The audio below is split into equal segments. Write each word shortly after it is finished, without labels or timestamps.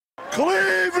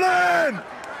Cleveland!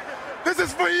 This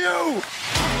is for you!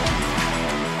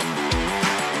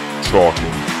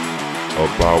 Talking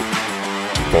about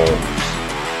balls.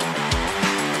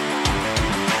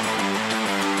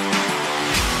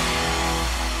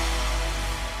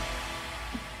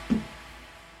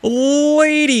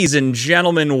 Ladies and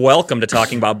gentlemen, welcome to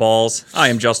Talking About Balls. I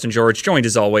am Justin George, joined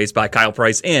as always by Kyle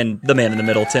Price and the man in the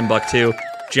middle, Tim Buck2.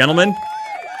 Gentlemen,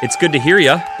 it's good to hear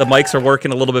you. The mics are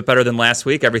working a little bit better than last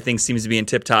week. Everything seems to be in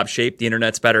tip-top shape. The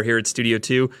internet's better here at Studio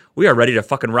 2. We are ready to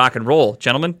fucking rock and roll.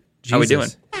 Gentlemen, how we doing?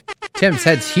 Tim's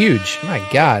head's huge. My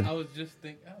God. I was just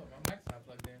thinking, my mic's not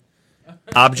plugged in.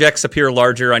 Objects appear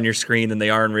larger on your screen than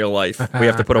they are in real life. We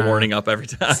have to put a warning up every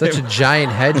time. Such a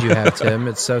giant head you have, Tim.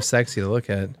 It's so sexy to look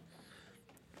at.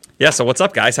 Yeah, so what's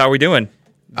up, guys? How are we doing?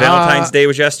 Valentine's Day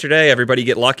was yesterday. Everybody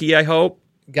get lucky, I hope.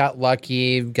 Got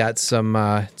lucky. Got some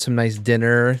nice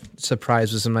dinner.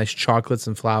 Surprised with some nice chocolates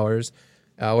and flowers.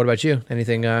 What about you?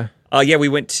 Anything? Yeah, we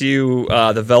went to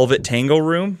the Velvet Tango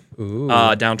Room, Ooh.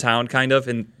 downtown, kind of,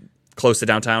 and close to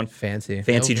downtown. Fancy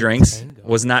drinks. Tango.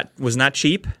 Was not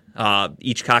cheap.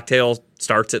 Each cocktail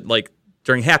starts at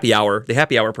during happy hour. The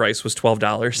happy hour price was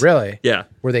 $12. Really? Yeah.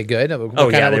 Were they good? They were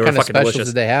What kind fucking of specials delicious.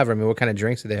 did they have? I mean, what kind of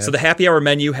drinks did they have? So the happy hour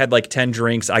menu had 10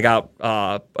 drinks. I got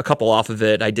a couple off of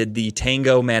it. I did the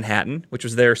Tango Manhattan, which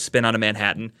was their spin on a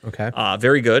Manhattan. Okay.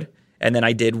 Very good. And then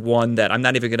I did one that I'm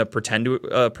not even going to pretend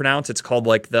to pronounce. It's called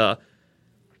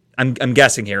I'm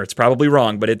guessing here. It's probably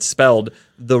wrong, but it's spelled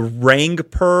the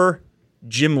Rangpur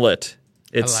Gimlet.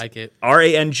 It's I like it.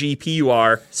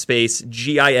 RANGPUR space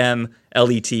GIMLET.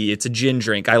 It's a gin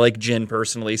drink. I like gin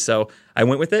personally, so I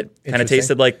went with it. Kind of Interesting.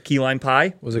 tasted like key lime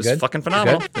pie. Was it was good? fucking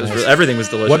phenomenal. Good? It was Nice. everything was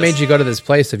delicious. What made you go to this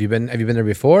place? Have you been there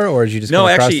before, or did you just No, come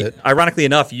across actually, it? ironically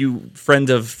enough, you friend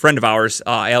of ours,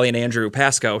 Allie and Andrew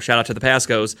Pasco. Shout out to the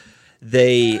Pascos.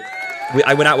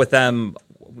 I went out with them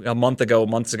months ago,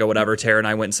 whatever. Tara and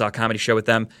I went and saw a comedy show with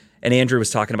them. And Andrew was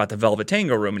talking about the Velvet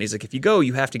Tango Room, and he's like, if you go,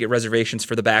 you have to get reservations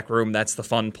for the back room. That's the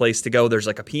fun place to go. There's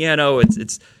a piano.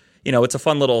 It's a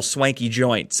fun little swanky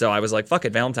joint. So I was like, fuck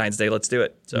it, Valentine's Day, let's do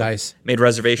it. So Nice. Made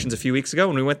reservations a few weeks ago,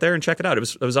 and we went there and checked it out.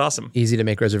 It was awesome. Easy to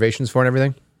make reservations for and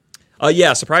everything?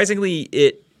 Yeah, surprisingly,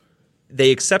 they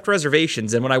accept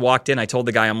reservations. And when I walked in, I told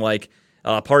the guy, I'm like,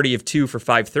 party of 2 for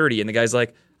 $5.30, and the guy's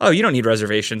like, oh, you don't need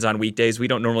reservations on weekdays. We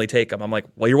don't normally take them. I'm like,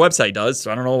 well, your website does,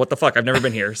 so I don't know what the fuck. I've never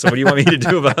been here, so what do you want me to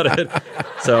do about it?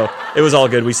 So it was all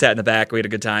good. We sat in the back. We had a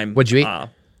good time. What'd you eat?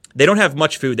 They don't have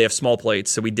much food. They have small plates,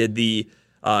 so we did the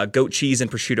goat cheese and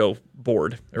prosciutto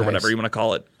board, or whatever you want to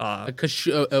call it.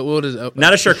 What is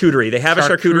Not a charcuterie. They have a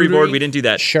charcuterie board. We didn't do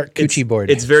that. Charcuterie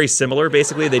board. It's very similar,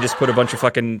 basically. They just put a bunch of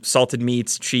fucking salted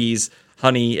meats, cheese,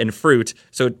 honey, and fruit.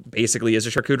 So it basically is a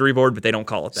charcuterie board, but they don't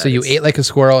call it that. So you ate like a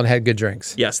squirrel and had good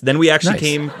drinks. Yes. Then we actually Nice.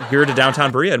 came here to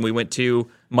downtown Berea, and we went to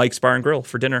Mike's Bar and Grill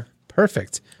for dinner.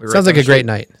 Perfect. We were Sounds right like down a the great street.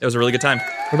 night. It was a really good time.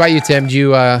 What about you, Tim? Did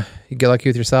you get lucky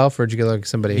with yourself, or did you get lucky with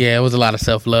somebody? Yeah, it was a lot of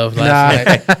self-love last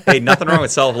night. Nah, Hey, nothing wrong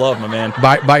with self-love, my man.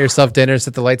 buy yourself dinner,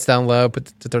 set the lights down low,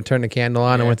 turn the candle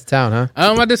on, and went to town, huh?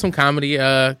 I did some comedy.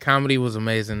 Comedy was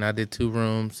amazing. I did 2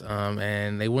 rooms,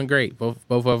 and they went great. Both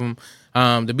of them.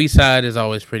 The B-side is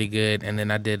always pretty good, and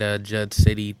then I did Judd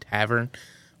City Tavern.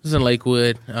 It was in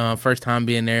Lakewood. First time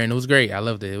being there, and it was great. I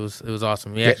loved it. It was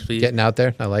awesome. He actually Getting out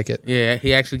there, I like it. Yeah,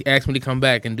 he actually asked me to come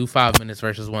back and do 5 minutes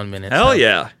versus 1 minute. Hell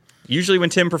yeah. Usually when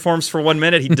Tim performs for 1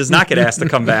 minute, he does not get asked to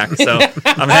come back. So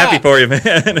I'm happy for you,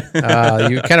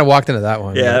 man. You kind of walked into that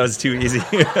one. Yeah, that was too easy.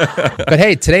 But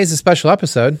hey, today's a special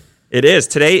episode. It is.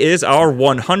 Today is our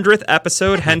 100th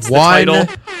episode, hence the title,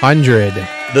 100.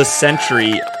 The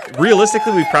Century.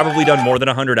 Realistically, we've probably done more than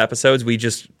 100 episodes. We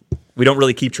don't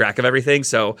really keep track of everything.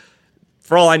 So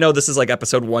for all I know, this is like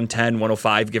episode 110,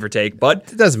 105, give or take.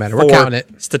 But It doesn't matter. We're for counting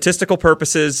it. statistical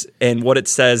purposes and what it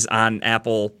says on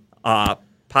Apple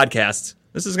podcasts,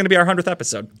 this is going to be our 100th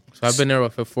episode. So I've been there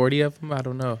for 40 of them. I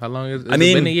don't know how long has it I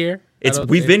mean, been a year.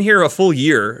 We've been here a full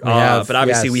year, have, but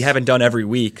obviously yes. we haven't done every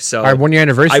week. So Our 1 year I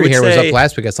anniversary would here was say- up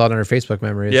last week. I saw it on our Facebook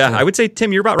memories. Yeah, I would say,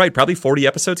 Tim, you're about right. Probably 40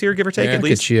 episodes here, give or take, Yeah. at Look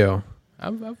least. at you.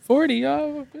 I'm 40,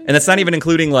 y'all. And that's not even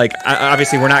including,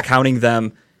 obviously we're not counting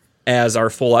them as our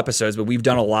full episodes, but we've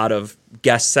done a lot of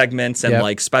guest segments and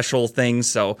Yep. special things.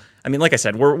 So, I mean, like I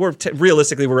said,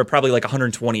 realistically, we're at probably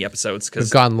 120 episodes. We've 'Cause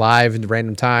gone live at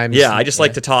random times. yeah, I just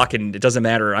like to talk, and it doesn't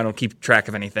matter. I don't keep track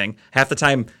of anything. Half the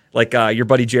time, your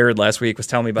buddy Jared last week was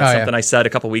telling me about Oh, yeah. something I said a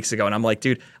couple weeks ago, and I'm like,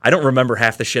 dude, I don't remember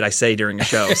half the shit I say during a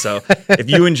show. So if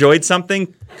you enjoyed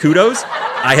something, kudos.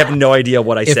 I have no idea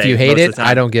what I say. If you hate most of it, the time.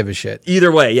 I don't give a shit.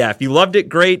 Either way, yeah. If you loved it,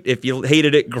 great. If you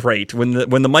hated it, great. When the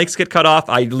mics get cut off,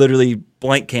 I literally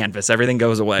blank canvas. Everything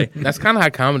goes away. That's kind of how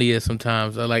comedy is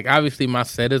sometimes. Like, obviously, my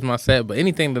set is my set, but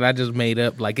anything that I just made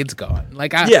up, like, it's gone.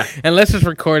 Like, unless it's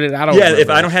recorded, I don't. Yeah, if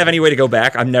remember I don't have any way to go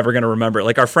back, I'm never going to remember it.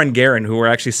 Like our friend Garen, who we're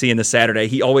actually seeing this Saturday,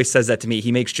 he always says that to me.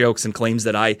 He makes jokes and claims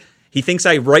that he thinks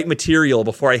I write material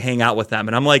before I hang out with them.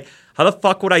 And I'm like, how the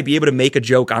fuck would I be able to make a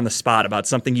joke on the spot about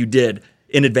something you did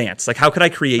in advance? Like, how could I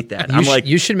create that?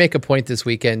 You should make a point this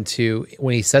weekend to,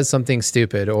 when he says something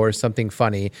stupid or something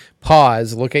funny,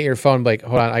 pause, look at your phone, like,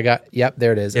 hold on, yep,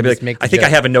 there it is. Yeah, like, I think I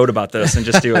have a note about this, and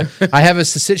just do it. I have a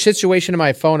situation in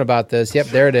my phone about this. Yep,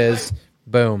 there it is.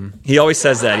 Boom. He always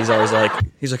says that. He's always like,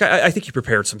 I think you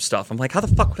prepared some stuff. I'm like, how the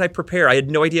fuck would I prepare? I had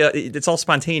no idea. It's all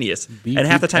spontaneous. And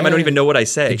half the time, I don't even know what I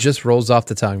say. It just rolls off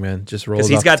the tongue, man. Just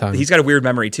rolls off the tongue. He's got a weird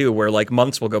memory, too, where like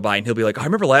months will go by, and he'll be like, I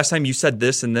remember last time you said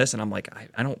this and this. And I'm like,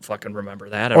 I don't fucking remember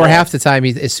that at all. Or half the time,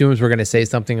 he assumes we're going to say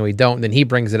something and we don't. And then he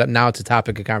brings it up. Now it's a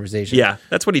topic of conversation. Yeah,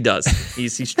 that's what he does.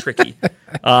 He's tricky.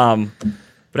 But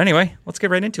anyway, let's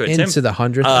get right into it, Tim. Into the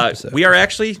 100th episode. We are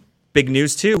actually... Big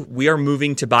news, too. We are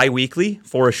moving to bi-weekly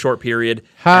for a short period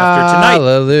after tonight.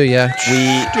 Hallelujah.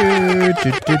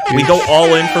 We go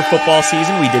all in for football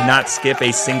season. We did not skip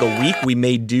a single week. We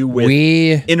made do with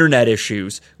internet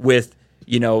issues, with,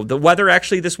 the weather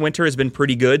actually this winter has been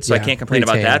pretty good, so I can't complain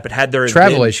about that. But had there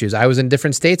travel issues, I was in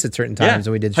different states at certain times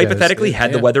and we did shows. Hypothetically,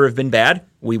 had the weather have been bad,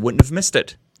 we wouldn't have missed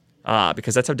it.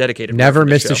 Because that's how dedicated we are. Never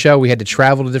missed a show. We had to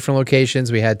travel to different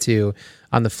locations. We had to,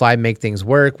 on the fly, make things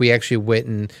work. We actually went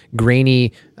in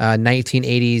grainy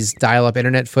 1980s dial-up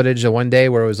internet footage one day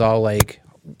where it was all like...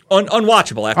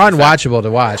 unwatchable. Unwatchable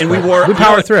to watch. And we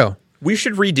powered through. We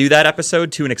should redo that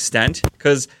episode to an extent,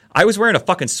 because I was wearing a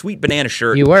fucking sweet banana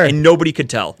shirt. You were. And nobody could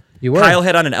tell. You were. Kyle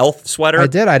had on an elf sweater. I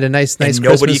did. I had a nice and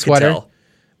Christmas nobody sweater. Could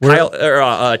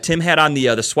tell. Tim had on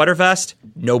the sweater vest.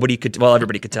 Nobody could. Well,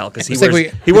 everybody could tell because he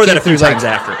wore that a few times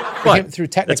after. We came through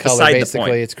Technicolor,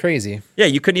 basically. It's crazy. Yeah,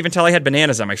 you couldn't even tell I had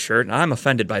bananas on my shirt. I'm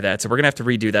offended by that, so we're gonna have to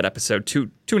redo that episode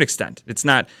to an extent. It's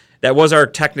not. That was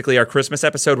technically our Christmas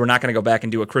episode. We're not gonna go back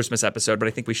and do a Christmas episode, but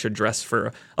I think we should dress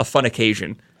for a fun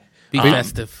occasion. Be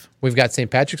festive. We've got St.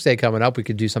 Patrick's Day coming up. We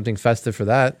could do something festive for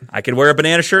that. I could wear a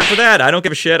banana shirt for that. I don't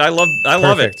give a shit. I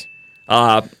love it.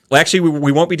 Well, actually,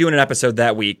 we won't be doing an episode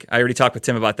that week. I already talked with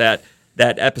Tim about that.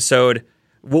 That episode,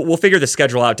 we'll figure the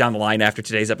schedule out down the line after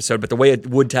today's episode. But the way it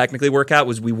would technically work out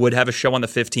was we would have a show on the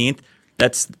 15th.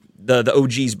 That's the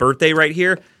OG's birthday right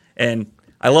here. And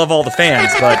I love all the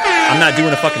fans, but I'm not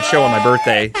doing a fucking show on my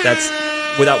birthday. That's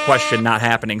without question not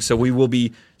happening. So we will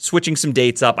be switching some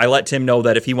dates up. I let Tim know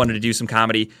that if he wanted to do some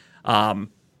comedy,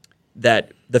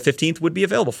 that the 15th would be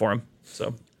available for him.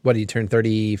 So. What, do you turn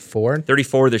 34?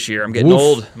 34 this year. I'm getting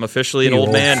old. I'm officially an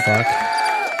old man. Fuck.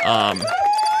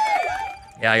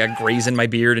 Yeah, I got grays in my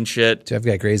beard and shit. Dude, I've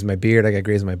got grays in my beard. I got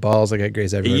grays in my balls. I got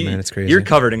grays everywhere, man. It's crazy. You're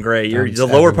covered in gray. The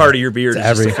lower part of your beard is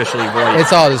just officially white.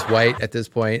 It's all just white at this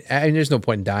point. I mean, there's no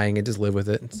point in dyeing it. Just live with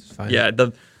it. It's fine. Yeah,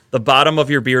 the bottom of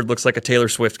your beard looks like a Taylor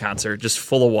Swift concert, just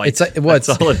full of white. It's like, That's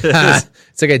all it is.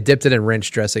 It's like I dipped it in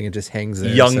wrench dressing and just hangs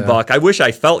there. Young buck. I wish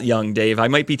I felt young, Dave. I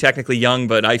might be technically young,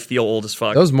 but I feel old as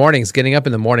fuck. Those mornings, getting up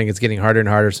in the morning, it's getting harder and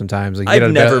harder sometimes. Like,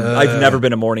 I've never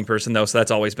been a morning person though, so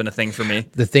that's always been a thing for me.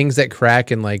 The things that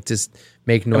crack and like just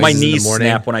make noises. My knees in the morning.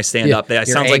 snap when I stand up.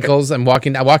 Your ankles. I'm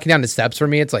walking down the steps for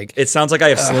me. It's like it sounds like I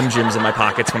have Slim Jims in my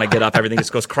pockets when I get up. Everything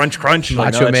just goes crunch, crunch.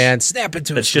 Macho Man, snap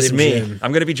into. That's just me. Gym.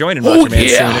 I'm going to be joining Macho Man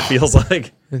soon. It feels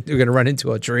like you're going to run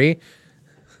into a tree.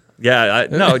 Yeah,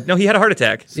 no, he had a heart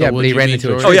attack. So yeah, but he ran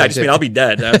into a tree. Oh yeah, I just mean I'll be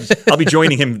dead. I'll be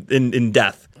joining him in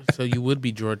death. So you would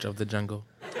be George of the Jungle.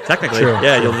 Technically,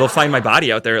 yeah. They'll find my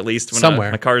body out there at least when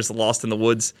somewhere. My car is lost in the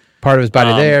woods. Part of his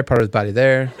body there, part of his body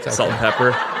there. Salt and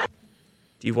pepper.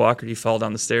 Do you walk or do you fall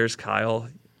down the stairs, Kyle?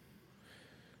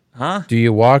 Huh? Do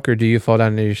you walk or do you fall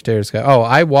down your stairs, Kyle? Oh,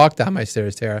 I walk down my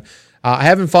stairs, Tara. I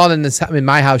haven't fallen in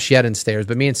my house yet in stairs,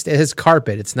 but his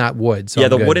carpet, it's not wood. So yeah,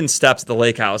 the wooden steps at the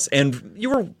lake house. And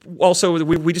you were also,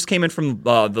 we just came in from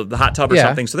the hot tub or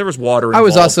something, so there was water involved. I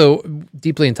was also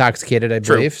deeply intoxicated, I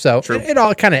believe. So True. It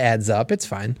all kind of adds up. It's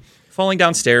fine. Falling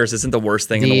downstairs isn't the worst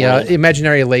thing in the world. The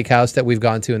imaginary lake house that we've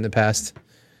gone to in the past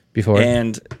before.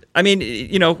 And, I mean,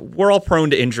 we're all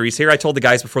prone to injuries here. I told the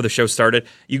guys before the show started,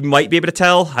 you might be able to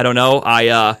tell. I don't know.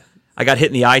 I got hit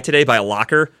in the eye today by a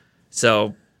locker,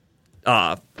 so...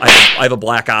 I have a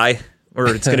black eye,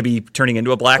 or it's going to be turning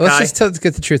into a black eye. Let's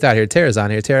get the truth out here. Tara's on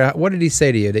here. Tara, what did he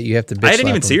say to you that you have to bitch I didn't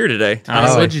even see her today,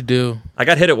 honestly. What'd you do? I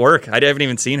got hit at work. I haven't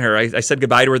even seen her. I said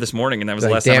goodbye to her this morning, and that was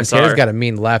the last time I saw her. Tara's got a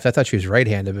mean left. I thought she was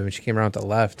right-handed, but when she came around with the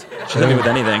left. She didn't do with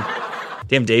anything.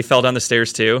 Damn, Dave fell down the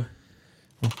stairs, too.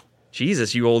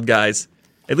 Jesus, you old guys.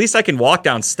 At least I can walk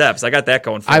down steps. I got that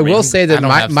going for me. I will say I that don't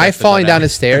have my steps in falling my down the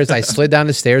house. stairs, I slid down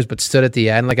the stairs, but stood at the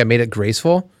end like I made it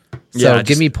graceful. So Yeah, give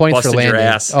just me points for busted your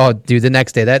landing. ass. Oh, dude, the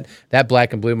next day that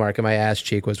black and blue mark in my ass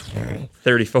cheek was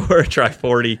 34, try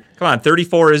 40. Come on,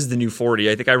 34 is the new 40.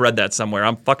 I think I read that somewhere.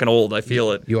 I'm fucking old. I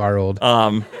feel it. you are old.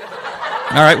 All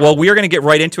right, well, we are going to get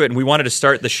right into it, and we wanted to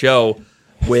start the show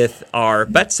with our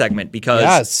bet segment because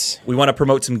Yes. we want to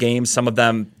promote some games. Some of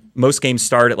them, most games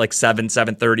start at like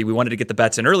 7:30. We wanted to get the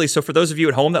bets in early. So for those of you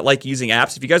at home that like using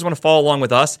apps, if you guys want to follow along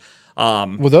with us, well,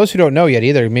 those who don't know yet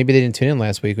either, maybe they didn't tune in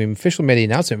last week. We officially made the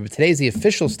announcement, but today's the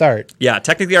official start. yeah,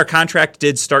 technically our contract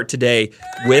did start today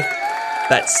with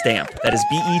BetStamp. That is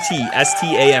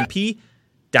BETSTAMP.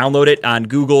 Download it on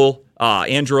Google,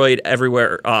 Android,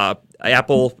 everywhere,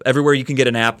 Apple, everywhere you can get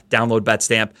an app. Download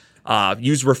BetStamp.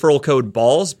 Use referral code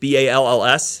BALLS,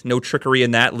 BALLS. No trickery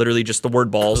in that. Literally just the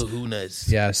word balls. Kahunas.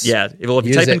 Yes. Yeah. Well, if you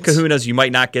Use type in it. Kahunas, you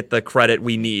might not get the credit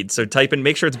we need. So type in,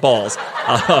 make sure it's balls.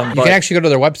 You can actually go to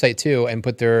their website too and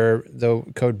put the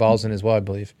code balls in as well, I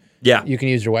believe. Yeah. You can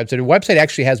use their website. The website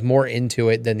actually has more into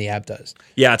it than the app does.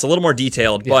 Yeah, it's a little more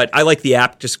detailed, but I like the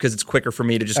app just because it's quicker for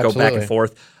me to just go back and Absolutely.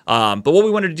 forth. But what we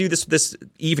wanted to do this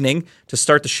evening to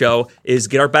start the show is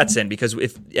get our bets in, because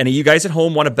if any of you guys at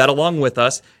home want to bet along with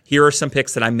us, here are some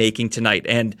picks that I'm making tonight.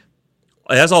 And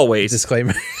as always,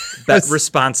 Disclaimer. bet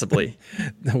responsibly.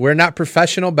 We're not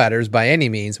professional bettors by any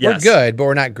means. Yes. We're good, but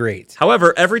we're not great.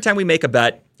 However, every time we make a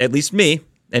bet, at least me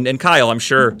and Kyle, I'm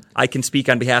sure I can speak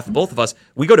on behalf of both of us,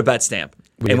 we go to BetStamp.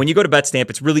 And when you go to BetStamp,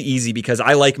 it's really easy because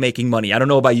I like making money. I don't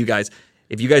know about you guys.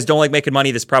 If you guys don't like making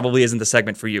money, this probably isn't the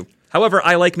segment for you. However,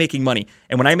 I like making money.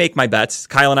 And when I make my bets,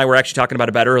 Kyle and I were actually talking about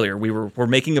a bet earlier. We're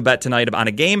making a bet tonight on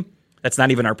a game. That's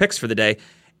not even our picks for the day.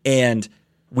 And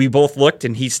we both looked,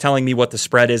 and he's telling me what the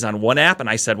spread is on one app. And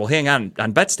I said, well, hang on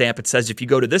BetStamp, it says if you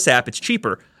go to this app, it's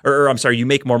cheaper. Or I'm sorry, you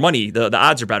make more money. The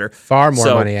odds are better. Far more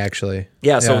So- money, actually.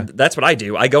 Yeah, so that's what I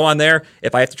do. I go on there.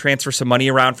 If I have to transfer some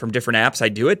money around from different apps, I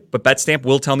do it. But BetStamp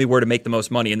will tell me where to make the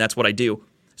most money, and that's what I do.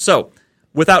 So,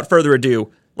 without further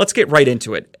ado, let's get right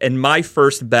into it. And my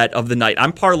first bet of the night,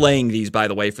 I'm parlaying these, by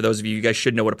the way. For those of you guys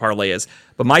should know what a parlay is.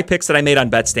 But my picks that I made on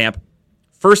BetStamp,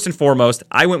 first and foremost,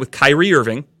 I went with Kyrie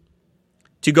Irving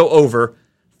to go over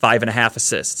 5.5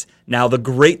 assists. Now, the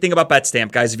great thing about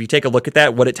BetStamp, guys, if you take a look at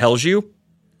that, what it tells you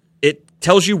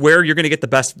where you're going to get the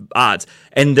best odds.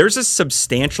 And there's a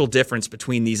substantial difference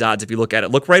between these odds if you look at it.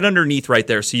 Look right underneath right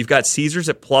there. So you've got Caesars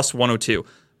at plus 102.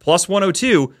 Plus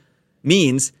 102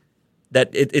 means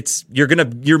that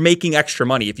you're making extra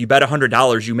money. If you bet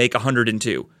 $100, you make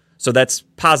 102. So that's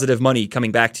positive money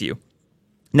coming back to you.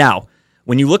 Now,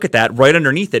 when you look at that, right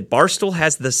underneath it, Barstool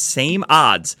has the same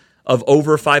odds of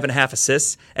over 5.5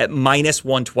 assists at minus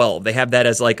 112. They have that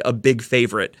as like a big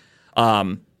favorite.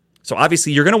 So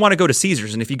obviously you're going to want to go to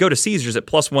Caesars. And if you go to Caesars at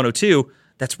plus 102,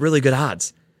 that's really good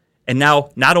odds. And now,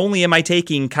 not only am I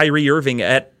taking Kyrie Irving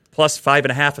at plus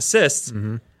 5.5 assists,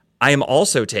 I am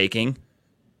also taking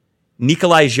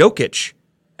Nikolai Jokic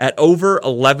at over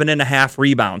 11.5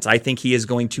 rebounds. I think he is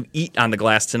going to eat on the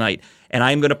glass tonight. And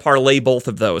I am going to parlay both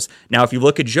of those. Now, if you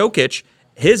look at Jokic,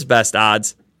 his best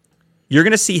odds, you're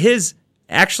going to see his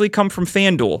actually come from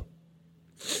FanDuel.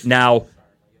 Now,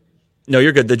 no,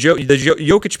 you're good. The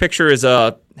Jokic picture is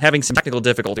having some technical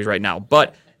difficulties right now,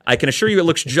 but I can assure you it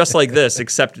looks just like this,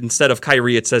 except instead of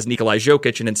Kyrie, it says Nikolai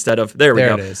Jokic, and instead of, there we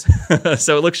go. There it is.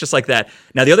 So it looks just like that.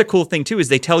 Now, the other cool thing, too, is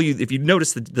they tell you, if you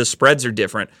notice, the spreads are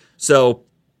different. So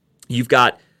you've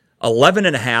got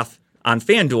 11.5 on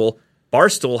FanDuel.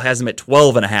 Barstool has him at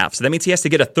 12.5. So that means he has to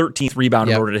get a 13th rebound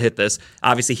in order to hit this.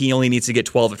 Obviously, he only needs to get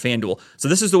 12 at FanDuel. So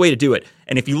this is the way to do it.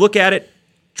 And if you look at it,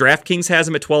 DraftKings has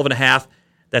him at 12.5.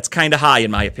 That's kind of high,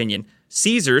 in my opinion.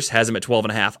 Caesars has him at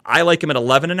 12.5. I like him at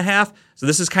 11.5. So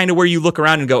this is kind of where you look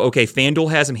around and go, okay,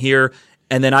 FanDuel has him here.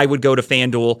 And then I would go to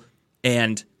FanDuel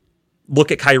and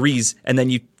look at Kyrie's, and then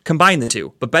you combine the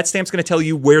two. But BetStamp's going to tell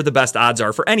you where the best odds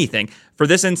are for anything. For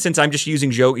this instance, I'm just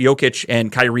using Jokic and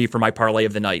Kyrie for my parlay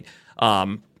of the night.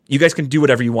 You guys can do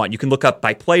whatever you want. You can look up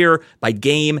by player, by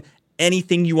game,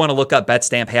 anything you want to look up.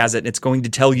 BetStamp has it, and it's going to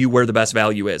tell you where the best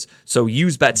value is. So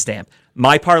use BetStamp.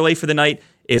 My parlay for the night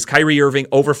is Kyrie Irving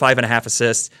over 5.5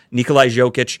 assists, Nikolai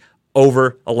Jokic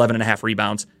over 11.5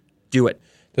 rebounds. Do it.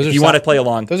 If you want to play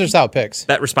along, Those are solid picks.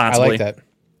 bet responsibly. I like that.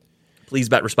 Please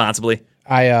bet responsibly.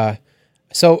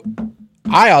 So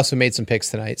I also made some picks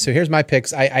tonight. So here's my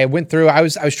picks. I went through. I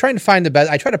was trying to find the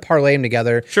best. I tried to parlay them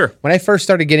together. Sure. When I first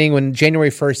started when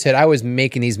January 1st hit, I was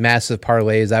making these massive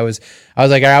parlays. I was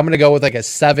like, all right, I'm going to go with like a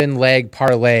 7-leg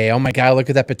parlay. Oh my god, look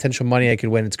at that potential money I could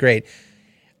win. It's great.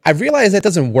 I've realized that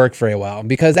doesn't work very well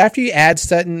because after you add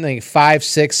something like 5,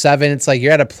 6, 7, it's like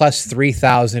you're at a plus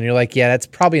 3,000. You're like, yeah, that's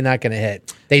probably not going to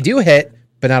hit. They do hit,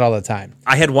 but not all the time.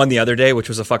 I had one the other day, which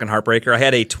was a fucking heartbreaker. I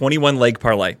had a 21 leg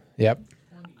parlay. Yep.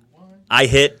 I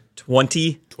hit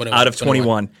 20 out of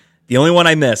 21. 21. The only one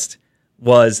I missed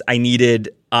was I needed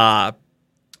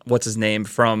what's his name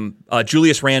from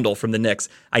Julius Randle from the Knicks.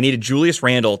 I needed Julius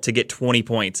Randle to get 20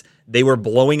 points. They were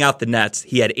blowing out the Nets.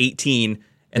 He had 18,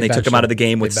 and they took him out of the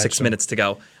game with 6 minutes to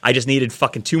go. I just needed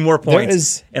fucking 2 more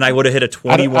points, and I would have hit a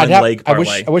 21 leg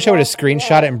parlay. I wish I would have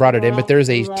screenshot it and brought it in, but there's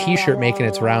a T-shirt making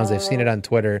its rounds. I've seen it on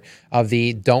Twitter of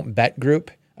the Don't Bet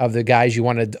group of the guys you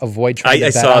want to avoid trying to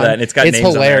bet I saw on. that, and it's got names on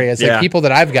there. hilarious. Yeah. Like people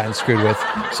that I've gotten screwed with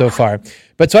so far.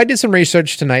 But so I did some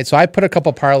research tonight. So I put a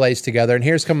couple parlays together, and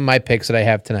here's some of my picks that I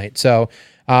have tonight. So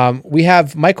we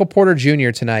have Michael Porter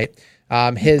Jr. tonight.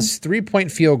 His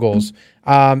 3-point field goals.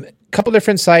 Couple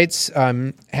different sites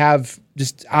have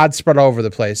just odds spread all over the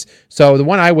place. So the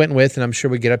one I went with, and I'm sure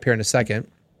we get up here in a second.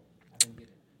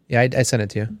 Yeah, I sent it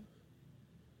to you.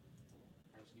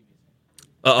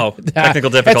 Technical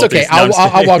difficulties. That's okay. No, I'm just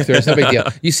I'll kidding. walk through it. It's no big deal.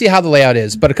 You see how the layout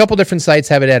is. But a couple different sites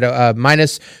have it at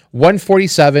minus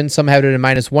 147. Some have it at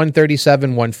minus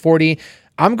 137, 140.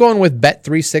 I'm going with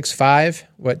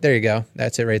Bet365. There you go.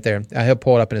 That's it right there. He'll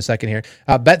pull it up in a second here.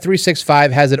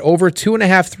 Bet365 has it over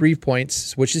 2.5 3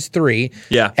 points, which is 3,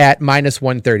 at minus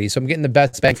 130. So I'm getting the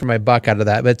best bang for my buck out of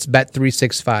that. But it's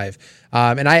Bet365.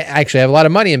 And I actually have a lot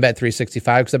of money in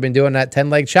Bet365 because I've been doing that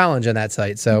 10-leg challenge on that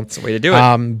site. So that's the way to do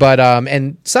it. But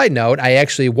and side note, I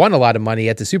actually won a lot of money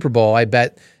at the Super Bowl. I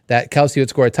bet that Kelsey would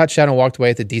score a touchdown and walked away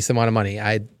with a decent amount of money.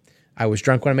 I was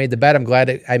drunk when I made the bet. I'm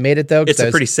glad I made it though. It's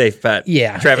a pretty safe bet.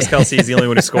 Yeah, Travis Kelce is the only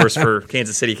one who scores for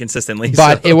Kansas City consistently.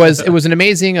 But it was an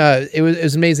amazing it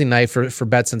was an amazing night for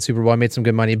bets on Super Bowl. I made some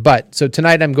good money. But so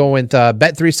tonight I'm going with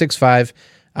Bet365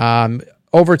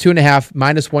 over 2.5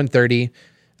 minus 130.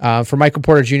 For Michael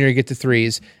Porter Jr. to get to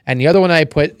threes, and the other one I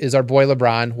put is our boy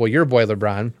LeBron. Well, your boy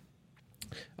LeBron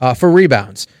for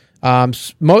rebounds.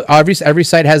 Every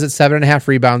site has it 7.5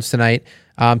 rebounds tonight.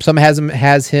 Some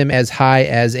has him as high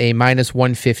as a minus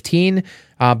 115,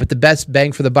 but the best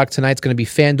bang for the buck tonight is going to be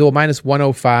FanDuel minus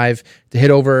 105 to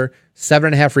hit over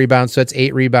 7.5 rebounds. So that's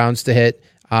 8 rebounds to hit.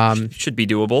 Should be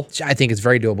doable. I think it's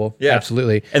very doable. Yeah,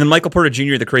 absolutely. And then Michael Porter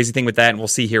Jr. The crazy thing with that, and we'll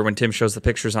see here when Tim shows the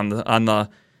pictures on the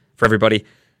for everybody.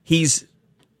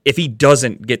 If he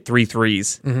doesn't get 3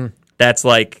 threes, that's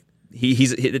like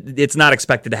it's not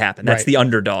expected to happen. That's the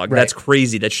underdog. Right. That's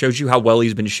crazy. That shows you how well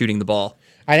he's been shooting the ball.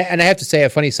 And I have to say a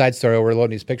funny side story. We're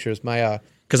loading these pictures.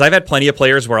 Because I've had plenty of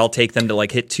players where I'll take them to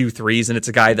like hit 2 threes, and it's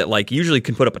a guy that like usually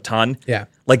can put up a ton. Yeah.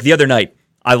 Like the other night,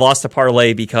 I lost a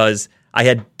parlay because I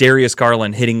had Darius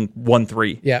Garland hitting 1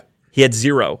 3. Yeah. He had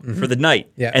 0 for the night.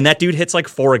 Yeah. And that dude hits like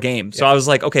 4 a game. So I was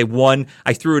like, okay, 1,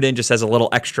 I threw it in just as a little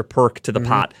extra perk to the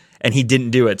pot, and he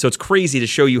didn't do it. So it's crazy to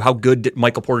show you how good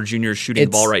Michael Porter Jr. is shooting the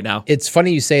ball right now. It's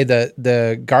funny you say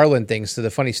the Garland thing. So the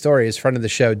funny story is friend of the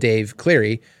show, Dave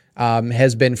Cleary,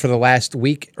 has been for the last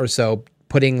week or so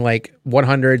putting like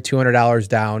 $100, $200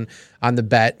 down on the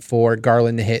bet for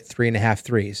Garland to hit 3.5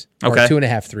 threes or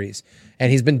 2.5 threes.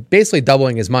 And he's been basically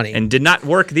doubling his money. And did not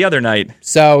work the other night.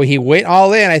 So he went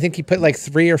all in. I think he put like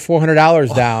 $300 or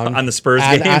 $400 down on the Spurs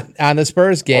game. On the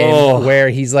Spurs game, where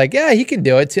he's like, yeah, he can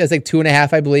do it. It's like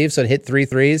 2.5, I believe. So it hit 3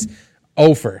 threes.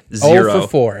 0 for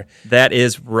 4. That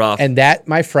is rough. And that,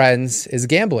 my friends, is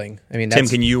gambling. I mean, Tim,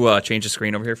 can you change the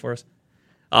screen over here for us?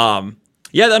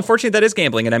 Yeah, unfortunately, that is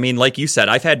gambling. And I mean, like you said,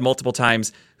 I've had multiple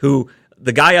times who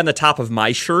the guy on the top of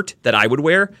my shirt that I would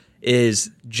wear is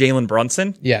Jalen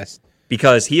Brunson. Yes.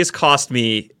 Because he has cost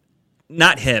me,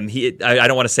 not him. I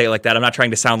don't want to say it like that. I'm not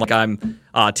trying to sound like I'm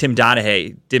Tim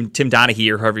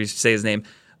Donaghy, or however you say his name.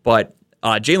 But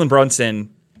Jalen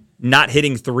Brunson not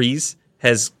hitting threes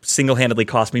has single-handedly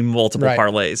cost me multiple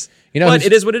parlays. But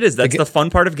it is what it is. That's the fun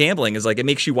part of gambling, is like it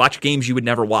makes you watch games you would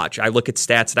never watch. I look at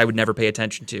stats that I would never pay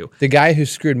attention to. The guy who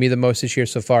screwed me the most this year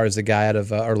so far is the guy out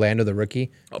of Orlando, the rookie.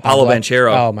 Paulo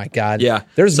Banchero. Oh, my God. Yeah.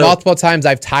 There's multiple times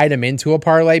I've tied him into a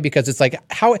parlay because it's like,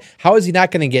 how is he not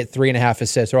going to get 3.5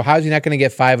 assists, or how is he not going to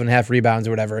get 5.5 rebounds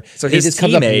or whatever? So he just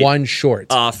comes up one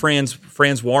short.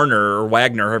 Franz Warner, or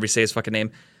Wagner, however you say his fucking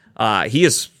name, he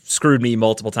has screwed me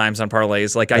multiple times on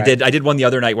parlays. Like I did one the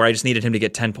other night where I just needed him to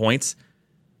get 10 points,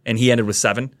 and he ended with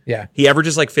 7. Yeah. He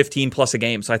averages like 15 plus a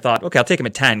game. So I thought, okay, I'll take him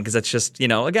at 10 because that's just,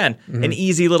 again, an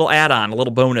easy little add-on, a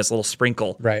little bonus, a little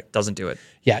sprinkle. Right. Doesn't do it.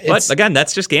 Yeah. But again,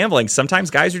 that's just gambling.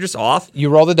 Sometimes guys are just off. You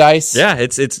roll the dice. Yeah,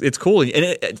 it's cool.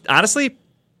 And honestly,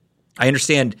 I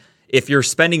understand if you're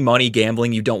spending money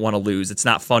gambling, you don't want to lose. It's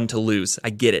not fun to lose. I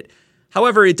get it.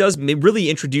 However, it does really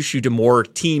introduce you to more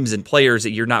teams and players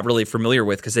that you're not really familiar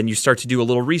with, because then you start to do a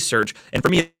little research. And for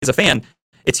me as a fan,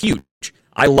 it's huge.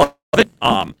 I love it.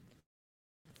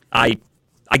 I've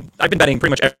been betting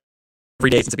pretty much every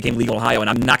day since it became legal in Ohio, and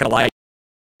I'm not going to lie,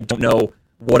 I don't know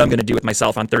what I'm going to do with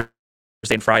myself on Thursday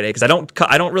and Friday, because I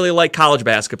don't really like college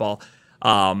basketball.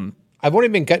 I've only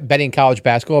been betting college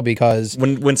basketball because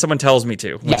when someone tells me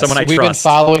to, when yes, someone I we've trust.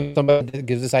 been following somebody that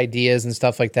gives us ideas and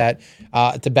stuff like that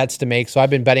to bets to make. So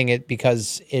I've been betting it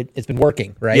because it's been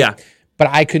working, right? Yeah. But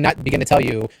I could not begin to tell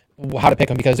you how to pick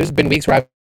them, because there's been weeks where I've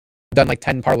done like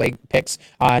 10 parlay picks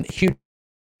on huge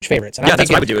favorites. And Yeah, I'm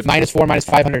that's what I would thinking do. -4,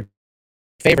 -500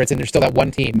 favorites, and there's still that one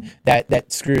team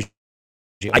that screws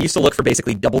you. I used to look for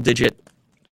basically double-digit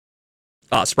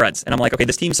spreads, and I'm like, okay,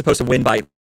 this team's supposed to win by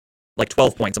like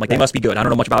 12 points. I'm like, they must be good. I don't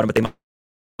know much about them, but they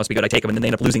must be good. I take them, and then they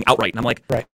end up losing outright, and I'm like,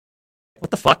 right,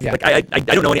 what the fuck? Yeah. Like, I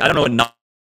don't know I don't know enough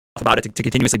about it to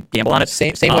continuously gamble on it.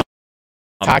 Same with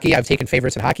hockey. I've taken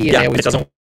favorites in hockey, and Yeah, they always it doesn't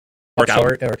work out.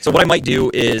 short, or, So what I might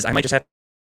do is I might just have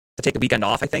to take the weekend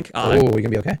off, I think. oh, you're gonna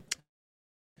be okay.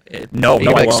 No, Are you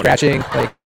I like won't. scratching,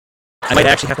 like, I might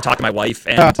actually have to talk to my wife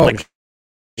and oh, live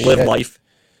shit. life.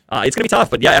 It's gonna be tough,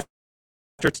 but yeah,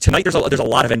 after tonight there's a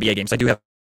lot of NBA games. I do have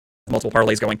multiple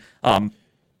parlays going.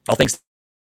 All thanks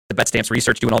to BetStamp's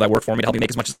research doing all that work for me to help me make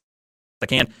as much as I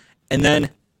can. And then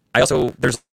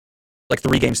there's like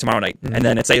 3 games tomorrow night, and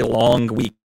then it's a long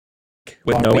week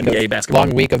with no NBA basketball.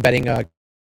 Long week of betting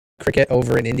cricket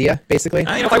over in India, basically.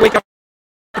 If I wake up,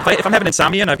 if I'm having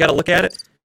insomnia and I've got to look at it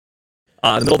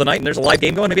in the middle of the night and there's a live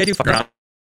game going, maybe I do fuck around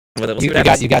with it. We'll see what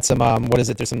happens. You got some what is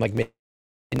it? There's some like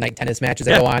midnight tennis matches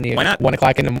that Yeah, go on. why not? 1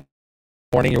 o'clock in the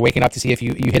morning, you're waking up to see if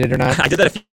you hit it or not. I did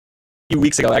that a few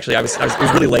weeks ago. Actually, it was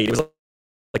really late. It was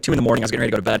like 2 a.m. I was getting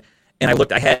ready to go to bed, and I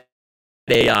looked. I had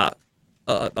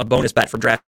a bonus bet for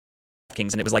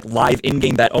DraftKings, and it was like live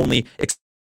in-game bet only.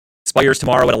 Expires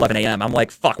tomorrow at 11 a.m. I'm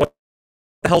like, fuck, what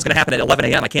the hell's going to happen at 11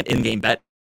 a.m.? I can't in-game bet.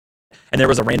 And there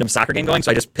was a random soccer game going,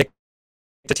 so I just picked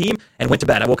a team and went to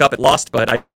bed. I woke up, it lost, but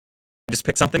I just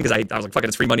picked something because I was like, fuck it,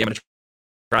 it's free money. I'm going to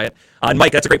try it. And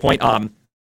Mike, that's a great point.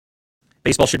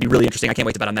 Baseball should be really interesting. I can't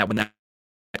wait to bet on that when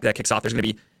that kicks off. There's going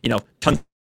to be, tons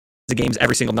of games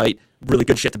every single night. Really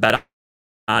good shit to bet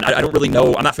on. I don't really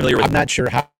know. I'm not familiar with. I'm not sure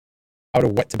how to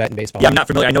what to bet in baseball. Yeah, I'm not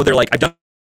familiar. I know they're like, I've done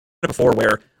it before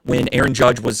where when Aaron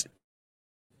Judge was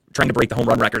trying to break the home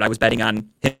run record, I was betting on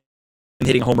him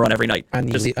hitting a home run every night. On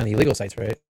the illegal sites,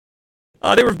 right?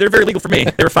 They're very legal for me.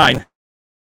 They were fine.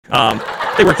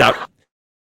 They worked out.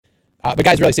 But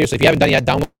guys, really seriously, if you haven't done it yet,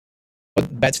 download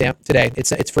BetStamp today.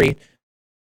 It's free.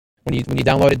 When you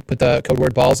download it, put the code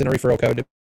word balls in a referral code.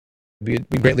 We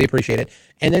greatly appreciate it.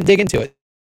 And then dig into it.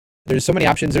 There's so many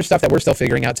options. There's stuff that we're still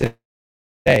figuring out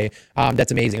today.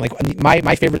 That's amazing. Like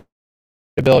my favorite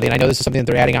ability, and I know this is something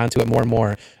that they're adding on to it more and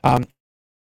more.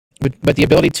 But the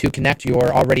ability to connect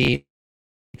your already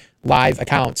live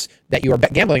accounts that you are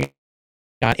gambling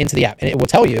on into the app, and it will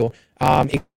tell you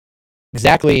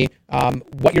exactly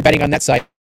what you're betting on that site,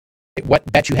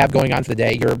 what bet you have going on for the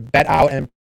day, your bet out and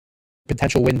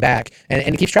potential win back, and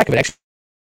it keeps track of it. Actually,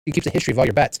 it keeps a history of all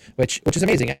your bets, which is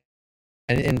amazing.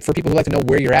 And for people who like to know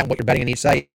where you're at and what you're betting on each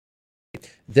site,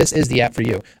 this is the app for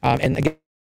you. And again,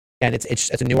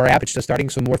 it's a newer app. It's just starting.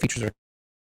 Some more features are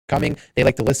coming. They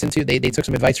like to listen to. They took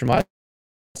some advice from us.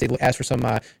 They asked for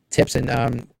some tips and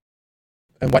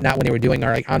whatnot when they were doing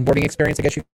our onboarding experience, I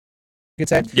guess you could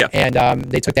say. Yeah. And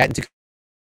they took that into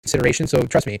consideration. So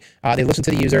trust me, they listened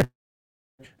to the user.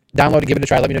 Download it, give it a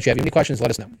try. Let me know if you have any questions. Let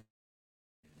us know.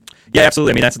 Yeah,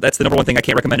 absolutely. I mean, that's the number one thing I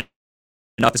can't recommend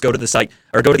enough is go to the site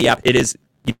or go to the app. You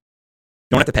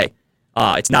don't have to pay.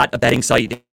 It's not a betting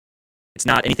site. It's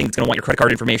not anything that's going to want your credit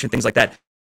card information, things like that.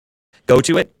 Go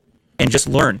to it and just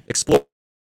learn, explore,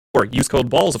 use code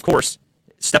BALLS, of course.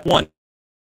 Step 1,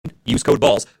 use code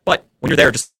BALLS. But when you're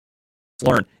there, just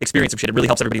learn, experience some shit. It really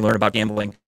helps everybody learn about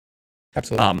gambling.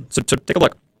 Absolutely. So take a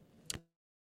look.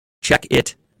 Check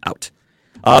it out.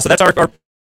 So that's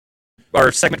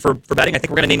our segment for betting. I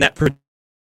think we're going to name that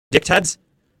Predict Heads.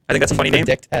 I think that's a funny name.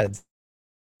 Predict Heads.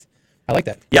 I like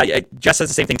that. Yeah, Jess says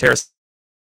the same thing Tara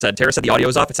said. Tara said the audio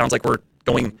is off. It sounds like we're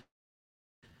going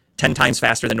 10 times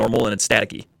faster than normal and it's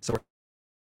staticky. So we're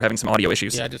having some audio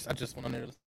issues. Yeah, I just went on there to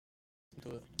listen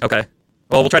to it. Okay.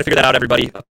 Well, we'll try to figure that out,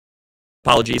 everybody.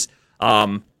 Apologies.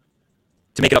 To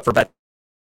make it up for bet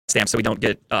stamps so we don't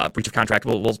get breach of contract,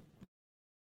 we'll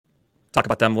talk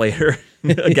about them later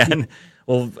again.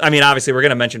 Well, I mean, obviously, we're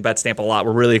going to mention BetStamp a lot.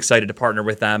 We're really excited to partner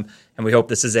with them, and we hope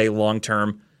this is a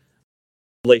long-term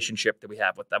relationship that we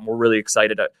have with them. We're really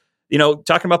excited to,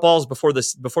 talking about balls before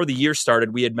the year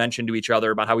started, we had mentioned to each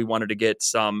other about how we wanted to get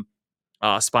some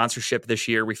sponsorship this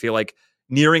year. We feel like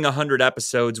nearing 100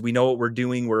 episodes, we know what we're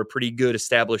doing. We're a pretty good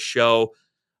established show.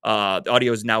 The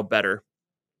audio is now better.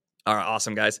 All right,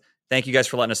 awesome, guys. Thank you guys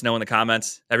for letting us know in the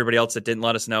comments. Everybody else that didn't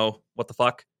let us know, what the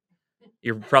fuck?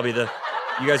 You're probably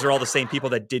you guys are all the same people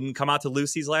that didn't come out to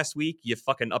Lucy's last week. You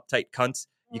fucking uptight cunts.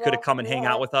 You could have come and hang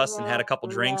out with us and had a couple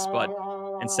drinks, but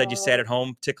instead you sat at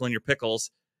home tickling your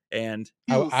pickles. And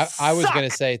I was going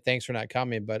to say thanks for not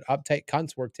coming, but uptight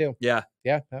cunts work too. Yeah,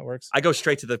 that works. I go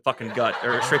straight to the fucking gut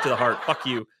or straight to the heart. Fuck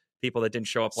you, people that didn't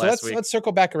show up last week. Let's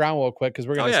circle back around real quick because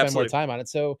we're going to spend absolutely. more time on it.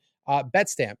 So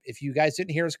BetStamp, if you guys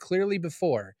didn't hear us clearly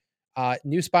before,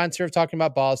 new sponsor of Talking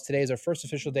About Balls. Today is our first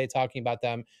official day talking about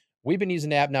them. We've been using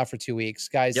the app now for 2 weeks.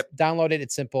 Guys, download it.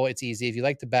 It's simple. It's easy. If you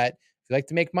like to bet, if you like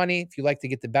to make money, if you like to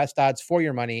get the best odds for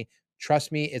your money,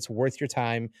 trust me, it's worth your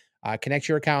time. Connect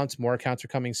your accounts. More accounts are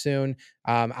coming soon.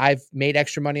 I've made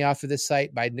extra money off of this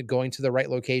site by going to the right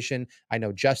location. I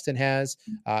know Justin has.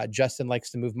 Justin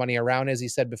likes to move money around, as he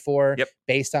said before,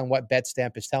 based on what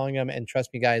BetStamp is telling him. And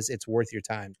trust me, guys, it's worth your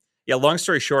time. Yeah, long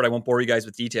story short, I won't bore you guys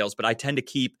with details, but I tend to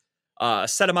keep a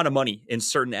set amount of money in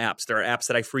certain apps. There are apps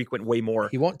that I frequent way more.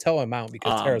 He won't tell amount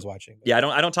because Tara's watching. Yeah,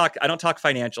 I don't talk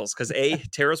financials because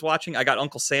Tara's watching. I got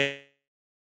Uncle Sam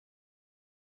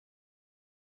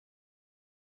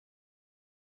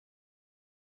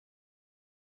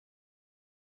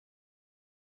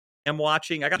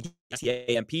watching. I got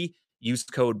AMP,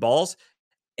 used code balls.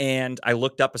 And I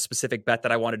looked up a specific bet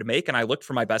that I wanted to make, and I looked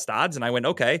for my best odds, and I went,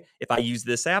 okay, if I use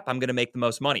this app, I'm going to make the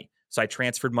most money. So I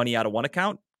transferred money out of one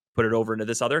account, put it over into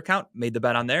this other account, made the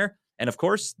bet on there. And of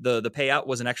course, the payout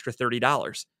was an extra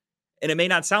 $30. And it may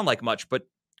not sound like much, but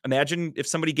imagine if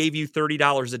somebody gave you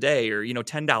 $30 a day or,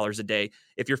 $10 a day.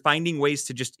 If you're finding ways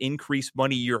to just increase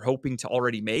money you're hoping to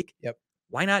already make,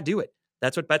 why not do it?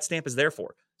 That's what BetStamp is there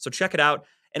for. So check it out.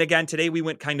 And again, today we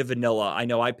went kind of vanilla. I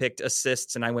know I picked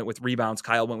assists and I went with rebounds.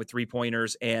 Kyle went with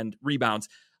 3-pointers and rebounds.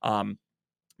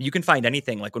 You can find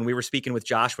anything. Like when we were speaking with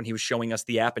Josh, when he was showing us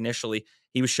the app initially,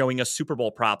 he was showing us Super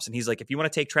Bowl props. And he's like, if you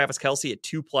want to take Travis Kelce at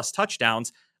 2+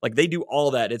 touchdowns, like they do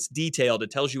all that. It's detailed.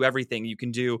 It tells you everything. You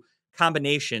can do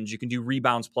combinations. You can do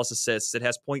rebounds plus assists. It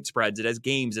has point spreads. It has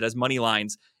games. It has money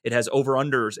lines. It has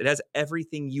over-unders. It has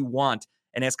everything you want.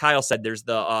 And as Kyle said, there's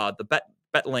the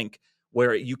bet link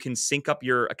where you can sync up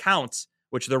your accounts,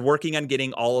 which they're working on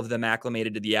getting all of them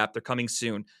acclimated to the app. They're coming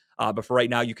soon. But for right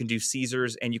now, you can do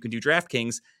Caesars and you can do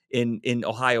DraftKings in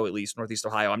Ohio, at least, Northeast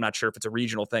Ohio. I'm not sure if it's a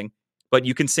regional thing, but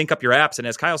you can sync up your apps. And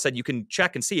as Kyle said, you can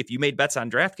check and see if you made bets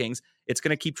on DraftKings, it's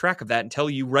going to keep track of that and tell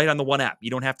you right on the one app. You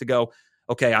don't have to go,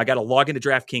 okay, I got to log into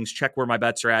DraftKings, check where my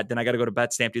bets are at. Then I got to go to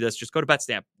BetStamp, do this. Just go to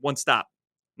BetStamp, one stop.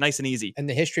 Nice and easy. And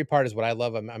the history part is what I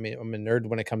love. I'm a nerd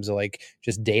when it comes to like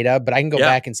just data, but I can go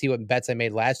back and see what bets I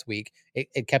made last week.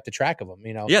 It kept a track of them,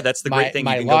 Yeah, that's the great thing.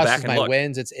 My you can losses, go back and my look.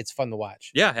 wins. It's fun to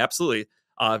watch. Yeah, absolutely.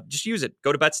 Just use it.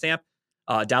 Go to BetStamp.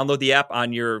 Download the app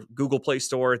on your Google Play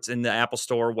Store. It's in the Apple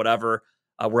Store, whatever,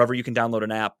 wherever you can download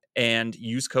an app, and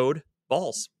use code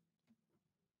BALLS.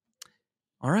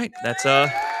 All right, that's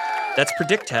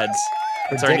Predict Heads.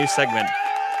 It's our new segment.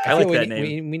 I like that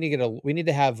name. We need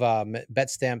to have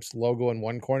BetStamp's logo in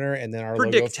one corner and then our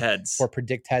Predict logo Heads for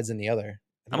Predict Heads in the other.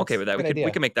 I'm okay with that. We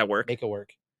can make that work. Make it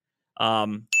work.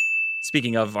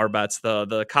 Speaking of our bets,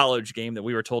 the college game that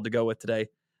we were told to go with today,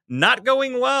 not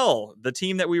going well. The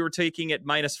team that we were taking at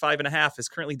 -5.5 is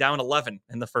currently down 11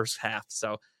 in the first half.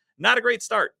 So not a great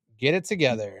start. Get it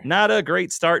together. Not a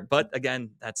great start, but again,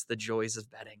 that's the joys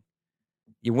of betting.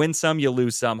 You win some, you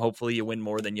lose some. Hopefully you win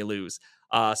more than you lose.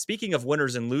 Speaking of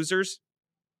winners and losers,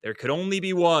 there could only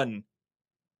be one,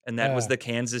 and that was the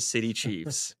Kansas City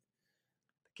Chiefs.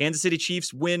 Kansas City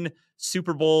Chiefs win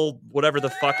Super Bowl, whatever the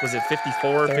fuck was it,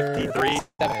 54, 53?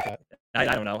 I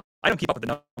don't know. I don't keep up with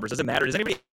the numbers. Does it matter? Does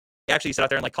anybody actually sit out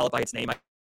there and like call it by its name? I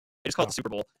just call it the Super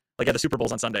Bowl. Like, yeah, the Super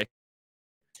Bowl's on Sunday.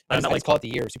 I just call it the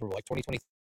year Super Bowl, like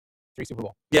 2023 Super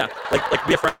Bowl. Yeah, like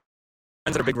we have friends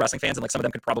that are big wrestling fans, and like some of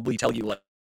them could probably tell you like,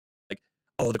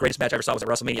 oh, the greatest match I ever saw was at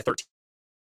WrestleMania 13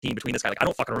 between this guy. Like, I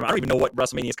don't fucking remember. I don't even know what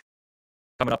WrestleMania is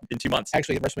coming up in 2 months.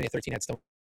 Actually, WrestleMania 13 had Stone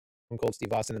Cold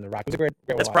Steve Austin and The Rock. It was a great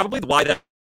That's probably why that's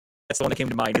the one that came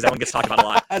to mind, because that one gets talked about a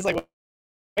lot. I was like,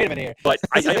 wait a minute here. But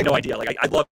I have no idea. Like, I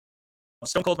love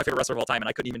Stone Cold, my favorite wrestler of all time, and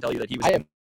I couldn't even tell you that he was. I have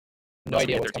no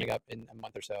idea what's coming up in a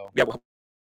month or so. Yeah,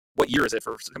 what year is it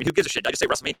for? I mean, who gives a shit? I just say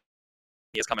WrestleMania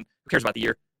is coming. Who cares about the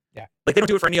year? Yeah. Like, they don't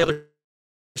do it for any other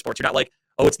sports. You're not like,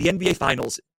 oh, it's the NBA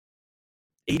Finals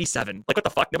 87. Like, what the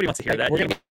fuck? Nobody wants to hear that. We're going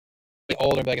to be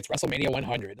older and be like, it's WrestleMania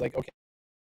 100. Like, okay,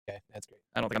 that's great.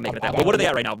 I don't think I'm making it that. But what are they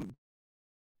at right now?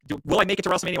 Will I make it to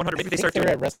WrestleMania 100? Maybe they start doing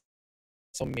it.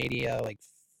 WrestleMania like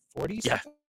 40. Yeah.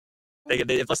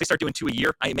 Unless they start doing 2 a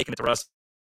year, I ain't making it to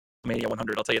WrestleMania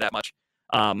 100. I'll tell you that much.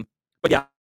 But yeah,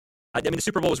 I mean, the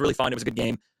Super Bowl was really fun. It was a good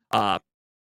game.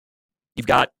 You've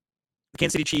got the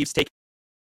Kansas City Chiefs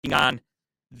taking on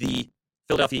the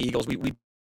Philadelphia Eagles. We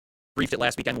briefed it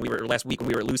last week when we were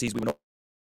at Lucy's. We went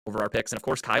over our picks, and of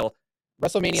course, Kyle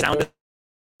WrestleMania sounded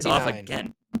off 39.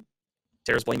 again.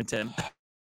 Tara's blaming Tim.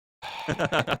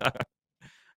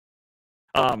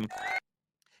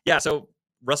 Yeah. So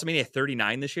WrestleMania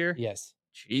 39 this year. Yes.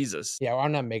 Jesus. Yeah, well,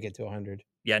 I'm not making it to 100.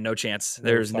 Yeah, no chance. No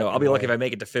There's no. I'll be fucking lucky way. if I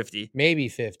make it to 50. Maybe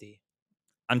 50.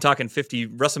 I'm talking 50.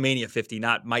 WrestleMania 50,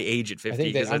 not my age at 50. I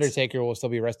think that 'cause that's- Undertaker will still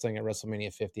be wrestling at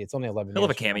WrestleMania 50. It's only 11 he'll have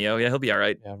a years from now. cameo. Yeah, he'll be all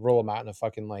right. Yeah, roll him out in a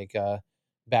fucking like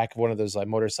back of one of those like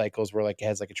motorcycles where like it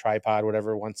has like a tripod,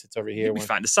 whatever. Once it's over here, He'll be once-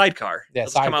 fine. The sidecar. yeah, He'll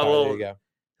just come out a sidecar, little. there you go.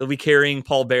 He'll be carrying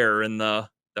Paul Bearer in the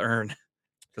urn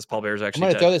because Paul Bear's I'm actually going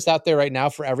to dead. throw this out there right now.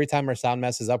 For every time our sound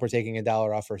messes up, we're taking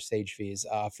 $1 off our stage fees.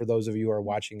 For those of you who are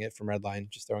watching it from Redline,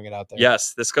 just throwing it out there.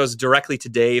 Yes, this goes directly to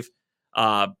Dave.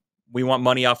 We want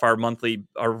money off our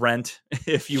rent,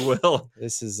 if you will.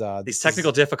 This is These this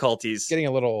technical is difficulties getting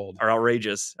a little old. are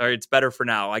outrageous. All right, it's better for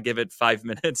now. I give it 5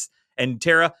 minutes. And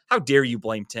Tara, how dare you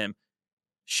blame Tim?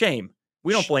 Shame.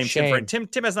 We don't blame Tim for it.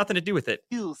 Tim has nothing to do with it.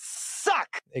 You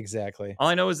suck. Exactly. All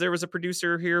I know is there was a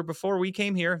producer here before we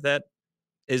came here that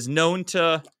is known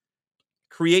to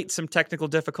create some technical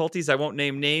difficulties. I won't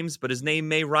name names, but his name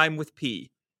may rhyme with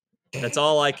P. That's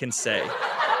all I can say.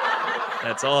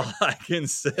 That's all I can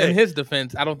say. In his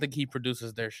defense, I don't think he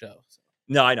produces their shows.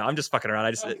 No, I know. I'm just fucking around.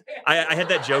 I had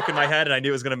that joke in my head and I knew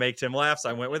it was going to make Tim laugh, so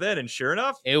I went with it. And sure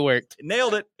enough, It worked.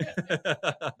 nailed it.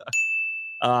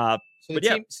 So But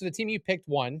yeah. the team you picked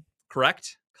won.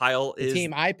 Correct. Kyle The is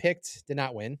team I picked did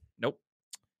not win. nope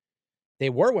They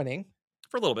were winning.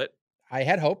 for a little bit. I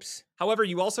had hopes. However,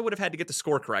 you also would have had to get the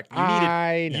score correct.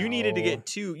 You needed to get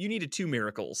two. You needed two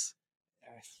miracles.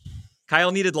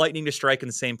 Kyle needed lightning to strike in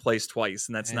the same place twice,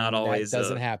 and that's not always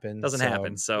doesn't happen. Doesn't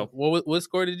happen. So What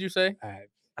score did you say?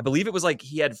 I believe it was like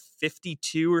he had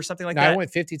 52 or something like No, that. I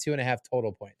went 52.5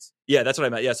 total points. Yeah, that's what I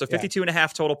meant. Yeah, so Yeah. 52 and a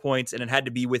half total points, and it had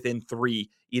to be within 3,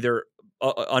 either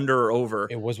under or over.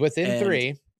 It was within And-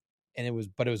 3, and it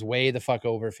was way the fuck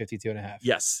over 52.5.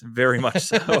 Yes, very much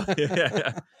so.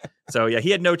 Yeah. So yeah, he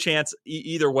had no chance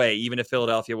either way, even if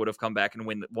Philadelphia would have come back and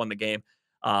won the game.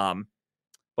 But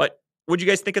what did you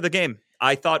guys think of the game?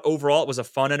 I thought overall it was a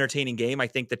fun, entertaining game. I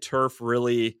think the turf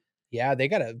really, Yeah, they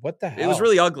got what the hell? it was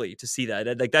really ugly to see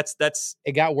that. Like that's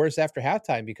It got worse after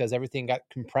halftime because everything got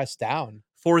compressed down.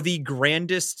 for the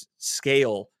grandest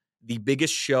scale, the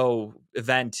biggest show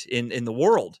event in the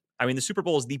world. I mean, the Super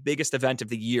Bowl is the biggest event of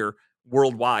the year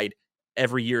worldwide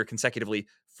every year consecutively.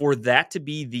 For that to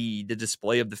be the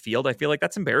display of the field, I feel like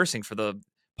that's embarrassing for the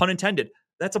pun intended.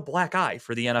 That's a black eye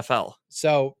for the NFL.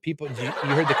 So people, you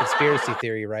heard the conspiracy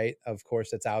theory, right? Of course,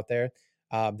 that's out there.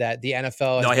 That the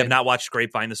NFL No, I have not watched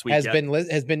Grapevine this week has yet. been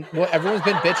well, everyone's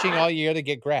been bitching all year to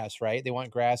get grass, right? They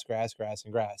want grass,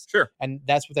 and grass. Sure. And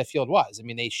that's what that field was. I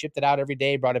mean, they shipped it out every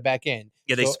day, brought it back in.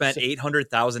 Yeah, they So- spent so-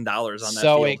 $800,000 on that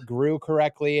so field. it grew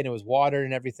correctly and it was watered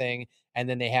and everything. And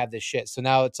then they have this shit. So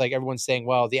now it's like everyone's saying,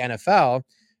 well, the NFL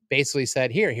basically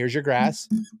said, here's your grass.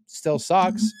 Still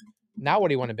sucks. Now what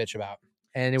do you want to bitch about?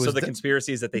 And it was So the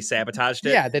conspiracy is that they sabotaged it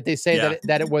yeah, that they say Yeah.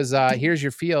 that it was here's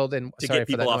your field and to sorry get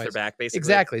for that people off their noise. back, basically.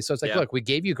 Exactly. So it's like, Yeah. look, we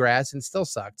gave you grass and it still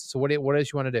sucked. So what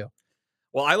else you want to do?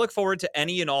 Well, I look forward to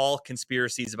any and all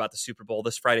conspiracies about the Super Bowl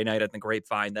this Friday night at the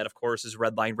Grapevine. That, of course, is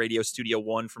Redline Radio Studio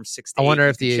 1 from 6 to 8. I wonder You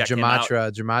if can the check him out.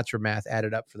 Gematria math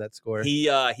added up for that score. He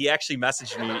actually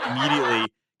messaged me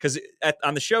immediately because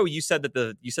on the show you said that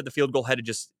the field goal had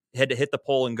to hit the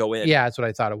pole and go in. Yeah, that's what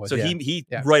I thought it was. So yeah. he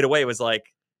Yeah. right away was like,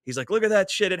 he's like, look at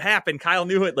that shit. It happened. Kyle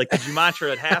knew it. Like the gematria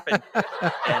had happened.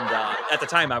 And at the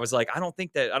time I was like, I don't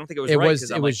think it was it right. was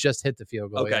 'cause it I'm was like, just hit the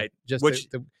field goal. Okay, Yeah. Just which-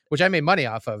 which I made money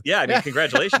off of. yeah, I mean,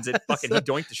 congratulations. It fucking he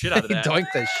doinked the shit out of He that.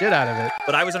 doinked the shit out of it.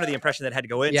 But I was under the impression that it had to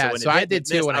go in. Yeah, so when so it I hit, did it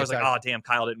too missed, when I I was like, saw oh damn,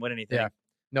 Kyle didn't win anything. Yeah.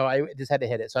 No, I just had to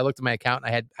hit it. So I looked at my account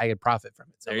and I had profit from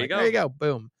it. So There I'm you like, go. There you go.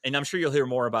 Boom. And I'm sure you'll hear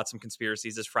more about some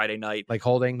conspiracies this Friday night. Like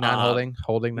holding, non-holding,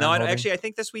 holding, No, non-holding. actually, I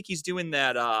think this week he's doing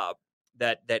that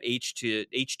that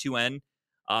H2N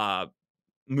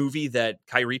movie that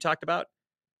Kyrie talked about.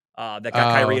 That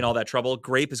got Kyrie in all that trouble.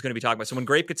 Grape is going to be talking about. So when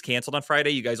Grape gets canceled on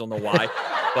Friday, you guys will know why.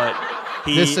 But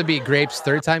This would be Grape's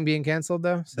third time being canceled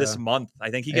though. So this month, I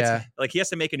think he gets Yeah. he has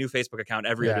to make a new Facebook account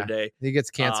every other day. he gets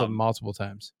canceled um, multiple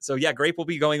times. So yeah, Grape will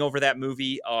be going over that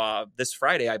movie this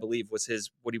Friday, I believe, was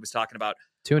what he was talking about.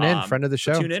 Tune in, friend of the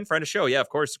So show. tune in, friend of the show. Yeah, of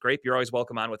course. Grape, you're always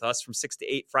welcome on with us from 6 to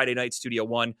 8 Friday night, Studio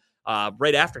 1.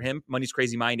 Right after him, Monday's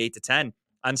Crazy Mind, 8 to 10.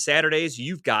 On Saturdays,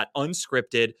 you've got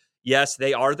Unscripted. Yes,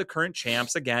 they are the current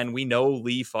champs. Again, we know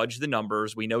Lee fudged the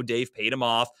numbers. We know Dave paid him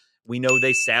off. We know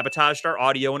they sabotaged our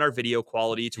audio and our video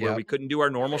quality to where we couldn't do our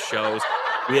normal shows.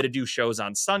 We had to do shows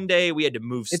on Sunday. We had to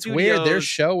move It's studios. weird. Their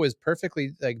show was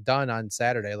perfectly like done on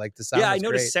Saturday. Like the sound. Yeah, I was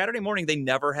noticed great. Saturday morning they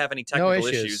never have any technical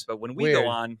issues. But when we Weird. go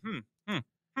on,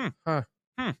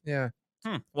 Yeah,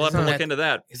 we'll have to look into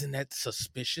that Isn't that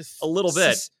suspicious? a little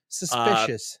bit.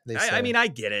 Suspicious. They say. I mean, I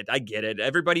get it.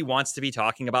 Everybody wants to be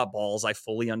talking about balls. I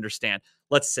fully understand.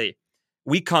 Let's see.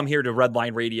 We come here to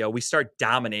Redline Radio. We start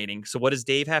dominating. So what does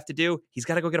Dave have to do? He's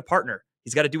got to go get a partner.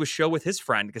 He's got to do a show with his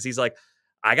friend because he's like,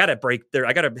 I got to break there.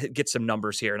 I got to get some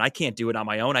numbers here, and I can't do it on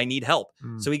my own. I need help.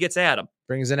 So he gets Adam.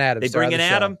 brings in Adam. They star bring of in the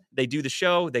show. Adam. They do the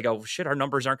show. They go, shit, our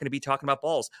numbers aren't going to be talking about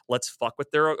balls. Let's fuck with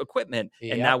their equipment. And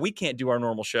Yep. now we can't do our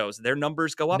normal shows. Their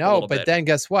numbers go up a No, little but bit. then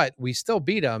guess what? We still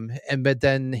beat him, but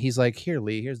then he's like, "Here,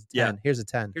 Lee. Here's a 10. Yeah. Here's a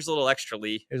 10. Here's a little extra,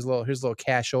 Lee. Here's a little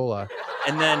cashola."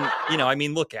 And then, I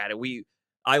mean, look at it.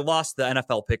 I lost the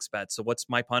NFL picks bet. So what's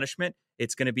my punishment?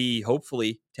 It's going to be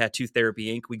hopefully Tattoo Therapy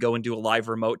Inc. We go and do a live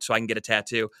remote so I can get a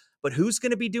tattoo. But who's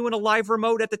going to be doing a live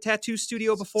remote at the tattoo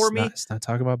studio before me? It's not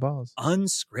talking about balls.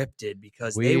 Unscripted,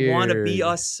 because they want to be Weird.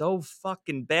 us so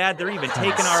fucking bad. They're even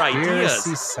taking our ideas.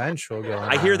 Conspiracy Central going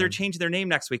I hear they're on. changing their name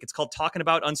next week. It's called Talking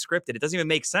About Unscripted. It doesn't even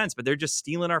make sense, but they're just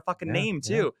stealing our fucking Yeah, name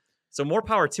yeah. too. So more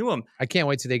power to them. I can't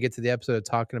wait till they get to the episode of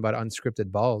talking about unscripted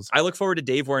balls. I look forward to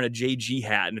Dave wearing a JG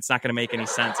hat, and it's not going to make any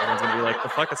sense. Everyone's going to be like, the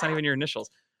fuck? That's not even your initials.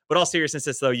 But all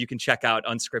seriousness, though, you can check out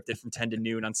Unscripted from 10 to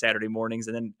noon on Saturday mornings.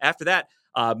 And then after that,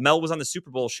 Mel was on the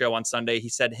Super Bowl show on Sunday. He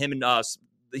said him and us,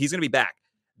 he's going to be back.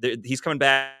 He's coming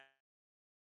back.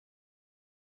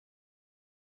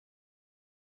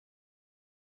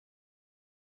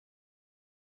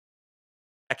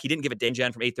 He didn't give a day,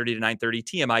 Jen, from 8:30 to 9:30.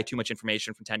 TMI, too much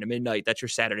information from 10 to midnight. That's your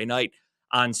Saturday night.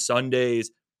 On Sundays,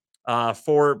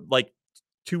 for like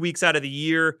 2 weeks out of the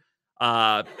year,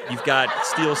 you've got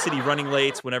Steel City running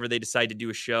lates whenever they decide to do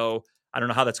a show. I don't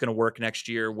know how that's going to work next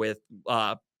year with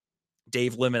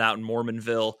Dave Limit out in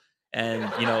Mormonville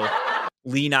and,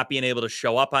 Lee not being able to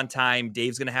show up on time.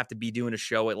 Dave's going to have to be doing a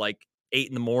show at like 8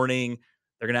 in the morning.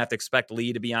 They're going to have to expect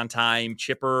Lee to be on time.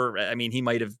 Chipper, I mean, he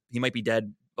might be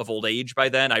dead of old age by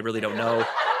then. I really don't know.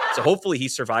 So hopefully he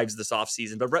survives this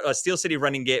offseason. But Steel City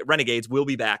Renegades will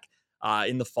be back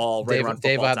in the fall, right around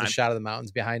Dave football will have time. the shot of the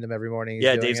mountains behind him every morning.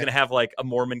 Yeah, Dave's going to have like a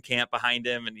Mormon camp behind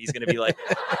him, and he's going to be like,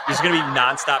 there's going to be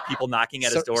nonstop people knocking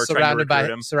at his door trying to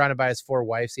recruit him. Surrounded by his 4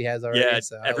 wives he has already. Yeah,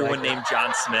 so I everyone like it. named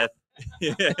John Smith.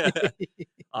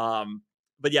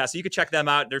 But yeah, so you could check them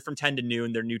out. They're from 10 to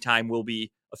noon. Their new time will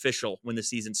be official when the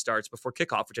season starts before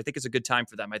kickoff, which I think is a good time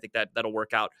for them. I think that'll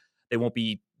work out. They won't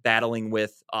be battling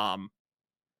with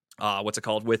with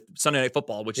Sunday Night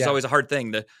Football, which is always a hard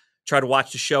thing to try to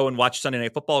watch the show and watch Sunday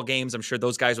Night Football games. I'm sure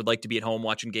those guys would like to be at home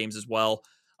watching games as well.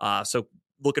 So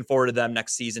looking forward to them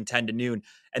next season, 10 to noon.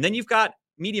 And then you've got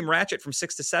Medium Ratchet from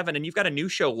 6 to 7, and you've got a new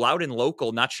show, Loud and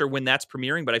Local. Not sure when that's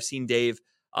premiering, but I've seen Dave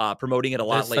promoting it a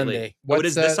lot This lately. Sunday. It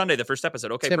is this Sunday, the first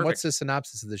episode. Okay, Tim, perfect. what's the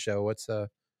synopsis of the show? What's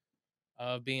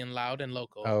Being loud and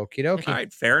local. okie dokie? All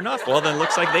right, fair enough. Well, then it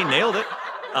looks like they nailed it.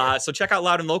 So check out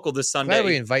Loud and Local this Sunday. Glad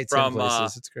we invite Tim from,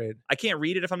 places. It's great. I can't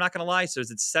read it if I'm not going to lie. So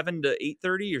is it 7 to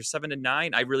 8:30 or 7 to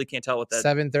 9? I really can't tell what that.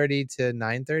 7:30 to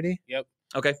 9:30.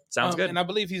 Okay, sounds good. And I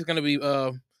believe he's going to be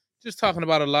just talking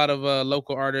about a lot of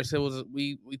local artists. It was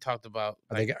we talked about.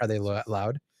 Are they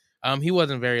loud? He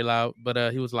wasn't very loud,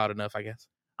 but he was loud enough, I guess.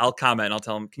 I'll comment. I'll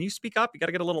tell him, can you speak up? You got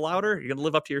to get a little louder. You're going to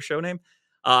live up to your show name.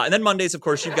 And then Mondays, of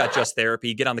course, you've got Just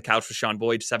Therapy. Get on the couch with Sean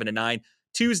Boyd, 7 to 9.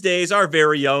 Tuesdays, our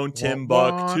very own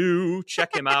Timbuktu.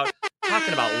 Check him out.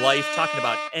 Talking about life, talking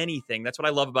about anything. That's what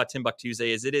I love about Timbuktu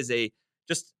Tuesday is it is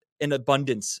just an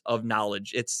abundance of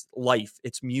knowledge. It's life.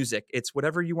 It's music. It's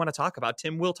whatever you want to talk about.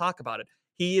 Tim will talk about it.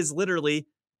 He is literally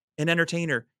an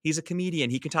entertainer. He's a comedian.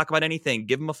 He can talk about anything.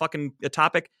 Give him a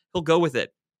topic. He'll go with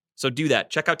it. So do that.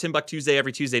 Check out Timbuktu Tuesday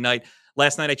every Tuesday night.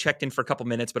 Last night I checked in for a couple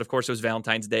minutes, but of course it was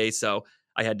Valentine's Day. So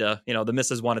I had to, the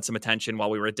missus wanted some attention while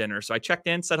we were at dinner. So I checked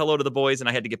in, said hello to the boys, and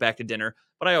I had to get back to dinner.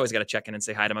 But I always got to check in and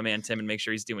say hi to my man Tim and make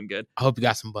sure he's doing good. I hope you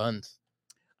got some buns.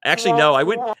 Actually, no,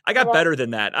 I got better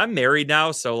than that. I'm married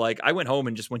now. So like I went home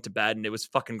and just went to bed and it was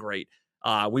fucking great.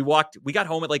 We got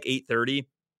home at like 8:30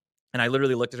 and I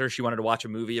literally looked at her. She wanted to watch a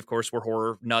movie. Of course, we're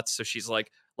horror nuts. So she's like,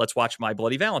 let's watch My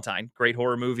Bloody Valentine. Great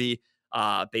horror movie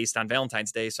based on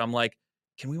Valentine's Day. So I'm like,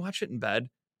 can we watch it in bed?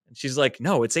 And she's like,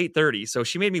 no, it's 8:30. So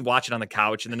she made me watch it on the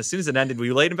couch. And then as soon as it ended,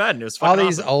 we laid in bed and it was fucking All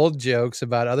these awesome. old jokes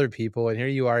about other people, and here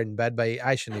you are in bed by.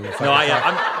 I shouldn't even. No,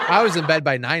 I was in bed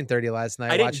by 9:30 last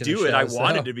night. I didn't watching do the it. I show,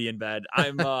 wanted so. to be in bed.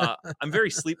 I'm very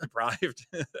sleep deprived.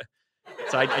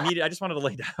 So I just wanted to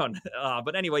lay down.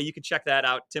 But anyway, you can check that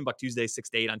out. Tim Buck Tuesdays, 6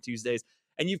 to 8 on Tuesdays.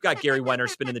 And you've got Gary Wenner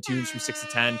spinning the tunes from 6 to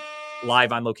 10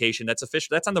 live on location. That's official.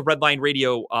 That's on the Redline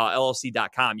Radio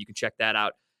LLC.com. You can check that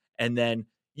out. And then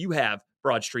you have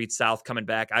Broad Street South coming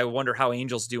back. I wonder how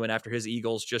Angel's doing after his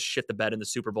Eagles just shit the bed in the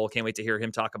Super Bowl. Can't wait to hear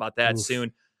him talk about that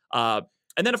soon.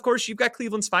 And then, of course, you've got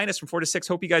Cleveland's Finest from 4 to 6.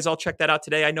 Hope you guys all checked that out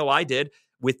today. I know I did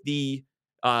with the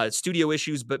studio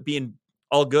issues, but being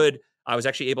all good. I was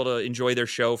actually able to enjoy their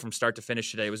show from start to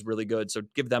finish today. It was really good. So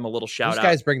give them a little shout out. These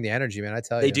guys bring the energy, man. I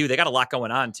tell you. They do. They got a lot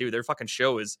going on, too. Their fucking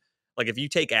show is like, if you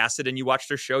take acid and you watch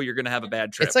their show, you're going to have a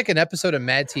bad trip. It's like an episode of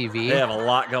Mad TV. They have a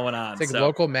lot going on. It's like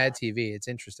local Mad TV. It's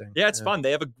interesting. Yeah, it's fun.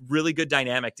 They have a really good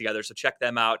dynamic together. So check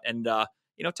them out and, tell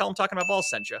them Talking About Balls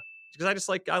sent you. Because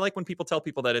I like when people tell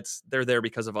people that they're there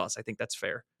because of us. I think that's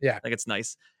fair. Yeah. I think it's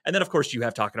nice. And then, of course, you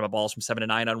have Talking About Balls from 7 to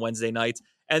 9 on Wednesday nights.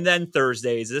 And then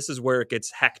Thursdays, this is where it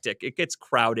gets hectic. It gets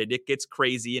crowded. It gets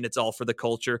crazy, and it's all for the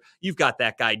culture. You've got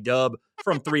that guy, Dub,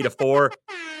 from 3 to 4.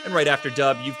 And right after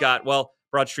Dub, you've got,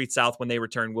 Broad Street South, when they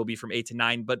return, will be from 8 to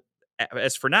 9. But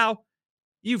as for now,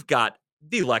 you've got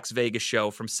the Lex Vegas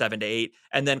show from 7 to 8.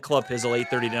 And then Club Pizzle,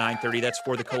 8:30 to 9:30. That's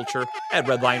for the culture at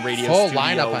Redline Radio. Full Studio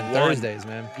lineup on 1. Thursdays,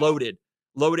 man.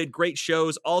 Loaded, great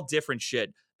shows, all different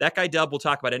shit. That guy Dub will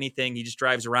talk about anything. He just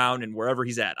drives around and wherever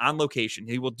he's at, on location,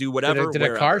 he will do whatever. Did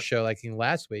a car show like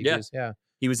last week. Yeah.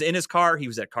 He was in his car. He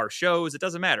was at car shows. It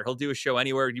doesn't matter. He'll do a show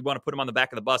anywhere. You want to put him on the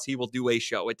back of the bus, he will do a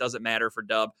show. It doesn't matter for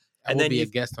Dub. I will be a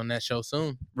guest on that show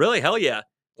soon. Really? Hell yeah.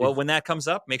 Well, when that comes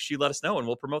up, make sure you let us know and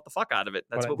we'll promote the fuck out of it.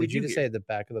 That's what we do. Did you just say the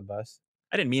back of the bus?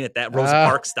 I didn't mean it that Rosa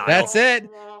Parks style. That's it.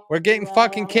 We're getting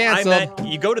fucking canceled. I meant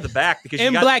you go to the back because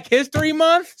in Black History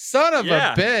Month. Son of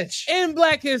a bitch. In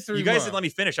Black History Month. You guys didn't let me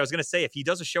finish. I was going to say, if he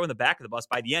does a show in the back of the bus,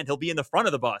 by the end, he'll be in the front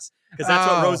of the bus because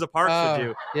that's what Rosa Parks would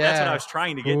do. Yeah. That's what I was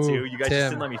trying to get to. You guys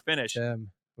just didn't let me finish.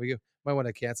 We might want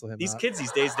to cancel him. These kids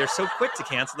these days, they're so quick to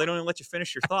cancel. They don't even let you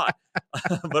finish your thought.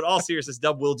 But all seriousness,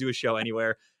 Dub will do a show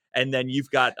anywhere. And then you've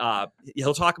got,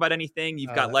 he'll talk about anything.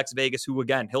 You've got Lex Vegas, who,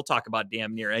 again, he'll talk about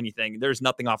damn near anything. There's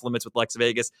nothing off limits with Lex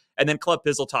Vegas. And then Club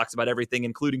Pizzle talks about everything,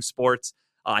 including sports.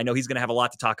 I know he's going to have a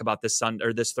lot to talk about this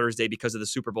Thursday because of the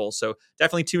Super Bowl. So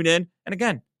definitely tune in. And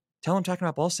again, tell him Talking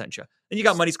About Balls sent you. And you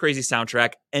got Money's Crazy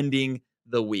Soundtrack ending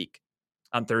the week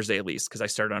on Thursday, at least, because I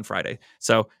started on Friday.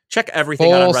 So check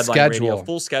everything out on Redline Radio.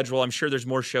 Full schedule. I'm sure there's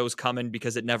more shows coming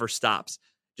because it never stops.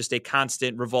 Just a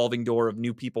constant revolving door of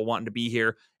new people wanting to be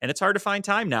here. And it's hard to find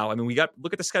time now. I mean,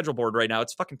 look at the schedule board right now.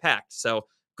 It's fucking packed. So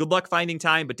good luck finding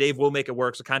time, but Dave will make it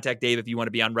work. So contact Dave if you want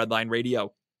to be on Redline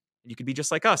Radio. You could be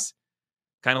just like us.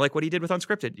 Kind of like what he did with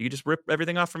Unscripted. You just rip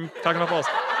everything off from Talking About Balls.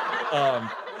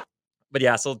 But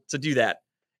yeah, so to do that.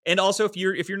 And also if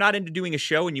you're not into doing a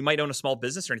show and you might own a small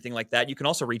business or anything like that, you can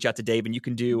also reach out to Dave and you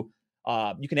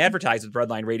can advertise with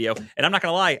Redline Radio. And I'm not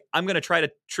going to lie, I'm going to try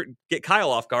to get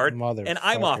Kyle off guard. And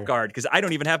I'm off guard because I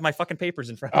don't even have my fucking papers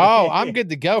in front of me. Oh, I'm good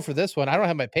to go for this one. I don't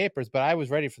have my papers, but I was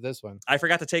ready for this one. I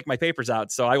forgot to take my papers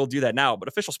out, so I will do that now. But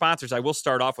official sponsors, I will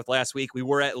start off with last week. We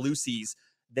were at Lucy's.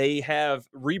 They have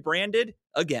rebranded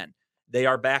again. They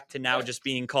are back to now just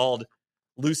being called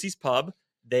Lucy's Pub.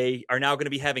 They are now going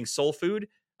to be having soul food.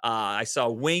 I saw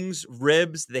wings,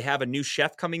 ribs. They have a new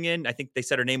chef coming in. I think they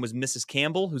said her name was Mrs.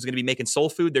 Campbell, who's going to be making soul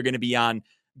food. They're going to be on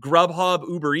Grubhub,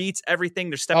 Uber Eats,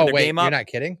 everything. They're stepping their game up. You're not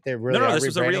kidding? They're really this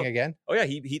was a real again? Oh yeah,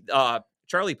 he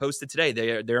Charlie posted today.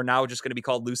 They're now just going to be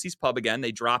called Lucy's Pub again.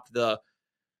 They dropped the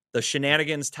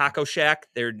Shenanigans Taco Shack.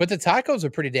 But the tacos are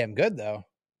pretty damn good though.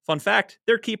 Fun fact,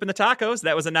 they're keeping the tacos.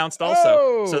 That was announced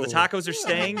also. So the tacos are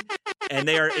staying and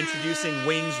they are introducing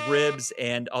wings, ribs,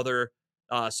 and other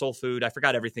soul food. I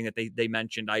forgot everything that they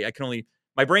mentioned.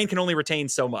 My brain can only retain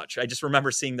so much. I just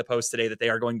remember seeing the post today that they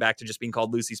are going back to just being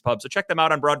called Lucy's Pub. So check them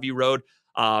out on Broadview Road.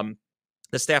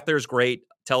 The staff there is great.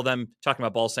 Tell them Talking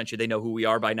About Balls sent you. They know who we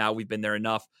are by now. We've been there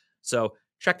enough. So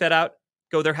check that out.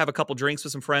 Go there, have a couple drinks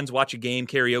with some friends, watch a game,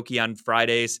 karaoke on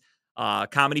Fridays.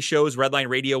 Comedy shows, Redline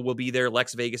Radio will be there.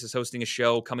 Lex Vegas is hosting a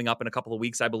show coming up in a couple of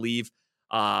weeks, I believe.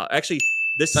 Actually,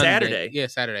 this Sunday. Saturday. Yeah,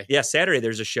 Saturday. Yeah, Saturday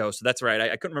there's a show. So that's right.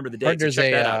 I couldn't remember the date. There's so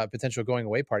check that out. a potential going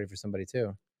away party for somebody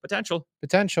too. Potential.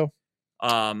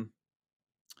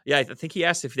 Yeah, I think he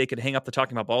asked if they could hang up the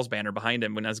Talking About Balls banner behind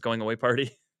him when I was going away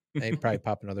party. They probably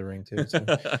pop another ring too.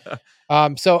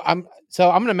 So I'm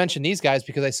going to mention these guys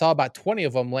because I saw about 20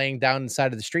 of them laying down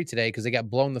inside of the street today because they got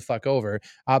blown the fuck over.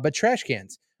 But trash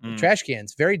cans,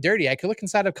 very dirty. I could look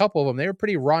inside a couple of them. They were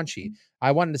pretty raunchy.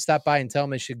 I wanted to stop by and tell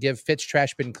them they should give Fitch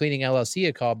Trash Bin Cleaning LLC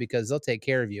a call because they'll take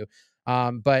care of you.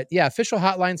 But yeah, official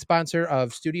hotline sponsor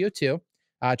of Studio 2.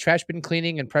 trash bin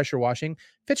cleaning and pressure washing.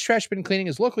 Fitch Trash Bin Cleaning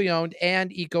is locally owned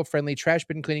and eco-friendly trash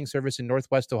bin cleaning service in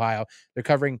Northwest Ohio. They're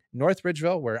covering North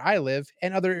Ridgeville, where I live,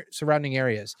 and other surrounding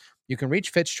areas. You can reach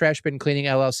Fitch Trash Bin Cleaning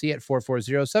LLC at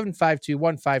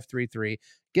 440-752-1533.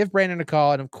 Give Brandon a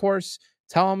call, and of course,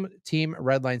 tell him Team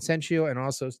Redline sent you, and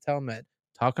also tell him that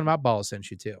Talking About Ball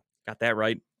sent you too. Got that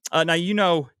right. Now, you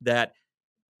know that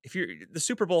if you're the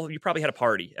Super Bowl, you probably had a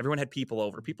party. Everyone had people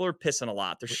over. People are pissing a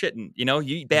lot. They're shitting. You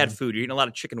eat bad food. You're eating a lot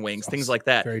of chicken wings, things like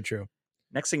that. Very true.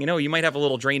 Next thing you know, you might have a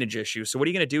little drainage issue. So what are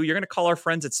you going to do? You're going to call our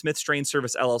friends at Smith's Drain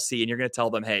Service LLC, and you're going to tell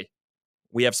them, hey,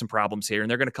 we have some problems here. And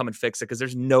they're going to come and fix it because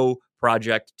there's no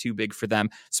project too big for them.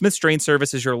 Smith's Drain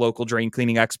Service is your local drain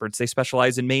cleaning experts. They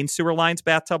specialize in main sewer lines,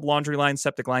 bathtub, laundry lines,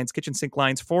 septic lines, kitchen sink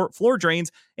lines, floor drains,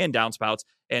 and downspouts,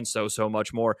 and so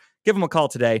much more. Give them a call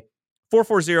today.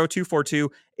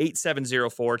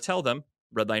 440-242-8704. Tell them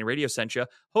Redline Radio sent you.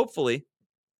 Hopefully,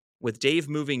 with Dave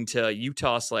moving to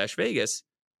Utah/Vegas,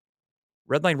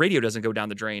 Redline Radio doesn't go down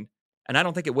the drain. And I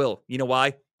don't think it will. You know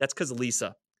why? That's because of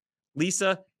Lisa.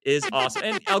 Lisa is awesome.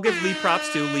 And I'll give Lee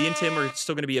props too. Lee and Tim are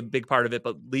still going to be a big part of it,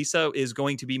 but Lisa is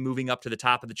going to be moving up to the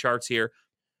top of the charts here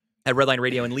at Redline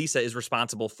Radio. And Lisa is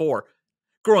responsible for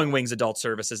Growing Wings Adult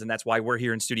Services, and that's why we're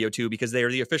here in Studio 2, because they are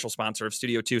the official sponsor of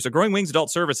Studio 2. So Growing Wings Adult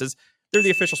Services, they're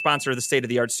the official sponsor of the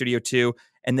state-of-the-art Studio 2,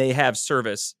 and they have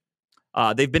service.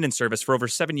 They've been in service for over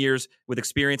 7 years with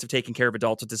experience of taking care of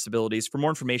adults with disabilities. For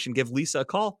more information, give Lisa a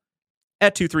call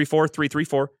at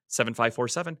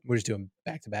 234-334-7547. We're just doing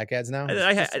back-to-back ads now.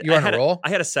 You're on a roll?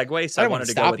 I had a segue, so I wanted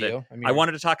to go with it. I mean,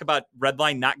 wanted to talk about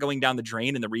Redline not going down the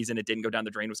drain, and the reason it didn't go down the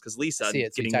drain was because Lisa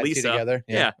getting Lisa together.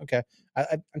 Yeah. Okay.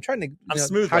 I'm trying to. I'm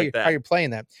smooth how like that. How you're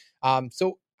playing that.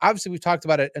 So obviously we've talked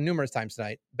about it numerous times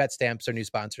tonight. Bet Stamps, our new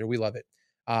sponsor. We love it.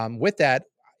 With that,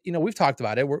 we've talked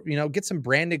about it. We're, get some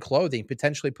branded clothing,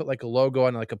 potentially put like a logo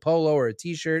on like a polo or a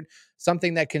t-shirt,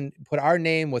 something that can put our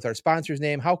name with our sponsor's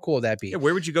name. How cool would that be? Yeah,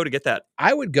 where would you go to get that?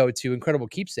 I would go to Incredible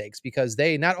Keepsakes because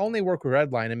they not only work with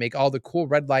Redline and make all the cool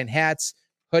Redline hats,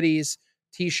 hoodies,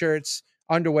 t-shirts,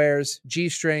 underwears,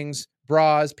 G-strings,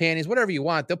 bras, panties, whatever you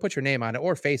want. They'll put your name on it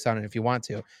or face on it if you want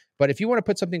to. But if you want to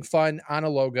put something fun on a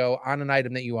logo, on an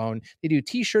item that you own, they do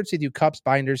t-shirts, they do cups,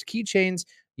 binders, keychains,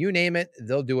 you name it,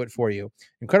 they'll do it for you.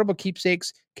 Incredible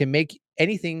Keepsakes can make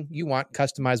anything you want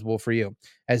customizable for you.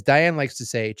 As Diane likes to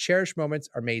say, cherished moments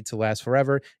are made to last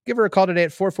forever. Give her a call today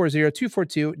at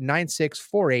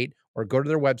 440-242-9648 or go to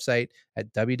their website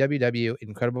at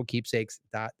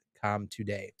www.incrediblekeepsakes.com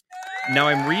today. Now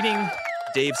I'm reading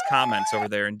Dave's comments over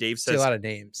there, and Dave says a lot of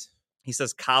names. He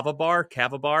says Kava Bar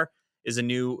is a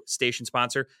new station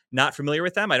sponsor. Not familiar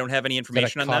with them. I don't have any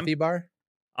information on them. Coffee bar?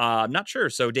 I'm not sure.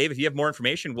 So, Dave, if you have more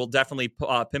information, we'll definitely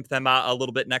pimp them out a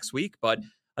little bit next week. But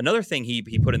another thing he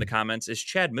put in the comments is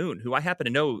Chad Moon, who I happen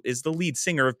to know is the lead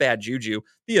singer of Bad Juju,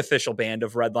 the official band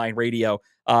of Redline Radio.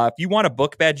 If you want to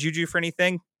book Bad Juju for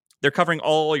anything, they're covering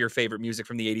all your favorite music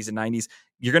from the 80s and 90s.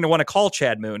 You're going to want to call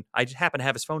Chad Moon. I just happen to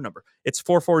have his phone number. It's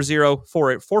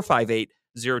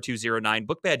 440-458-0209.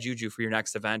 Book Bad Juju for your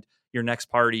next event, your next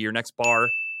party, your next bar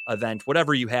event,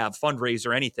 whatever you have,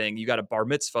 fundraiser, anything. You got a bar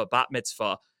mitzvah, bat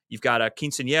mitzvah, you've got a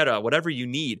quinceañera, whatever you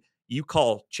need, you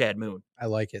call Chad Moon. I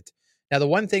like it. Now, the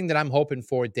one thing that I'm hoping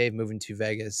for with Dave moving to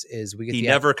Vegas is we get he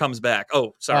never comes back.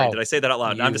 Oh, sorry. Did I say that out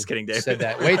loud? No, I'm just kidding, Dave. Said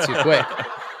that way too quick.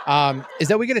 Is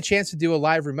that we get a chance to do a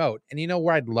live remote. And you know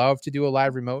where I'd love to do a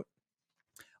live remote?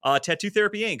 Tattoo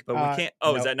Therapy Inc. But we can't.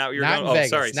 Oh, no, is that not what you're going? Vegas,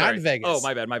 sorry. Not in Vegas. Oh,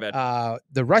 my bad.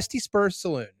 The Rusty Spur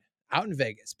Saloon out in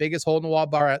Vegas. Biggest hole in the wall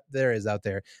bar there is out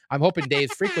there. I'm hoping Dave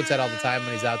frequents that all the time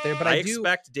when he's out there. But I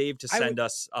expect Dave to send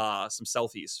us some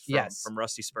selfies from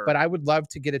Rusty Spur. But I would love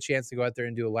to get a chance to go out there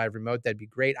and do a live remote. That'd be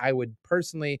great. I would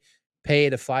personally pay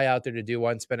to fly out there to do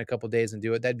one, spend a couple days and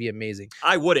do it. That'd be amazing.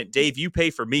 I wouldn't. Dave, you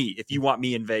pay for me if you want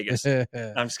me in Vegas. I'm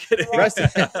just kidding.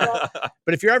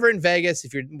 But if you're ever in Vegas,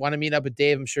 if you want to meet up with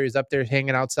Dave, I'm sure he's up there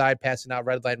hanging outside, passing out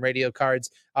Redline Radio cards.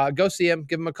 Go see him.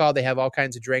 Give him a call. They have all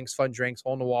kinds of drinks, fun drinks,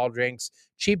 hole-in-the-wall drinks,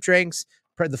 cheap drinks.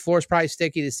 The floor's probably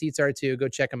sticky. The seats are too. Go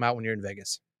check them out when you're in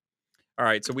Vegas. All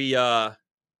right. So we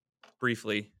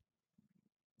briefly,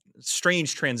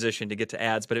 strange transition to get to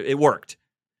ads, but it worked.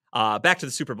 Back to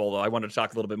the Super Bowl, though. I wanted to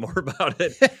talk a little bit more about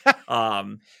it.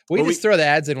 We just throw the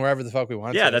ads in wherever the fuck we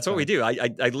want. Yeah, that's what we do.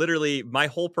 I literally, my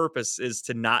whole purpose is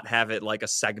to not have it like a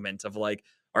segment of like,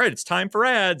 all right, it's time for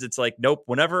ads. It's like, nope.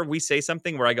 Whenever we say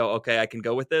something where I go, okay, I can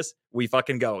go with this, we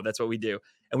fucking go. That's what we do.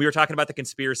 And we were talking about the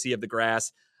conspiracy of the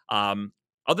grass. Other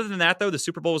than that, though, the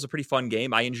Super Bowl was a pretty fun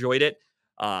game. I enjoyed it.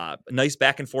 A nice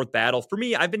back and forth battle. For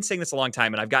me, I've been saying this a long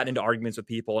time, and I've gotten into arguments with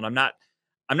people, and I'm not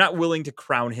willing to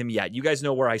crown him yet. You guys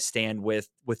know where I stand with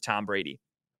Tom Brady.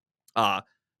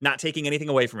 not taking anything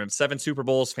away from him. 7 Super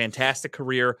Bowls, fantastic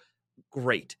career,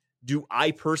 great. Do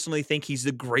I personally think he's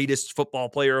the greatest football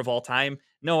player of all time?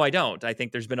 No, I don't. I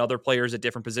think there's been other players at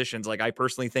different positions. Like, I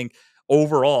personally think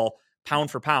overall, pound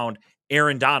for pound,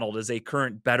 Aaron Donald is a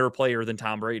current better player than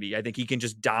Tom Brady. I think he can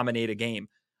just dominate a game.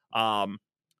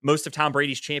 Most of Tom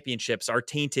Brady's championships are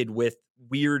tainted with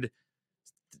weird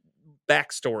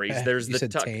backstories. There's You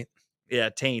said taint. Yeah,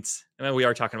 taints. I mean, we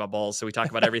are talking about balls, so we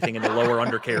talk about everything in the lower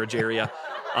undercarriage area.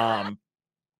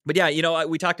 But yeah,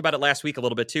 we talked about it last week a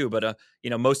little bit too, but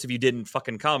most of you didn't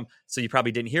fucking come, so you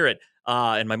probably didn't hear it.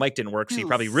 And my mic didn't work, so you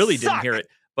probably really didn't hear it.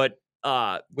 But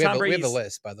We have a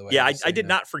list, by the way. Yeah, I did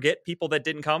not forget people that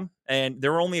didn't come, and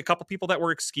there were only a couple people that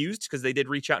were excused because they did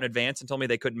reach out in advance and told me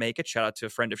they couldn't make it. Shout out to a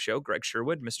friend of show, Greg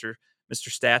Sherwood, Mr.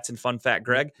 Stats and Fun Fact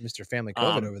Greg. Mr. Family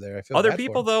COVID over there. I feel other bad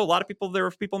people for him. though, a lot of people. There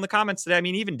were people in the comments today. I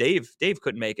mean, even Dave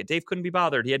couldn't make it. Dave couldn't be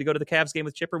bothered. He had to go to the Cavs game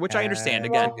with Chipper, which I understand.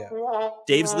 Again,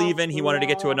 Dave's leaving. He wanted to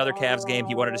get to another Cavs game.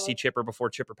 He wanted to see Chipper before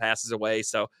Chipper passes away.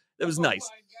 So it was nice.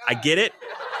 I get it.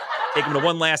 Take him to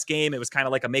one last game. It was kind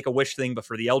of like a Make-A-Wish thing, but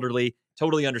for the elderly.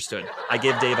 Totally understood. I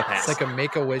give Dave a pass. It's like a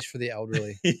Make-A-Wish for the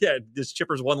elderly. Yeah, this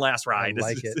Chipper's one last ride.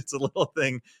 It's a little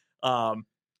thing. So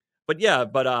we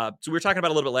were talking about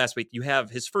it a little bit last week. You have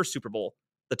his first Super Bowl,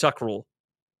 the Tuck rule.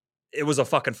 It was a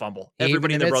fucking fumble.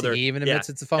 Everybody and their brother. He even admits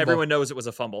it's a fumble. Everyone knows it was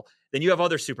a fumble. Then you have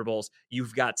other Super Bowls.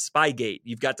 You've got Spygate.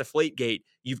 You've got Deflategate.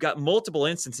 You've got multiple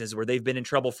instances where they've been in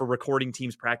trouble for recording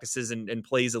teams' practices and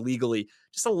plays illegally.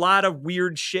 Just a lot of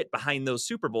weird shit behind those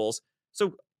Super Bowls.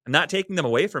 So I'm not taking them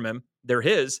away from him. They're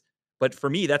his. But for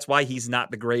me, that's why he's not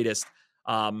the greatest.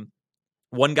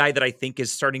 One guy that I think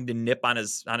is starting to nip on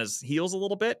his heels a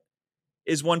little bit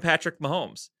is one Patrick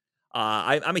Mahomes.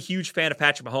 I'm a huge fan of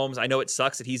Patrick Mahomes. I know it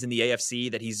sucks that he's in the AFC,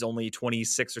 that he's only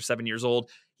 26 or 7 years old.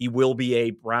 He will be a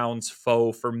Browns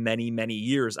foe for many, many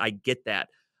years. I get that.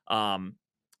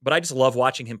 But I just love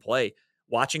watching him play.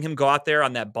 Watching him go out there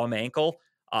on that bum ankle,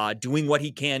 doing what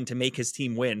he can to make his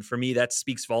team win. For me, that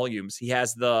speaks volumes. He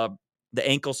has the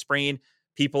ankle sprain.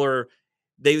 People are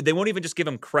they won't even just give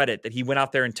him credit that he went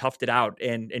out there and toughed it out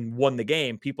and won the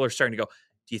game. People are starting to go,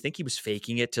 do you think he was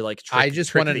faking it to like trick, I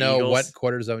just want to know Eagles? what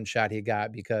quarter zone shot he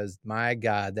got, because my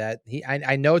God,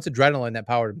 I know it's adrenaline that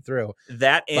powered him through.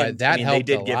 That and that they helped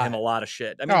did a give lot. him a lot of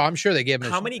shit. I mean, I'm sure they gave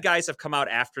him. how many guys have come out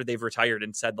after they've retired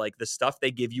and said like the stuff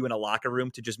they give you in a locker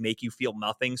room to just make you feel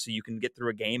nothing so you can get through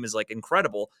a game is like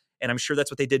incredible. And I'm sure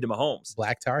that's what they did to Mahomes.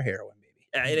 black tar heroin, baby.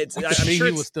 And it's I'm I'm sure sure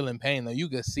he it's was still in pain though. You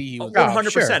could see he was.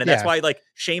 100%. sure, And that's yeah. why like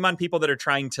shame on people that are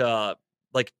trying to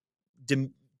like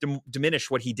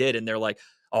diminish what he did. And they're like,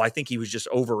 oh, I think he was just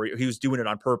he was doing it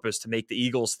on purpose to make the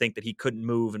Eagles think that he couldn't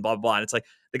move and blah, blah, blah. And it's like,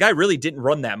 the guy really didn't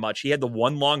run that much. He had the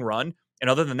one long run. And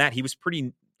other than that, he was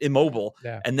pretty immobile.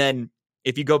 Yeah. And then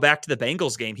if you go back to the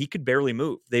Bengals game, he could barely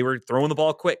move. They were throwing the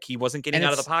ball quick. He wasn't getting And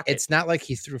out of the pocket. It's not like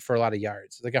he threw for a lot of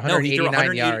yards. Like No, he threw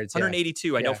 189 yards.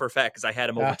 182. I know Yeah. for a fact because I had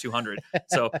him over 200.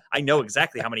 So I know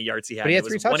exactly how many yards he had. But he had It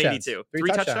three was touchdowns. 182. Three Three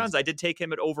touchdowns. touchdowns. I did take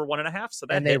him at over 1.5. So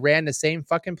that And they ran the same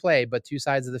fucking play, but two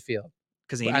sides of the field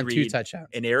because on Andy two Reid touchdowns.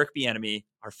 and Eric Bieniemy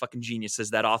are fucking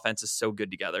geniuses. That offense is so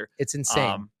good together. It's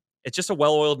insane. It's just a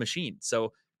well-oiled machine.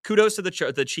 So kudos to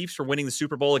the Chiefs for winning the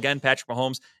Super Bowl again. Patrick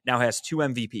Mahomes now has 2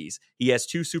 MVPs. He has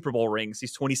 2 Super Bowl rings.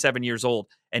 He's 27 years old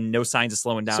and no signs of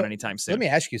slowing down So, anytime soon. Let me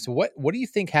ask you. So what do you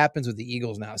think happens with the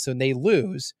Eagles now? So when they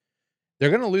lose, they're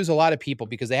going to lose a lot of people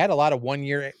because they had a lot of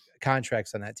 1-year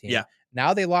contracts on that team. Yeah.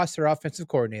 Now they lost their offensive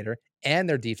coordinator and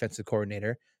their defensive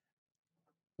coordinator.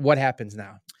 What happens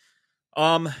now?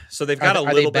 So they've got are a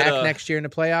they little back bit of, next year in the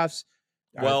playoffs?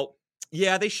 Well,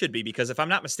 yeah, they should be because if I'm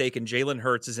not mistaken, Jalen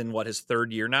Hurts is in his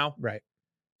 3rd year now. Right.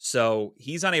 So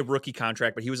he's on a rookie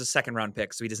contract, but he was a 2nd-round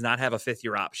pick, so he does not have a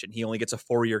 5th-year option. He only gets a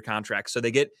 4-year contract. So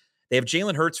they have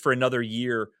Jalen Hurts for another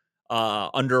year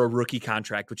under a rookie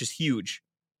contract, which is huge.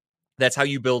 That's how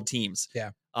you build teams.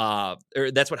 Yeah.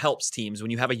 Or that's what helps teams. When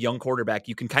you have a young quarterback,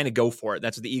 you can kind of go for it.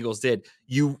 That's what the Eagles did.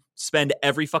 You spend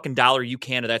every fucking dollar you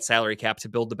can of that salary cap to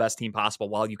build the best team possible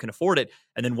while you can afford it.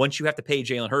 And then once you have to pay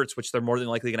Jalen Hurts, which they're more than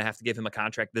likely going to have to give him a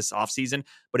contract this offseason,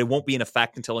 but it won't be in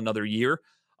effect until another year.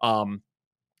 So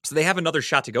they have another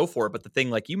shot to go for it. But the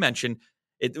thing, like you mentioned,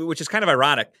 which is kind of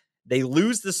ironic, they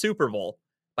lose the Super Bowl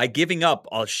by giving up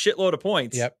a shitload of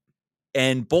points. Yep.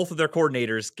 And both of their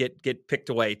coordinators get picked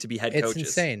away to be head It's coaches.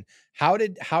 insane. How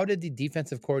did the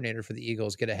defensive coordinator for the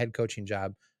Eagles get a head coaching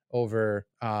job over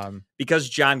Because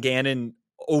John Gannon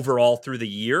overall through the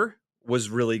year was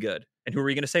really good. And who were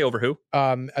you going to say over who?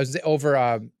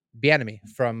 Bieniemy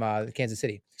from Kansas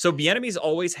City? So Bieniemy's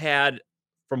always had,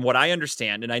 from what I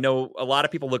understand, and I know a lot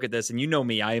of people look at this, and you know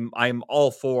me, I'm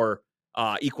all for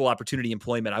equal opportunity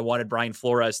employment. I wanted Brian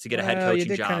Flores to get a head coaching you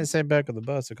did job. kind of say back of the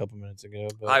bus a couple minutes ago.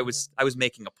 But I was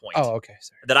making a point. Oh, okay.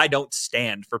 Sorry. That I don't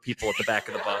stand for people at the back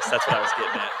of the bus. That's what I was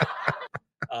getting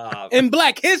at. In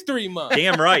Black History Month.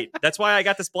 Damn right. That's why I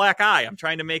got this black eye. I'm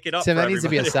trying to make it up. Tim, for that needs to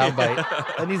be a everybody.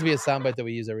 soundbite. That needs to be a soundbite that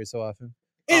we use every so often.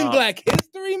 In Black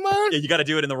History Month? Yeah, you got to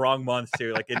do it in the wrong month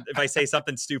too. Like if I say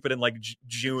something stupid in like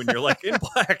June, you're like in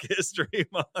Black History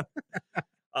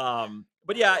Month.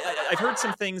 But yeah, I've heard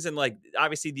some things, and like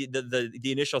obviously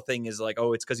the initial thing is like,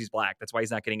 oh, it's because he's black. That's why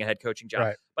he's not getting a head coaching job.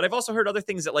 Right. But I've also heard other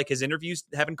things that like his interviews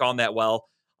haven't gone that well.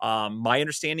 My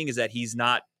understanding is that he's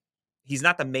not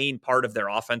the main part of their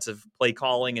offensive play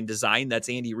calling and design. That's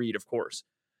Andy Reid, of course.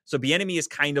 So Bieniemy is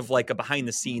kind of like a behind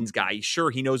the scenes guy.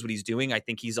 Sure, he knows what he's doing. I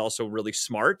think he's also really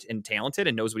smart and talented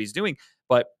and knows what he's doing,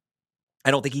 but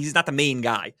I don't think he's not the main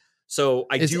guy. So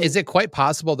is it quite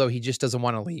possible though he just doesn't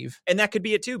want to leave? And that could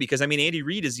be it too, because I mean Andy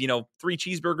Reid is 3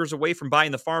 cheeseburgers away from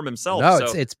buying the farm himself. No,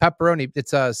 so it's pepperoni.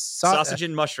 It's a sausage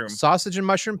and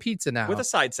mushroom pizza now with a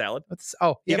side salad.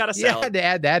 He got a salad. He had to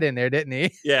add that in there, didn't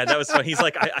he? Yeah, that was fun. He's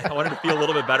like, I wanted to feel a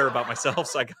little bit better about myself,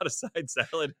 so I got a side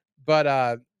salad.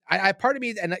 But I part of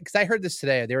me, and because I heard this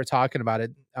today, they were talking about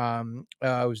it. It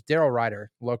was Daryl Ryder,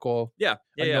 local,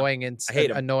 annoyance. I hate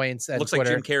him. Annoyance. Looks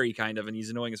Twitter. like Jim Carrey kind of, and he's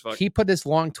annoying as fuck. He put this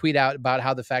long tweet out about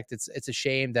how the fact it's a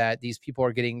shame that these people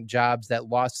are getting jobs that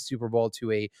lost the Super Bowl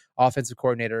to a offensive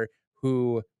coordinator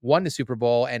who won the Super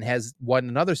Bowl and has won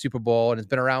another Super Bowl and has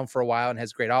been around for a while and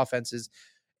has great offenses.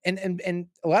 And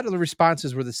a lot of the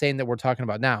responses were the same that we're talking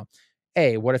about now.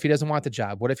 What if he doesn't want the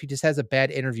job? What if he just has a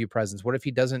bad interview presence? What if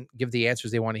he doesn't give the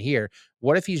answers they want to hear?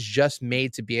 What if he's just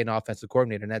made to be an offensive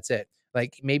coordinator and that's it?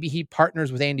 Like maybe he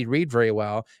partners with Andy Reid very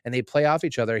well and they play off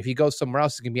each other. If he goes somewhere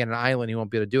else, he's going to be on an island. He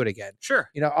won't be able to do it again. Sure.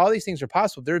 All these things are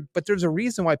possible but there's a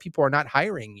reason why people are not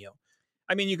hiring you.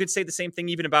 I mean, you could say the same thing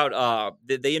even about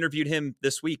they interviewed him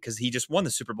this week because he just won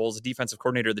the Super Bowl as a defensive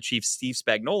coordinator of the Chiefs, Steve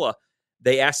Spagnuolo.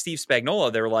 They asked Steve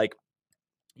Spagnuolo, they're like,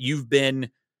 you've been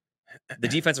the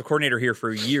defensive coordinator here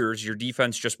for years. Your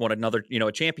defense just won another,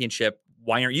 a championship.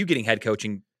 Why aren't you getting head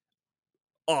coaching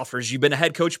offers? You've been a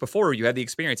head coach before. You have the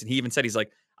experience. And he even said, he's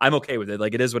like, I'm okay with it.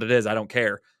 Like, it is what it is. I don't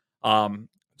care. Some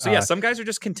guys are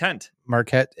just content.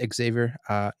 Marquette, Xavier.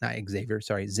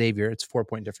 Xavier. It's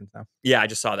 4-point difference now. Yeah, I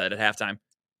just saw that at halftime.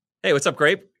 Hey, what's up,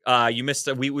 Grape? You missed,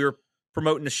 we were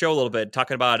promoting the show a little bit,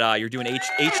 talking about you're doing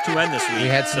H2N this week. We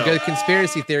had some good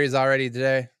conspiracy theories already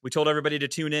today. We told everybody to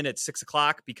tune in at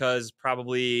 6:00 because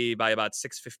probably by about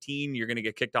 6:15 you're going to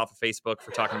get kicked off of Facebook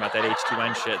for talking about that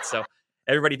H2N shit. So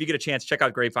everybody, if you get a chance, check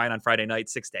out Grapevine on Friday night,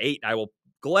 6 to 8. I will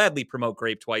gladly promote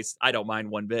Grape twice. I don't mind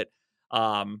one bit.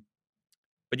 But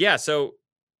yeah, so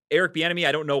Eric Bieniemy,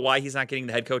 I don't know why he's not getting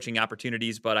the head coaching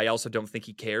opportunities, but I also don't think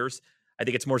he cares. I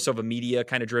think it's more so of a media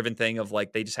kind of driven thing of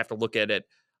like they just have to look at it.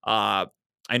 I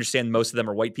understand most of them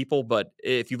are white people, but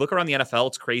if you look around the NFL,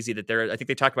 it's crazy that I think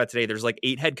they talked about today, there's like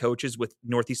 8 head coaches with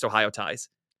Northeast Ohio ties.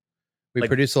 We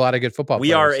produce a lot of good football players.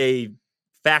 We are a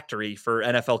factory for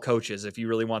NFL coaches. If you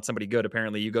really want somebody good,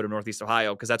 apparently you go to Northeast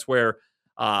Ohio because that's where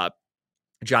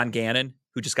John Gannon,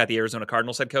 who just got the Arizona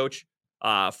Cardinals head coach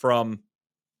from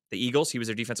the Eagles, he was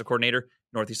their defensive coordinator,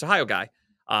 Northeast Ohio guy.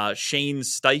 Shane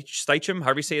Steichen,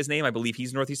 however you say his name, I believe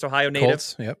he's Northeast Ohio native.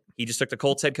 Colts, yep. He just took the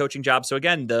Colts head coaching job. So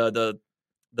again, the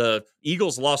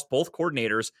Eagles lost both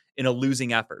coordinators in a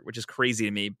losing effort, which is crazy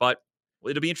to me. But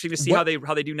it'll be interesting to see how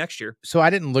they do next year. So I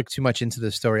didn't look too much into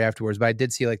the story afterwards, but I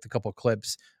did see like the couple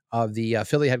clips of the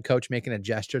Philly head coach making a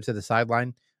gesture to the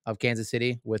sideline of Kansas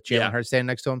City with Jalen Hurts standing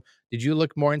next to him. Did you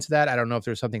look more into that? I don't know if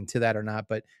there's something to that or not,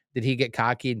 but did he get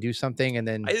cocky and do something? And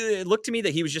then it looked to me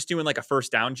that he was just doing like a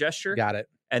first down gesture. Got it.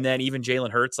 And then even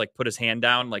Jalen Hurts like put his hand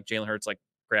down, like Jalen Hurts like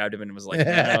grabbed him and was like,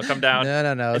 no, come down.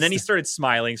 No. And then he started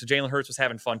smiling. So Jalen Hurts was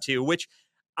having fun too, which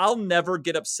I'll never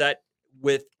get upset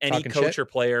with any coach or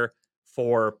player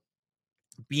for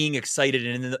being excited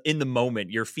and in the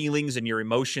moment. Your feelings and your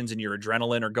emotions and your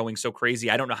adrenaline are going so crazy.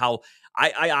 I don't know how.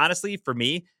 I honestly, for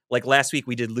me, like last week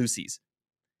we did Lucy's.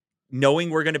 Knowing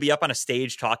we're going to be up on a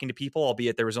stage talking to people,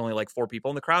 albeit there was only like 4 people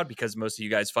in the crowd because most of you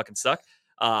guys fucking suck.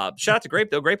 Shout out to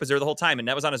Grape though. Grape was there the whole time, and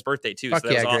that was on his birthday too. So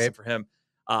that was awesome Grape. For him,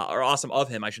 or awesome of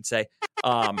him, I should say.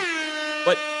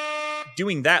 But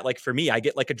doing that, like for me, I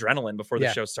get like adrenaline before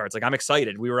the show starts. Like I'm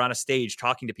excited. We were on a stage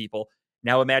talking to people.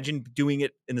 Now imagine doing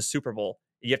it in the Super Bowl.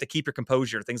 You have to keep your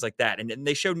composure, things like that. And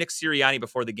they showed Nick Sirianni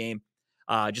before the game,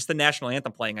 just the national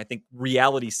anthem playing. I think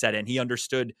reality set in. He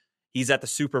understood he's at the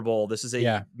Super Bowl. This is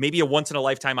maybe a once in a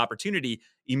lifetime opportunity.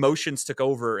 Emotions took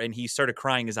over and he started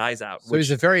crying his eyes out. So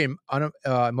he's a very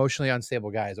emotionally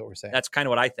unstable guy is what we're saying. That's kind of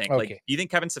what I think. Okay. Like, do you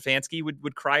think Kevin Stefanski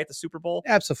would cry at the Super Bowl?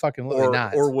 Absolutely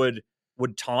not. Or would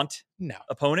would taunt No.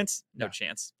 opponents? No No.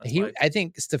 chance. That's He, why- I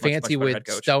think Stefanski better would head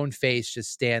coach. stone face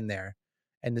just stand there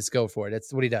and just go for it.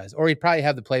 That's what he does. Or he'd probably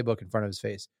have the playbook in front of his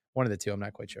face. One of the two. I'm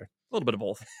not quite sure. A little bit of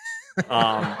both.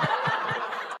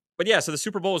 But yeah, so the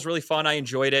Super Bowl was really fun. I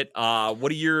enjoyed it.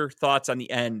 What are your thoughts on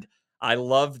the end? I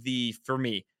love for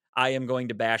me, I am going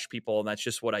to bash people, and that's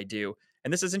just what I do.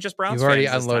 And this isn't just Browns You've already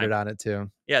fans this unloaded time. on it too.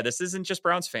 Yeah, this isn't just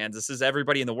Browns fans. This is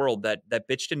everybody in the world that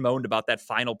bitched and moaned about that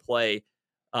final play,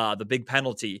 the big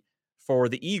penalty for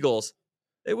the Eagles.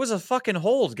 It was a fucking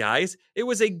hold, guys. It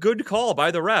was a good call by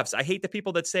the refs. I hate the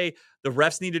people that say the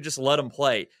refs need to just let them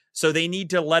play. So they need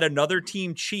to let another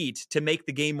team cheat to make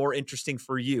the game more interesting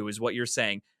for you, is what you're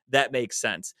saying. That makes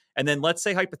sense. And then let's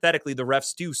say hypothetically the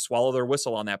refs do swallow their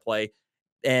whistle on that play,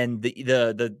 and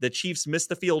the Chiefs miss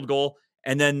the field goal,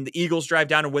 and then the Eagles drive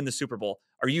down and win the Super Bowl.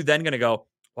 Are you then going to go,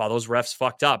 wow, those refs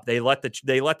fucked up? They let the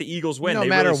Eagles win. No They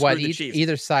matter really what, screwed the Chiefs.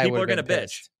 either side People would are going have to been bitch.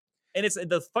 pissed. And it's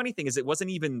the funny thing is it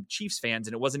wasn't even Chiefs fans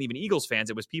and it wasn't even Eagles fans.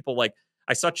 It was people like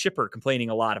I saw Chipper complaining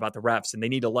a lot about the refs and they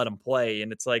need to let them play.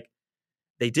 And it's like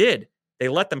they did. They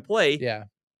let them play Yeah.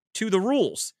 to the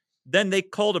rules. Then they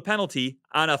called a penalty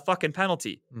on a fucking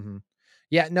penalty. Mm-hmm.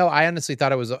 Yeah, no, I honestly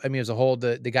thought it was. I mean, it was a hold.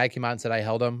 The guy came out and said I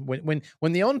held him.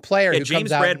 When the own player who James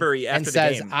comes out Bradbury and after the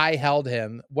says game, I held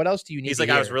him, what else do you need? he's to like,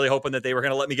 hear? I was really hoping that they were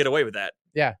going to let me get away with that.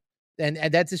 Yeah, and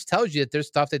that just tells you that there's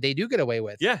stuff that they do get away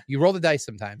with. Yeah, you roll the dice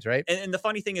sometimes, right? And the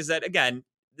funny thing is that again,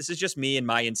 this is just me and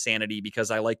my insanity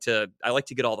because I like to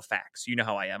get all the facts. You know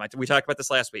how I am. We talked about this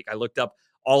last week. I looked up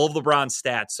all of LeBron's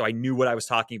stats, so I knew what I was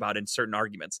talking about in certain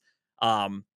arguments.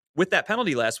 With that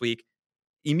penalty last week,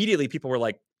 immediately people were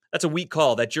like, that's a weak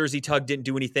call. That jersey tug didn't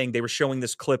do anything. They were showing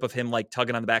this clip of him like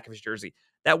tugging on the back of his jersey.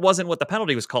 That wasn't what the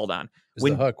penalty was called on. It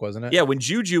was the hook, wasn't it? Yeah, when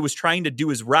Juju was trying to do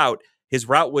his route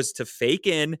was to fake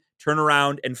in, turn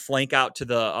around, and flank out to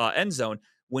the end zone.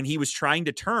 When he was trying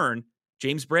to turn,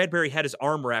 James Bradbury had his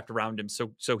arm wrapped around him,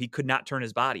 so he could not turn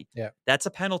his body. Yeah. That's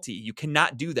a penalty. You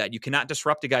cannot do that. You cannot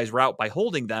disrupt a guy's route by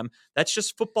holding them. That's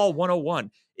just football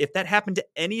 101. If that happened to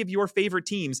any of your favorite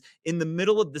teams in the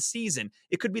middle of the season,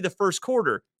 it could be the first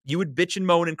quarter. You would bitch and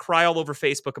moan and cry all over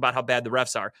Facebook about how bad the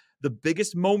refs are. The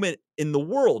biggest moment in the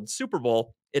world, Super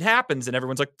Bowl, it happens, and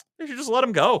everyone's like, they should just let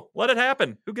him go. Let it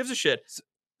happen. Who gives a shit?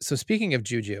 So speaking of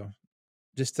Juju,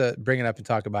 just to bring it up and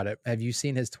talk about it, have you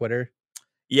seen his Twitter?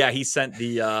 Yeah, he sent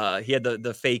he had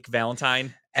the fake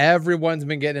Valentine. Everyone's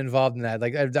been getting involved in that,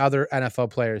 like other NFL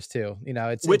players too. You know,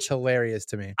 it's hilarious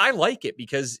to me. I like it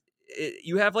because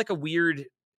you have like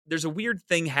there's a weird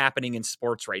thing happening in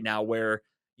sports right now where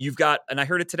you've got, and I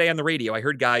heard it today on the radio. I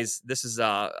heard guys, this is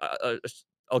I'll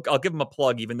give them a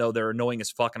plug, even though they're annoying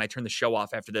as fuck, and I turn the show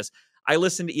off after this. I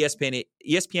listen to ESPN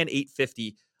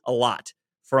 850 a lot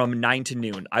from 9 to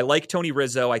noon. I like Tony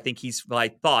Rizzo. I think I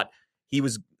thought he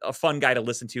was a fun guy to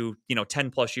listen to,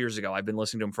 10 plus years ago. I've been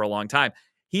listening to him for a long time.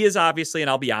 He is obviously, and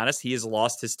I'll be honest, he has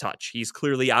lost his touch. He's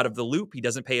clearly out of the loop. He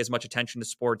doesn't pay as much attention to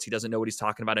sports. He doesn't know what he's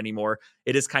talking about anymore.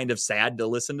 It is kind of sad to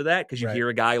listen to that because you hear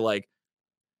a guy like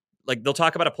they'll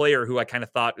talk about a player who I kind of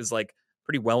thought is like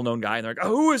pretty well-known guy. And they're like,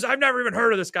 oh, I've never even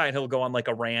heard of this guy. And he'll go on like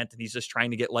a rant and he's just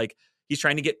trying to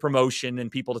get promotion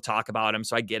and people to talk about him.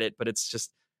 So I get it, but it's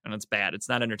just, and it's bad. It's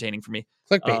not entertaining for me.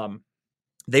 Clickbait.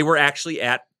 They were actually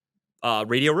at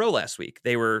Radio Row last week.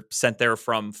 They were sent there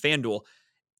from FanDuel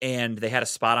and they had a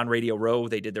spot on Radio Row.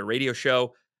 They did their radio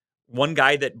show. One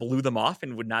guy that blew them off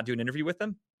and would not do an interview with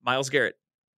them, Myles Garrett.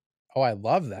 Oh, I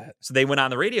love that. So they went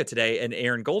on the radio today and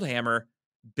Aaron Goldhammer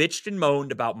bitched and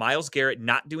moaned about Myles Garrett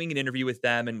not doing an interview with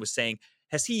them and was saying,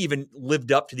 has he even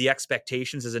lived up to the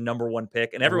expectations as a number one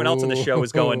pick? And everyone else on the show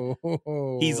is going,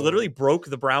 he's literally broke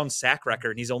the Browns sack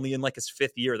record and he's only in like his 5th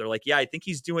year. They're like, yeah, I think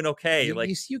he's doing okay.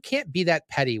 You can't be that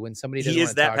petty when somebody doesn't he is want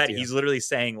to that talk petty. to you. He's literally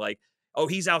saying like, oh,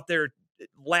 he's out there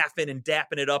laughing and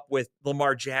dapping it up with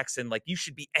Lamar Jackson. Like, you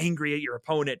should be angry at your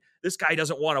opponent. This guy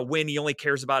doesn't want to win. He only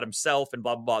cares about himself and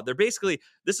blah, blah, blah. They're basically,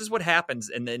 this is what happens.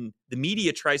 And then the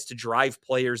media tries to drive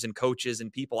players and coaches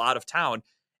and people out of town.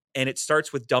 And it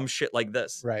starts with dumb shit like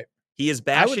this. Right. He is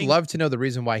bashing. I would love to know the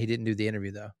reason why he didn't do the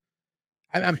interview though.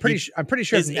 I'm pretty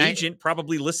sure his agent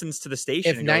probably listens to the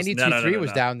station. If 92.3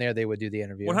 was down there, they would do the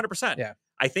interview. 100%. Yeah.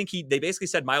 I think they basically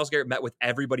said Myles Garrett met with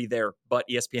everybody there but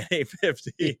ESPN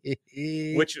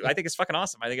 850, which I think is fucking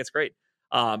awesome. I think it's great.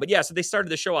 But yeah, so they started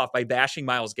the show off by bashing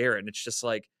Myles Garrett. And it's just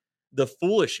like the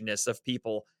foolishness of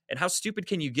people and how stupid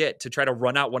can you get to try to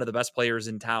run out one of the best players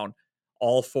in town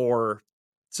all for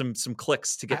some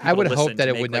clicks to get people I would to listen hope that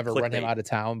to it make, would like, never run him clickbait. out of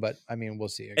town, but I mean, we'll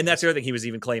see. And that's the other thing he was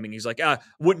even claiming. He's like,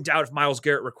 wouldn't doubt if Myles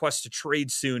Garrett requests to trade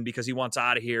soon because he wants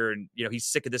out of here and, you know, he's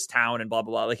sick of this town and blah,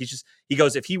 blah, blah. Like he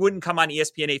goes, if he wouldn't come on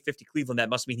ESPN 850 Cleveland, that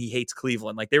must mean he hates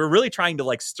Cleveland. Like they were really trying to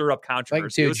like stir up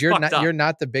controversy. Like, dude, you're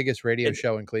not the biggest radio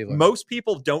show in Cleveland. Most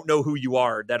people don't know who you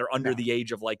are that are under the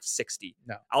age of like 60.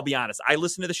 No. I'll be honest. I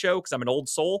listen to the show because I'm an old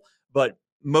soul, but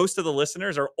most of the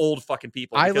listeners are old fucking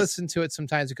people. I listen to it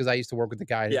sometimes because I used to work with the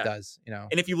guy who does, you know.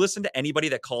 And if you listen to anybody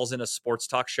that calls in a sports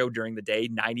talk show during the day,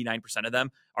 99% of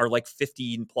them are like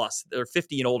 15 plus. They're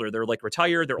 50 and older. They're like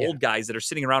retired. They're old guys that are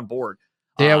sitting around bored.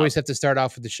 They always have to start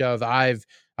off with the show of I've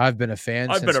been a fan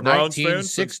since been a Browns fan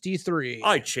 1963.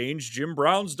 I changed Jim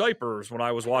Brown's diapers when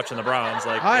I was watching the Browns.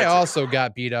 Like I also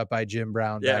got beat up by Jim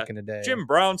Brown back in the day. Jim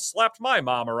Brown slapped my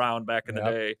mom around back in the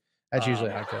day. That's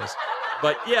usually how it goes.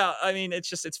 But yeah, I mean,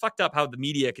 it's fucked up how the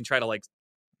media can try to like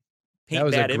paint that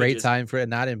was bad a great images. time for it.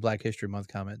 Not in Black History Month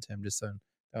comment, Tim. Just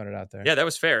throwing it out there. Yeah, that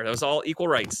was fair. That was all equal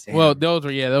rights. Well, those were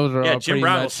all Jim pretty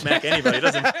Brown will much. smack anybody. It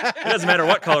doesn't matter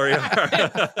what color you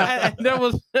are.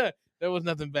 There was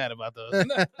nothing bad about those.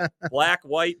 Black,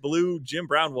 white, blue. Jim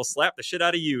Brown will slap the shit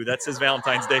out of you. That's his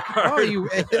Valentine's Day card. Oh,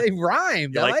 they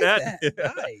rhymed. You I like that?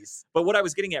 that? Nice. But what I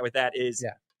was getting at with that is,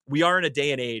 we are in a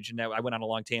day and age, and now I went on a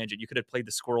long tangent. You could have played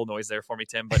the squirrel noise there for me,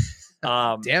 Tim, but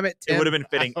damn it, Tim. it would have been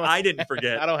fitting. I didn't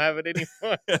forget. I don't have it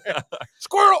anymore.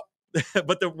 Squirrel.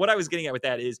 But what I was getting at with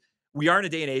that is, we are in a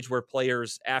day and age where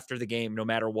players after the game, no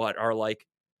matter what, are like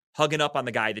hugging up on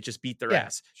the guy that just beat their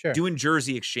ass, doing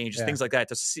jersey exchanges, things like that.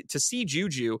 To see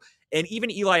Juju and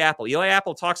even Eli Apple. Eli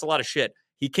Apple talks a lot of shit.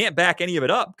 He can't back any of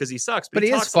it up because he sucks, but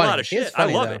he talks a lot of shit.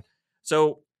 I love it.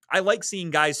 So I like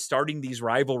seeing guys starting these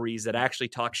rivalries that actually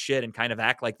talk shit and kind of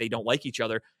act like they don't like each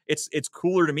other. It's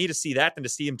cooler to me to see that than to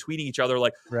see them tweeting each other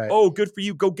like, oh, good for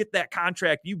you. Go get that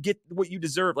contract. You get what you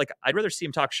deserve. Like, I'd rather see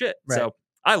him talk shit. So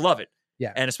I love it.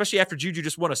 Yeah. And especially after Juju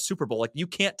just won a Super Bowl, like you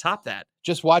can't top that.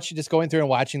 Just going through and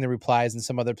watching the replies and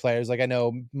some other players. Like I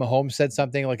know Mahomes said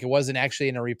something like it wasn't actually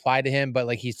in a reply to him, but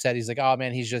like he said, he's like, oh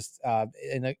man, he's just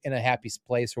in a happy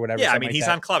place or whatever. Yeah. I mean, he's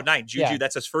like on cloud nine. Juju,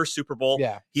 that's his first Super Bowl.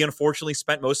 Yeah. He unfortunately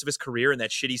spent most of his career in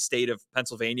that shitty state of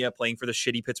Pennsylvania playing for the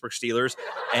shitty Pittsburgh Steelers.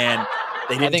 And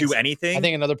they didn't do anything. I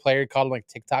think another player called him like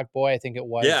TikTok boy. I think it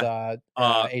was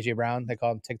AJ Brown. They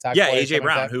called him TikTok boy. Yeah, AJ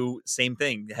Brown, who same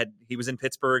thing. He was in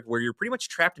Pittsburgh where you're pretty much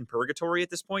trapped in purgatory at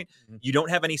this point. Mm-hmm. You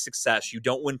don't have any success. You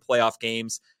don't win playoff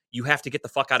games. You have to get the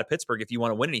fuck out of Pittsburgh if you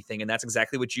want to win anything. And that's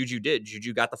exactly what Juju did.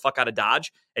 Juju got the fuck out of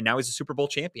Dodge, and now he's a Super Bowl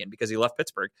champion because he left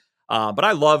Pittsburgh. But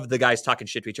I love the guys talking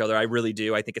shit to each other. I really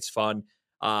do. I think it's fun.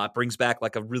 Brings back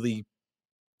like a really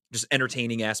just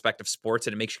entertaining aspect of sports,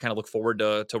 and it makes you kind of look forward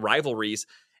to rivalries.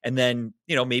 And then,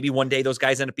 you know, maybe one day those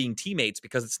guys end up being teammates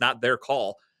because it's not their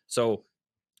call. So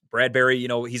Bradbury, you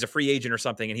know, he's a free agent or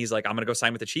something, and he's like, I'm going to go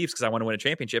sign with the Chiefs because I want to win a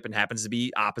championship, and happens to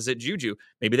be opposite Juju.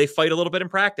 Maybe they fight a little bit in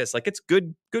practice. Like, it's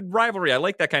good rivalry. I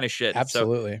like that kind of shit.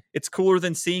 Absolutely. So it's cooler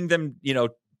than seeing them, you know,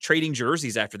 trading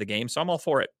jerseys after the game. So I'm all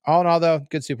for it. All in all, though,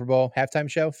 good Super Bowl. Halftime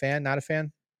show, fan, not a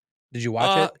fan? Did you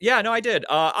watch it? Yeah, no, I did.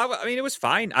 I mean, it was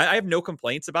fine. I have no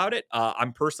complaints about it.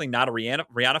 I'm personally not a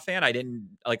Rihanna fan.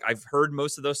 I've heard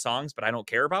most of those songs, but I don't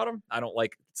care about them.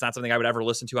 It's not something I would ever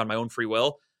listen to on my own free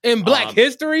will. In Black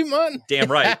History Month? Damn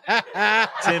right.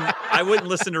 Tim, I wouldn't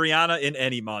listen to Rihanna in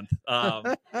any month.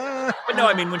 But no,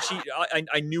 I mean, when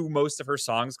I knew most of her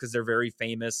songs because they're very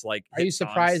famous. Like, are you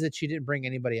surprised that she didn't bring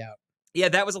anybody out? Yeah,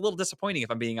 that was a little disappointing, if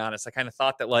I'm being honest. I kind of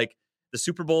thought that, like, the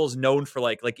Super Bowl is known for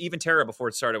like even Tara before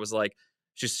it started was like,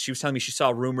 she was telling me she saw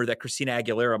a rumor that Christina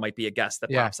Aguilera might be a guest that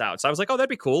pops out. So I was like, oh, that'd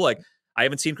be cool. Like, I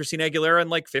haven't seen Christina Aguilera in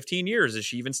like 15 years. Is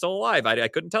she even still alive? I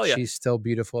couldn't tell you. She's still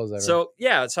beautiful as ever. So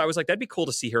yeah, so I was like, that'd be cool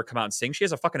to see her come out and sing. She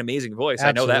has a fucking amazing voice.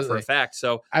 Absolutely. I know that for a fact.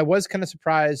 So I was kind of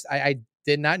surprised. I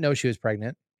did not know she was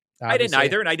pregnant. Obviously. I didn't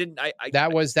either, and I didn't.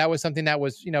 That was something that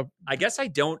was, you know. I guess I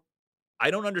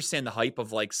don't understand the hype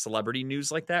of like celebrity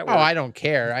news like that. Oh, I don't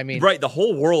care. I mean, right. The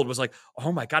whole world was like,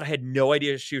 oh my God, I had no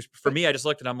idea she was. For me, I just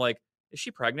looked and I'm like, is she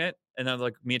pregnant? And then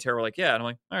like me and Tara were like, yeah. And I'm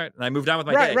like, all right. And I moved on with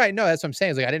my day. Right. No, that's what I'm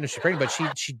saying. It's like, I didn't know she was pregnant,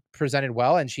 but she presented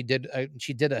well, and she did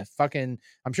a fucking,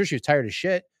 I'm sure she was tired as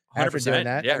shit after doing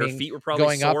that. Yeah. Her feet were probably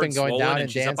going up and going down, and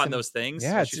she's dancing up on those things.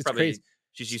 Yeah. So she's probably crazy.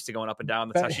 She's used to going up and down.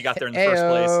 That's how she got there in the Ayo.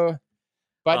 first place.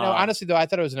 But no, honestly, though, I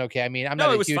thought it was an okay. I mean, I'm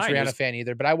not a huge fine. Rihanna fan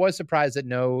either, but I was surprised that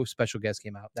no special guest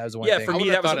came out. That was the one thing. For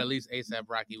me, I thought at least ASAP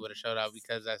Rocky would have showed up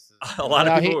because that's a lot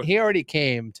of people. He already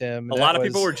came, Tim. A lot of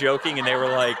people were joking, and they were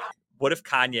like, what if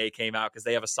Kanye came out because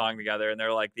they have a song together and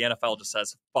they're like, the NFL just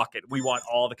says, fuck it, we want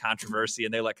all the controversy,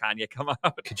 and they let Kanye come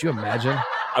out. Could you imagine?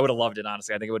 I would have loved it,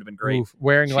 honestly. I think it would have been great. Oof,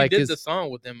 wearing She like did his the song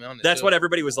with them on it. That's too. what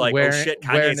everybody was like. wearing, Oh shit,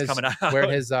 wearing Kanye's his, coming out. wearing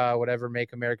his whatever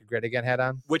 "Make America Great Again" hat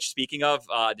on. Which, speaking of,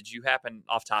 did you happen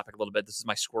off topic a little bit? This is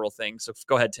my squirrel thing. So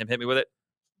go ahead, Tim, hit me with it.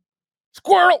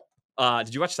 Squirrel.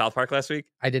 Did you watch South Park last week?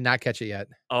 I did not catch it yet.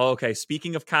 Oh, okay.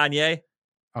 Speaking of Kanye,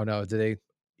 Oh no, did they?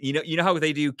 you know how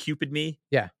they do Cupid Me?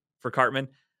 Yeah. For Cartman.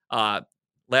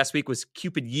 Last week was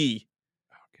Cupid Ye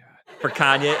Oh god, for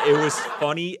Kanye. It was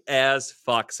funny as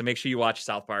fuck. So make sure you watch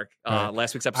South Park. Right.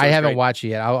 Last week's episode. I was haven't great. watched it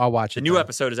yet. I'll watch it. The new though.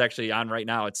 episode is actually on right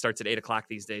now. It starts at 8:00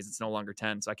 these days. It's no longer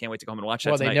 10. So I can't wait to go home and watch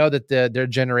that Well, they tonight. know that their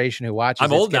generation who watches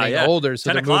I'm it's old now, getting yeah. older, so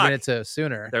 10 they're moving o'clock. it to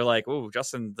sooner. They're like, "Oh,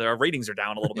 Justin, their ratings are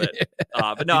down a little bit."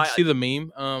 But no, Did you see the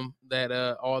meme that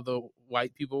all the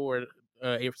white people were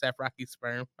ASAP Rocky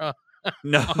sperm? no.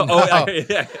 No. Oh,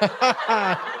 yeah.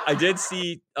 I did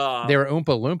see. They were Oompa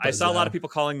Loompas. I saw a lot of though. people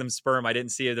calling them sperm. I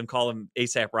didn't see them call them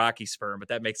ASAP Rocky sperm, but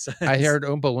that makes sense. I heard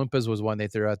Oompa Loompas was one they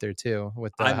threw out there too,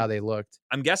 with how they looked.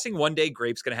 I'm guessing one day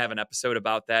Grape's going to have an episode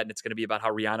about that, and it's going to be about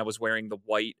how Rihanna was wearing the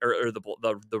white or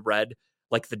the red,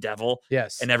 like the devil,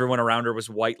 Yes, and everyone around her was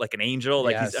white like an angel.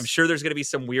 Like Yes. I'm sure there's going to be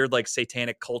some weird like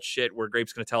satanic cult shit where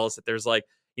Grape's going to tell us that there's like,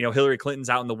 you know, Hillary Clinton's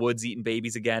out in the woods eating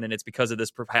babies again, and it's because of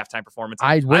this halftime performance.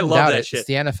 I wouldn't love doubt that it. shit. It's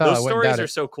the NFL. Those I wouldn't stories doubt are it.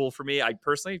 so cool for me. I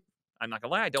personally, I'm not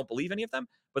gonna lie, I don't believe any of them,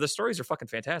 but the stories are fucking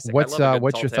fantastic. I What's love a good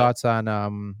what's tall your tale. thoughts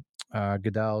on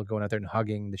Goodell going out there and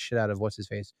hugging the shit out of what's his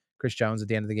face, Chris Jones, at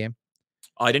the end of the game?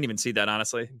 Oh, I didn't even see that,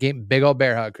 honestly. Game, big old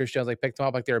bear hug. Chris Jones like picked him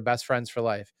up like they were best friends for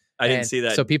life. I didn't And see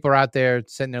that. So people are out there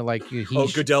sitting there like he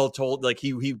Goodell told like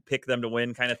he picked them to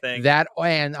win kind of thing. that,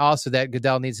 and also that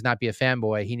Goodell needs to not be a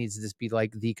fanboy. He needs to just be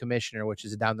like the commissioner, which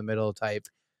is a down the middle type.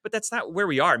 But that's not where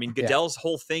we are. I mean, Yeah. Goodell's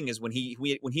whole thing is when he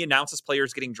announces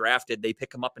players getting drafted, they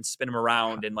pick him up and spin him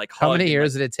around and like How hug many and,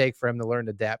 years like, did it take for him to learn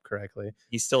to dap correctly?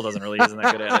 he still doesn't really isn't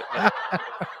that good at it.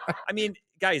 But, I mean,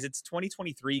 guys, it's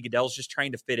 2023. Goodell's just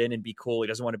trying to fit in and be cool. He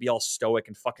doesn't want to be all stoic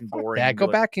and fucking boring. Yeah, and go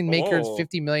be like, back and make your "Oh."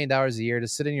 $50 million a year to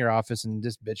sit in your office and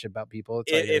just bitch about people.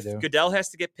 That's all you If gotta do. Goodell has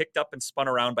to get picked up and spun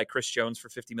around by Chris Jones for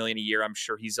 $50 million a year, I'm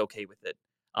sure he's okay with it.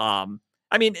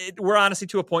 I mean, we're honestly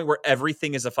to a point where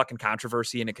everything is a fucking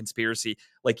controversy and a conspiracy.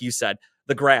 Like you said,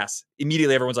 the grass.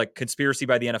 Immediately, everyone's like, conspiracy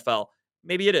by the NFL.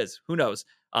 Maybe it is. Who knows?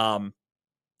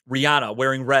 Rihanna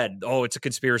wearing red. Oh, it's a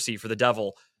conspiracy for the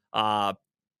devil.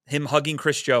 Him hugging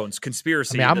Chris Jones.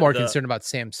 Conspiracy. I mean, I'm more The- concerned about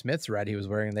Sam Smith's red he was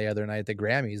wearing the other night at the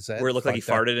Grammys. where it looked like he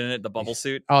fucked up. farted in it, the bubble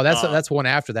suit. Oh, that's one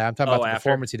after that. I'm talking about the after?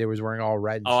 performance he did. Was wearing all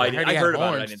red. and Oh, I, shit. did, heard he I had heard about it.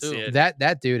 I horns, didn't see too. it.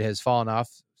 that dude has fallen off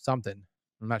something.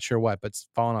 I'm not sure what, but it's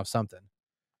fallen off something.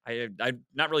 I'm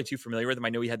not really too familiar with him. I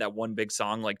know he had that one big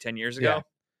song like 10 years ago. Yeah.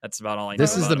 That's about all I know.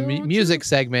 This is about the him. music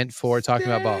segment for talking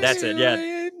about balls. That's it,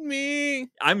 yeah. Me.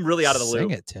 I'm really out of the Sing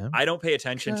loop. it, Tim. I don't pay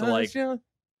attention to like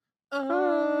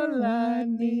all I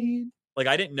need.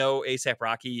 I didn't know ASAP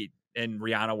Rocky and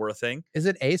Rihanna were a thing. Is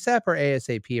it ASAP or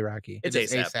ASAP, Rocky? It's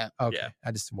ASAP. Okay, yeah.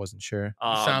 I just wasn't sure.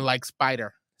 You sound like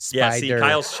Spider. yeah. See, Spider.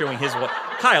 Kyle's showing his what?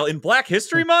 Kyle in Black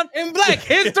History Month. In Black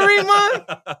History Month.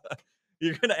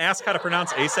 You're gonna ask how to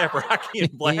pronounce ASAP Rocky in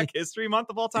Black History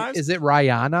Month of all times? Is it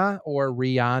Rihanna or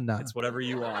Rihanna? It's whatever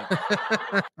you want.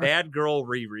 Bad girl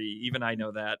Riri. Even I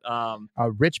know that.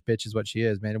 A rich bitch is what she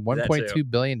is, man. too. $1.2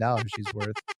 billion she's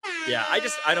worth. Yeah,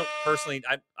 I don't personally,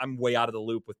 I'm way out of the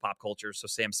loop with pop culture. So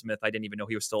Sam Smith, I didn't even know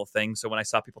he was still a thing. So when I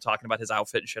saw people talking about his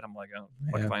outfit and shit, I'm like, oh,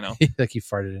 what if I know? Like he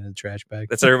farted in a trash bag.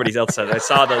 That's what everybody else said. I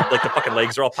saw the fucking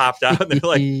legs are all popped out. And they're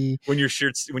like, when your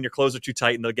clothes are too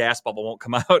tight and the gas bubble won't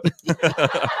come out.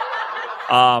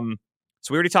 So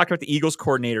we already talked about the Eagles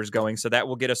coordinators going. So that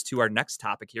will get us to our next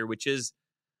topic here, which is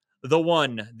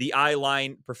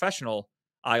the professional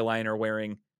eyeliner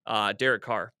wearing Derek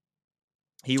Carr.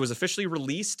 He was officially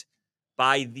released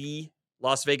by the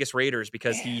Las Vegas Raiders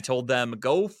because he told them,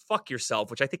 go fuck yourself,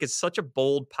 which I think is such a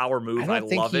bold power move. I don't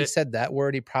think love he it. said that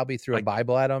word. He probably threw a Like,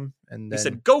 Bible at him. And He then,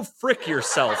 said, go frick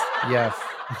yourself, yeah.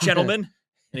 gentlemen.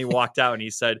 And he walked out and he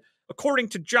said, according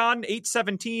to John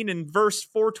 8:17 and verse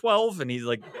 4:12, and he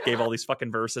like gave all these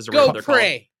fucking verses. Or Go whatever they're called.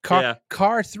 pray. Yeah.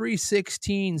 Car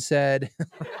 316 said,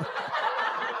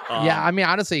 yeah, I mean,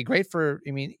 honestly, great for,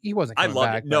 I mean, he wasn't I coming love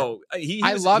back. it. No, he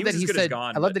I was, love he that was he as good as said,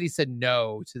 gone, I love but- that he said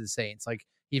no to the Saints. Like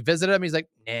he visited him. He's like,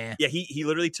 nah. Yeah, he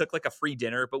literally took like a free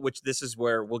dinner, but which this is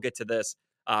where we'll get to this.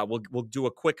 We'll do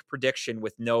a quick prediction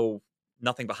with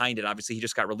nothing behind it. Obviously, he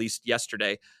just got released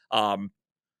yesterday,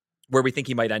 where we think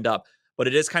he might end up. But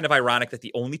it is kind of ironic that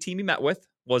the only team he met with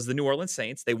was the New Orleans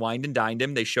Saints. They wined and dined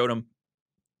him. They showed him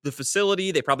the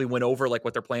facility. They probably went over like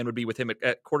what their plan would be with him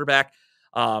at quarterback.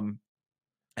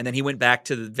 And then he went back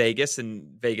to Vegas,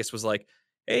 and Vegas was like,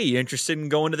 hey, you interested in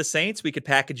going to the Saints? We could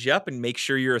package you up and make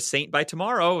sure you're a Saint by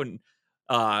tomorrow. And,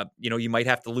 you might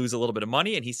have to lose a little bit of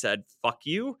money. And he said, fuck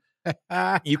you.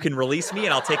 You can release me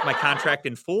and I'll take my contract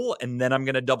in full. And then I'm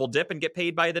going to double dip and get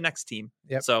paid by the next team.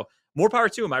 Yep. So more power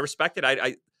to him. I respect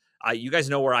it. You guys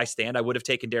know where I stand. I would have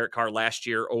taken Derek Carr last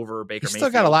year over Baker He's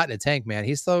Mayfield. still got a lot in the tank, man.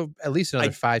 He's still at least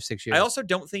another 5-6 years. I also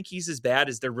don't think he's as bad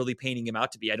as they're really painting him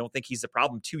out to be. I don't think he's the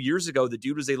problem. 2 years ago, the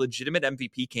dude was a legitimate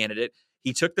MVP candidate.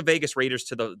 He took the Vegas Raiders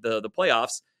to the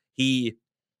playoffs.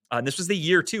 And this was the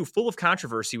year too, full of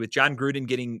controversy with John Gruden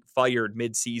getting fired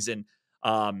mid-season.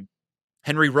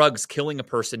 Henry Ruggs killing a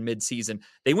person mid-season.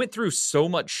 They went through so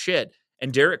much shit,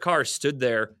 and Derek Carr stood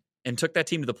there and took that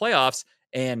team to the playoffs.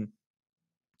 And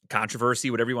controversy,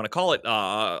 whatever you want to call it,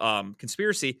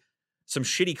 conspiracy, some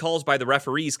shitty calls by the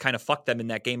referees kind of fucked them in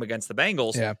that game against the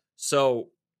Bengals. Yeah. So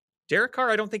Derek Carr,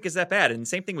 I don't think is that bad. And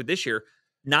same thing with this year.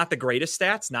 Not the greatest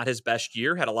stats, not his best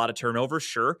year. Had a lot of turnovers,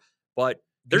 sure, but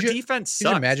their defense Can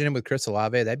you sucks. imagine him with Chris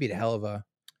Olave? That'd be a hell of a.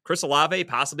 Chris Olave,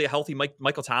 possibly a healthy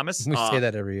Michael Thomas. We say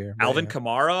that every year. Alvin yeah.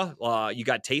 Kamara. You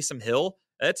got Taysom Hill.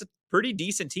 That's a pretty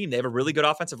decent team. They have a really good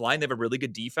offensive line. They have a really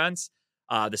good defense.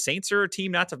 The Saints are a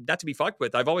team not to be fucked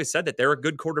with. I've always said that they're a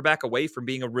good quarterback away from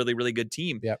being a really, really good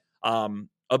team. Yep.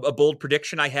 A bold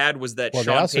prediction I had was that Well,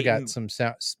 Sean they also Payton, got some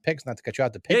picks, not to cut you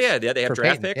out. The picks. yeah, they have for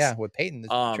draft Peyton. picks. Yeah, with Peyton,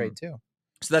 the trade too.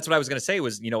 So that's what I was going to say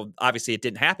was, obviously it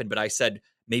didn't happen, but I said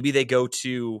maybe they go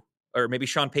to, or maybe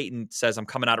Sean Payton says, I'm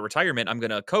coming out of retirement, I'm going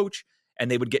to coach,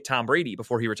 and they would get Tom Brady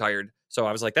before he retired. So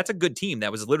I was like, that's a good team.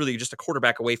 That was literally just a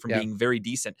quarterback away from being very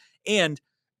decent. And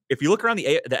if you look around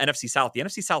the NFC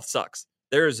South sucks.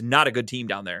 There is not a good team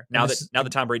down there now that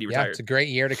Tom Brady retired. Yeah, it's a great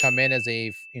year to come in as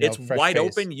a it's fresh wide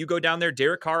face. open. You go down there,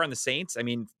 Derek Carr on the Saints. I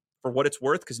mean, for what it's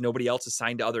worth, because nobody else is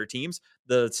signed to other teams,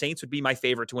 the Saints would be my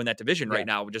favorite to win that division right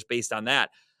now, just based on that.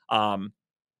 But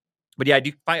yeah, I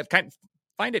do find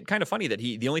it kind of funny that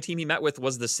the only team he met with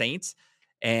was the Saints,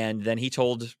 and then he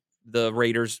told the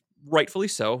Raiders, rightfully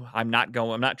so, I'm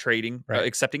not trading,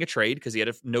 accepting a trade because he had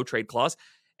a no trade clause.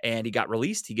 And he got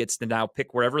released. He gets to now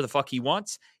pick wherever the fuck he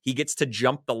wants. He gets to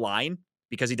jump the line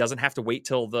because he doesn't have to wait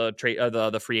till the trade,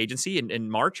 the free agency in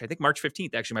March. I think March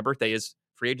 15th. Actually, my birthday is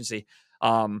free agency.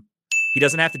 He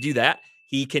doesn't have to do that.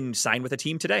 He can sign with a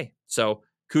team today. So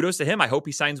kudos to him. I hope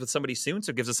he signs with somebody soon.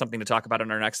 So it gives us something to talk about in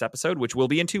our next episode, which will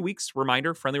be in 2 weeks.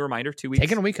 Friendly reminder, 2 weeks.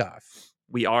 Taking a week off.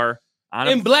 We are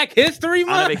in Black History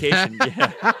Month. On a vacation.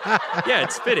 Yeah,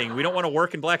 it's fitting. We don't want to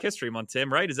work in Black History Month,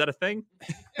 Tim, right? Is that a thing?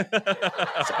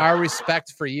 It's our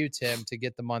respect for you, Tim, to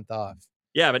get the month off.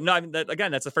 Yeah, but no, I mean,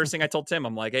 that's the first thing I told Tim.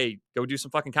 I'm like, hey, go do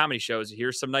some fucking comedy shows.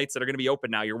 Here's some nights that are going to be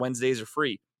open now. Your Wednesdays are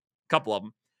free. A couple of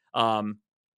them.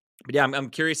 But yeah, I'm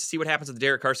curious to see what happens with the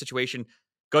Derek Carr situation.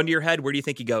 Gun to your head, where do you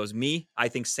think he goes? Me, I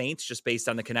think Saints, just based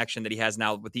on the connection that he has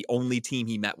now with the only team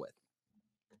he met with.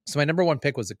 So my number one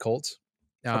pick was the Colts.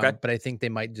 Okay. But I think they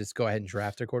might just go ahead and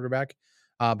draft their quarterback.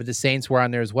 But the Saints were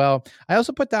on there as well. I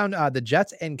also put down the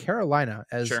Jets and Carolina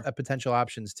as potential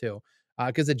options too.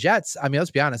 Because the Jets, I mean,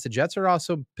 let's be honest, the Jets are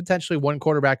also potentially one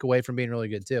quarterback away from being really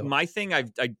good too. My thing, I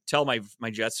tell my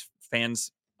Jets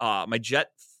fans, my Jet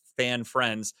fan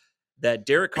friends, that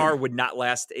Derek Carr would not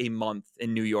last a month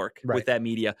in New York with that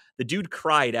media. The dude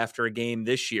cried after a game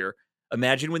this year.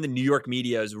 Imagine when the New York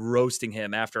media is roasting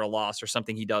him after a loss or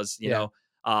something he does, you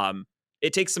know.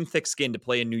 It takes some thick skin to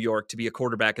play in New York to be a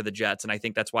quarterback of the Jets. And I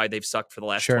think that's why they've sucked for the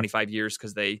last 25 years,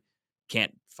 because they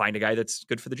can't find a guy that's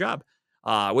good for the job.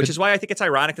 Which is why I think it's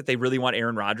ironic that they really want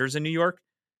Aaron Rodgers in New York.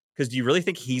 Because do you really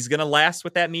think he's going to last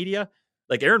with that media?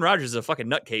 Like, Aaron Rodgers is a fucking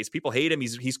nutcase. People hate him.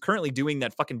 He's currently doing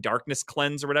that fucking darkness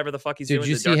cleanse or whatever the fuck he's doing. Did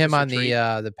you see him on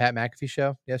the Pat McAfee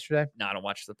show yesterday? No, I don't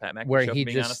watch the Pat McAfee where show. He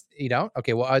being just honest. You don't?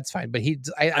 Okay, well it's fine. But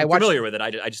I'm watched familiar with it.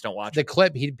 I just don't watch the it.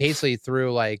 clip. He basically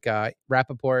threw like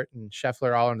Rappaport and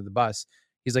Scheffler all under the bus.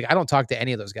 He's like, I don't talk to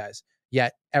any of those guys.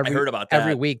 Yet I heard about that.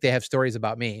 Every week they have stories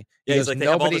about me. Yeah, he's like, they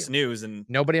have all this news, and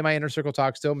nobody in my inner circle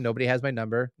talks to him. Nobody has my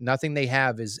number. Nothing they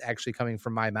have is actually coming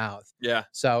from my mouth. Yeah.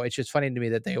 So it's just funny to me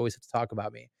that they always have to talk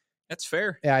about me. That's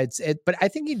fair. Yeah, but I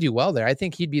think he'd do well there. I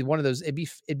think he'd be one of those. It'd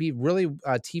be really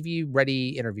TV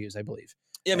ready interviews, I believe.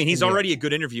 Yeah, I mean, he's already a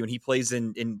good interview, and he plays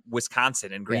in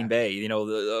Wisconsin and Green Bay. You know,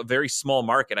 a very small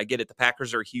market. I get it. The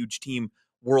Packers are a huge team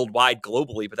worldwide,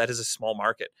 globally, but that is a small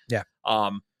market. Yeah.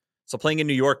 So playing in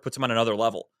New York puts him on another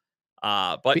level.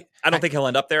 But I don't think he'll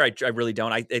end up there. I really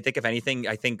don't. I think if anything,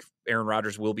 I think Aaron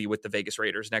Rodgers will be with the Vegas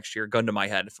Raiders next year. Gun to my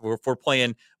head. If we're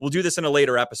playing, we'll do this in a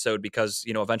later episode because,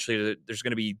 you know, eventually there's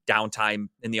going to be downtime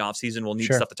in the offseason. We'll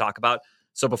need stuff to talk about.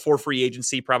 So before free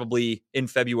agency, probably in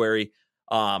February,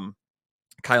 Kyle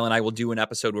and I will do an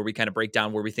episode where we kind of break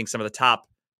down where we think some of the top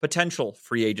potential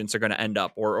free agents are going to end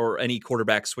up, or any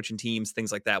quarterback switching teams,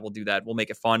 things like that. We'll do that. We'll make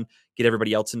it fun. Get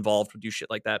everybody else involved. We'll do shit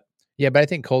like that. Yeah, but I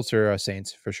think Colts are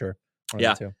Saints for sure.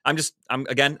 Yeah, I'm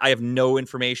again, I have no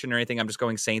information or anything. I'm just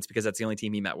going Saints because that's the only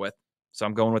team he met with. So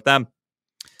I'm going with them.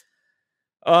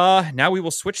 Now we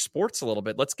will switch sports a little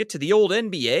bit. Let's get to the old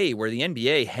NBA, where the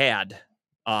NBA had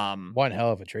one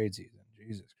hell of a trade season.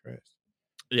 Jesus Christ.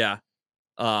 Yeah.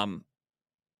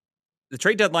 The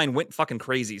trade deadline went fucking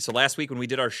crazy. So last week when we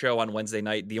did our show on Wednesday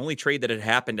night, the only trade that had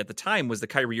happened at the time was the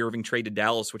Kyrie Irving trade to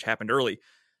Dallas, which happened early.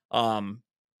 And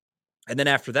then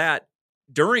after that,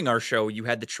 during our show, you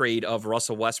had the trade of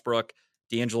Russell Westbrook,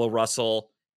 D'Angelo Russell,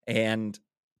 and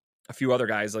a few other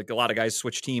guys. Like a lot of guys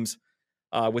switched teams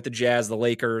with the Jazz, the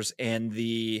Lakers, and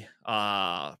the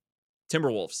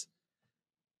Timberwolves.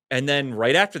 And then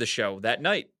right after the show that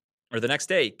night, or the next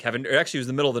day, actually it was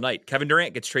the middle of the night, Kevin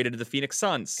Durant gets traded to the Phoenix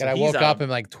Suns. God, I woke up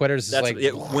and like Twitter's like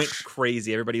it went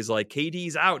crazy. Everybody's like,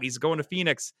 KD's out. He's going to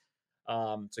Phoenix.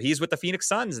 So he's with the Phoenix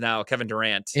Suns now, Kevin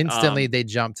Durant. Instantly, they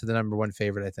jumped to the number one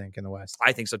favorite, I think, in the West.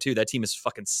 I think so too. That team is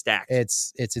fucking stacked.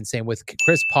 It's insane with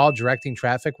Chris Paul directing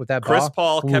traffic with that Chris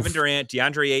ball. Paul, Oof. Kevin Durant,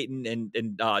 DeAndre Ayton,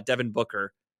 and Devin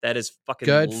Booker. That is fucking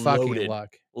good loaded. Fucking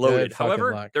luck. Loaded. Good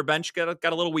However, luck. Their bench got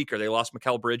a little weaker. They lost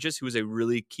Mikal Bridges, who was a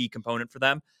really key component for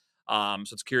them. So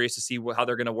it's curious to see how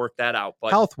they're going to work that out. But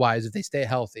health-wise, if they stay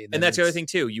healthy. And that's the other thing,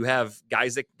 too. You have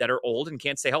guys that are old and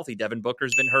can't stay healthy. Devin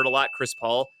Booker's been hurt a lot. Chris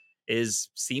Paul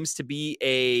seems to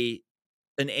be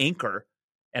an anchor.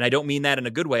 And I don't mean that in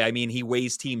a good way. I mean, he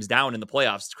weighs teams down in the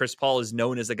playoffs. Chris Paul is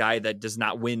known as a guy that does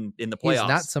not win in the playoffs. He's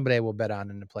not somebody I will bet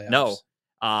on in the playoffs.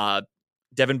 No.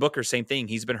 Devin Booker, same thing.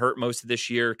 He's been hurt most of this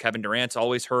year. Kevin Durant's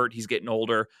always hurt. He's getting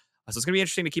older. So it's going to be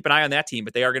interesting to keep an eye on that team,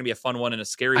 but they are going to be a fun one and a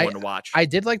scary one to watch. I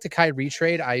did like the Kyrie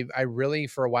trade. I really,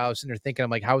 for a while, I was sitting there thinking, I'm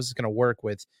like, how is this going to work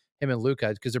with him and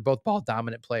Luka? Because they're both ball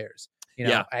dominant players. You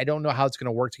know, I don't know how it's going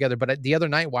to work together, but the other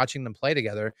night watching them play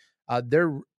together,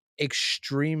 they're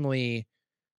extremely,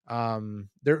 they're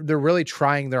really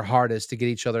trying their hardest to get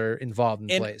each other involved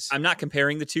in plays. I'm not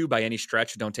comparing the two by any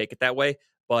stretch. Don't take it that way,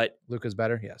 but Luka's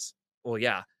better. Yes. Well,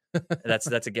 yeah, that's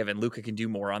a given. Luka can do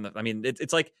more on the. I mean,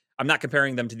 it's like I'm not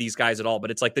comparing them to these guys at all, but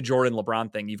it's like the Jordan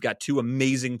LeBron thing. You've got two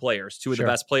amazing players, two of the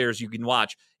best players you can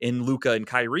watch in Luka and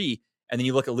Kyrie, and then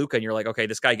you look at Luka and you're like, okay,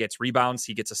 this guy gets rebounds,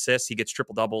 he gets assists, he gets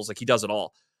triple doubles, like he does it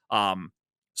all.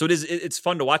 So it's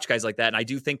fun to watch guys like that, and I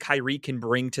do think Kyrie can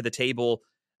bring to the table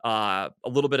a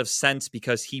little bit of sense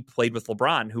because he played with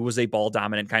LeBron, who was a ball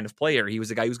dominant kind of player. He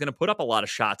was a guy who's going to put up a lot of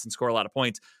shots and score a lot of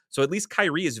points. So at least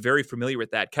Kyrie is very familiar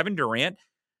with that. Kevin Durant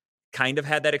kind of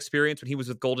had that experience when he was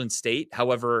with Golden State.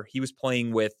 However, he was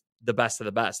playing with the best of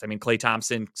the best. I mean, Klay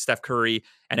Thompson, Steph Curry,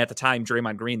 and at the time,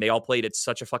 Draymond Green, they all played at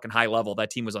such a fucking high level. That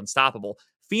team was unstoppable.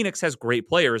 Phoenix has great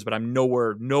players, but I'm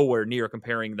nowhere near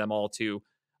comparing them all to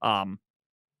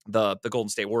the Golden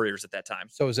State Warriors at that time.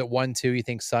 So is it 1-2? You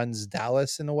think Suns,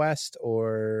 Dallas in the West,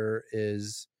 or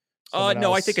is no?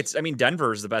 else? I think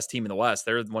Denver is the best team in the West.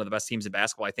 They're one of the best teams in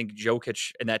basketball. I think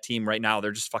Jokic and that team right now,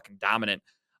 they're just fucking dominant.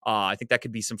 I think that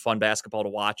could be some fun basketball to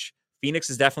watch.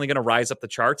 Phoenix is definitely going to rise up the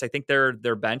charts. I think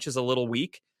their bench is a little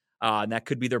weak, and that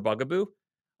could be their bugaboo.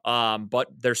 But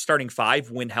their starting five,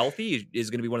 when healthy,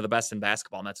 is going to be one of the best in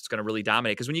basketball, and that's what's going to really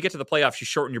dominate. Because when you get to the playoffs, you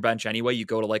shorten your bench anyway. You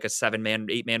go to like a 7-man,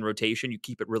 8-man rotation. You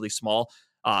keep it really small,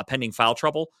 pending foul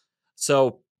trouble.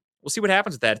 So we'll see what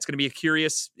happens with that. It's going to be a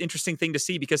curious, interesting thing to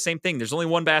see because same thing. There's only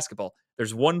one basketball.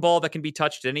 There's one ball that can be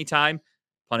touched at any time,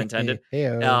 pun intended.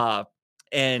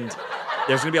 And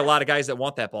there's going to be a lot of guys that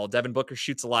want that ball. Devin Booker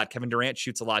shoots a lot. Kevin Durant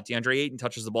shoots a lot. DeAndre Ayton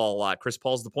touches the ball a lot. Chris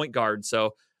Paul's the point guard.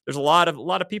 So there's a lot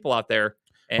of people out there.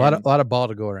 And a lot of ball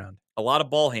to go around. A lot of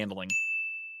ball handling.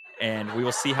 And we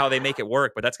will see how they make it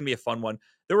work, but that's going to be a fun one.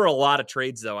 There were a lot of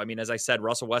trades, though. I mean, as I said,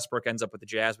 Russell Westbrook ends up with the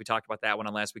Jazz. We talked about that one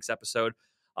on last week's episode.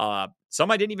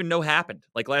 Some I didn't even know happened.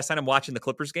 Like last time I'm watching the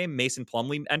Clippers game, Mason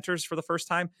Plumlee enters for the first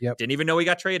time. Yep. Didn't even know he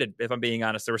got traded, if I'm being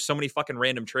honest. There were so many fucking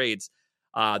random trades.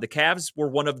 The Cavs were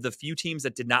one of the few teams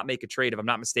that did not make a trade. If I'm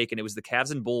not mistaken, it was the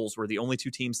Cavs and Bulls were the only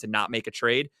two teams to not make a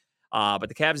trade. But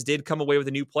the Cavs did come away with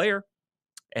a new player,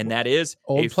 and that is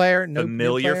old player, no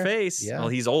familiar new player? face. Yeah. Well,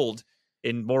 he's old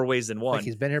in more ways than one. Like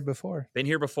he's been here before.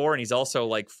 And he's also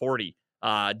like 40.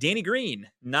 Danny Green,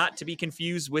 not to be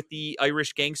confused with the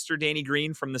Irish gangster Danny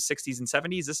Green from the 60s and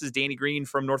 70s. This is Danny Green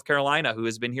from North Carolina, who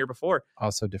has been here before.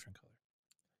 Also different color.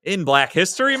 In Black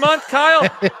History Month, Kyle.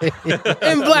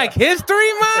 In Black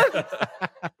History Month.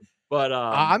 But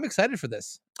I'm excited for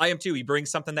this. I am too. He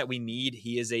brings something that we need.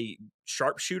 He is a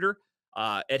sharpshooter.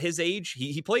 At his age,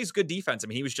 he plays good defense. I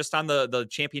mean, he was just on the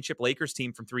championship Lakers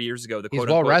team from 3 years ago. He's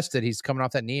well rested. He's coming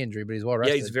off that knee injury, but he's well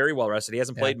rested. Yeah, he's very well rested. He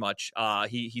hasn't played much.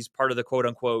 He's part of the quote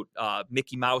unquote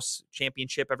Mickey Mouse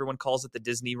championship. Everyone calls it the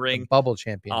Disney ring. The bubble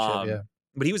championship.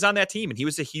 But he was on that team, and he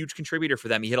was a huge contributor for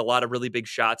them. He hit a lot of really big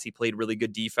shots. He played really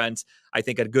good defense. I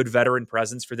think a good veteran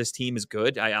presence for this team is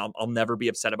good. I'll never be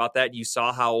upset about that. You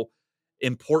saw how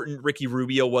important Ricky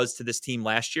Rubio was to this team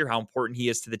last year, how important he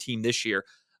is to the team this year.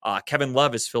 Kevin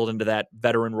Love has filled into that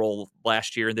veteran role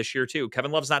last year and this year too.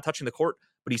 Kevin Love's not touching the court,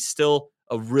 but he's still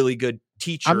a really good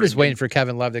teacher. I'm just waiting for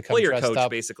Kevin Love to come player dressed coach,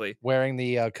 up, basically wearing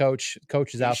the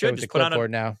coach's outfit with the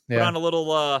clipboard now. Put on a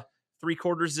little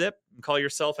 3/4 zip and call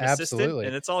yourself an assistant,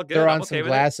 and it's all good. They're on okay some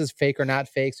glasses, fake or not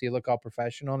fake, so you look all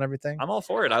professional and everything. I'm all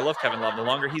for it. I love Kevin Love. The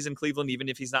longer he's in Cleveland, even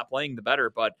if he's not playing, the better.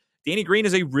 But Danny Green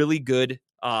is a really good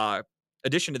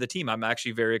addition to the team. I'm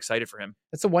actually very excited for him.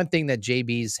 That's the one thing that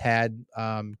JB's had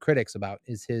critics about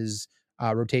is his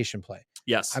rotation play.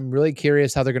 Yes. I'm really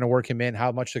curious how they're going to work him in,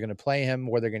 how much they're going to play him,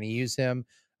 where they're going to use him.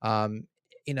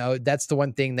 That's the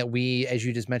one thing that we, as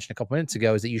you just mentioned a couple minutes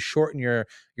ago, is that you shorten your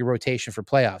rotation for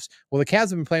playoffs. Well, the Cavs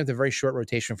have been playing with a very short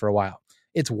rotation for a while.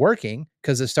 It's working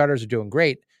because the starters are doing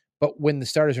great, but when the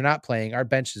starters are not playing, our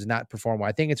bench does not perform well.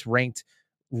 I think it's ranked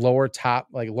lower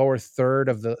third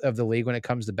of the league when it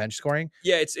comes to bench scoring.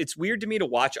 Yeah, it's weird to me to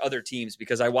watch other teams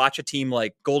because I watch a team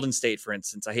like Golden State, for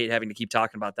instance. I hate having to keep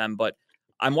talking about them, but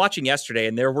I'm watching yesterday,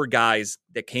 and there were guys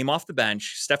that came off the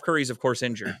bench. Steph Curry's, of course,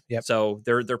 injured. Yep. So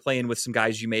they're playing with some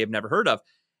guys you may have never heard of.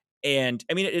 And,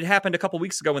 I mean, it happened a couple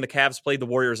weeks ago when the Cavs played the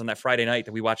Warriors on that Friday night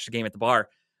that we watched the game at the bar.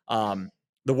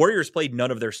 The Warriors played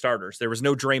none of their starters. There was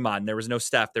no Draymond. There was no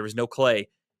Steph. There was no Clay.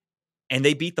 And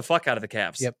they beat the fuck out of the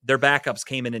Cavs. Yep. Their backups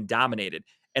came in and dominated.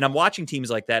 And I'm watching teams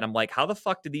like that. I'm like, how the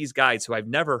fuck did these guys who I've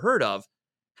never heard of,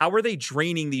 how are they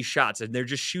draining these shots? And they're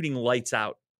just shooting lights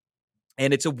out.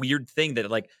 And it's a weird thing that,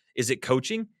 like, is it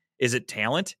coaching? Is it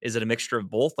talent? Is it a mixture of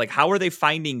both? Like, how are they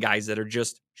finding guys that are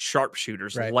just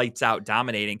sharpshooters, right, lights out,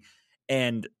 dominating?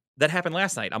 And that happened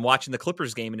last night. I'm watching the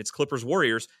Clippers game, and it's Clippers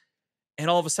Warriors. And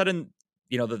all of a sudden,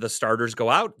 the starters go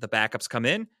out, the backups come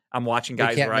in. I'm watching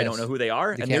guys where I don't know who they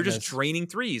are, and they're just draining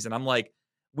threes. And I'm like,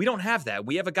 we don't have that.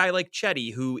 We have a guy like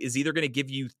Chetty who is either going to give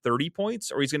you 30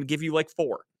 points or he's going to give you like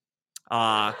 4.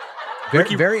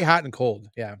 Very hot and cold.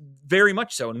 Yeah, very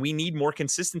much so. And we need more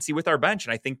consistency with our bench.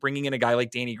 And I think bringing in a guy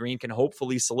like Danny Green can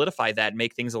hopefully solidify that and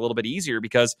make things a little bit easier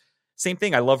because same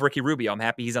thing. I love Ricky Rubio. I'm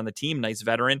happy he's on the team. Nice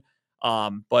veteran.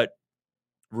 But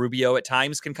Rubio at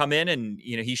times can come in and,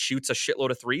 he shoots a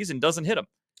shitload of threes and doesn't hit them.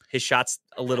 His shot's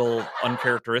a little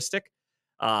uncharacteristic.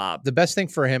 The best thing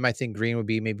for him, I think Green would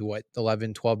be maybe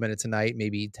 11, 12 minutes a night,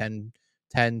 maybe 10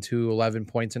 to 11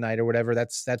 points a night or whatever.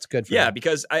 That's good for him.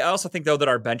 Because I also think, though, that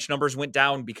our bench numbers went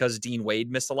down because Dean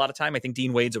Wade missed a lot of time. I think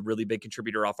Dean Wade's a really big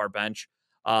contributor off our bench.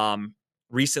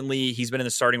 Recently, he's been in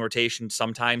the starting rotation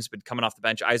sometimes, but coming off the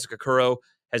bench, Isaac Okoro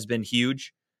has been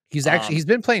huge. He's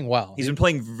been playing well. He's been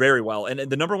playing very well. And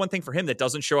the number one thing for him that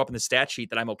doesn't show up in the stat sheet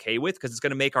that I'm okay with, because it's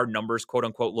going to make our numbers, quote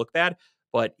unquote, look bad,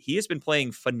 but he has been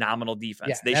playing phenomenal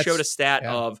defense. They showed a stat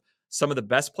of some of the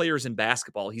best players in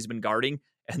basketball he's been guarding,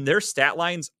 and their stat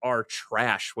lines are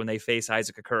trash when they face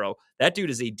Isaac Okoro. That dude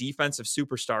is a defensive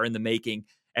superstar in the making,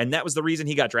 and that was the reason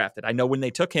he got drafted. I know when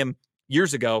they took him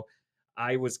years ago,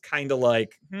 I was kind of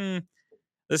like,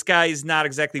 this guy is not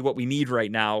exactly what we need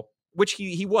right now, which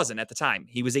he wasn't at the time.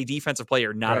 He was a defensive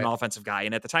player, not an offensive guy.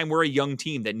 And at the time, we're a young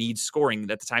team that needs scoring.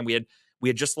 At the time, we had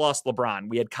just lost LeBron.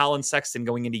 We had Colin Sexton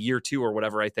going into year 2 or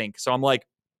whatever, I think. So I'm like,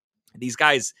 these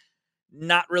guys,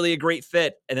 not really a great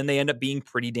fit. And then they end up being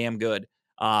pretty damn good.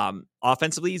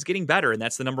 Offensively, he's getting better. And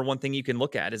that's the number one thing you can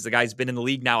look at is the guy's been in the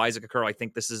league now, Isaac Okoro. I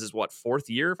think this is his, 4th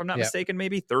year, if I'm not mistaken,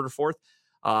 maybe 3rd or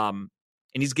 4th.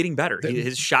 And he's getting better.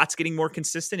 His shot's getting more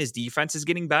consistent. His defense is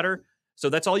getting better. So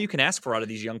that's all you can ask for out of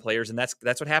these young players. And that's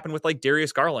what happened with like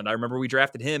Darius Garland. I remember we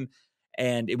drafted him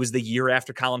and it was the year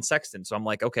after Colin Sexton. So I'm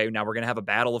like, okay, now we're going to have a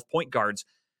battle of point guards.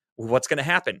 What's going to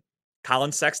happen?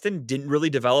 Colin Sexton didn't really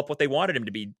develop what they wanted him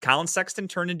to be. Colin Sexton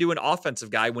turned into an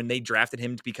offensive guy when they drafted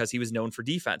him because he was known for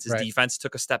defense. His defense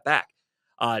took a step back.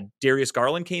 Darius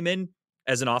Garland came in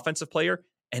as an offensive player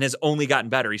and has only gotten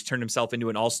better. He's turned himself into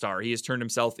an all-star. He has turned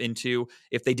himself into,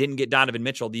 if they didn't get Donovan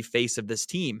Mitchell, the face of this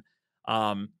team.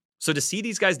 So to see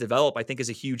these guys develop, I think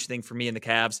is a huge thing for me in the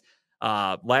Cavs.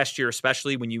 Last year,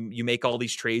 especially when you make all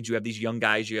these trades, you have these young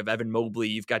guys, you have Evan Mobley,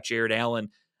 you've got Jared Allen.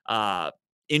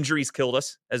 Injuries killed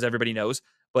us, as everybody knows.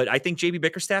 But I think JB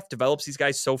Bickerstaff develops these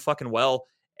guys so fucking well.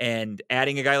 And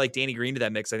adding a guy like Danny Green to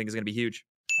that mix, I think is going to be huge.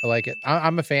 I like it.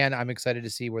 I'm a fan. I'm excited to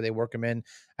see where they work him in.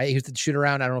 He was the shoot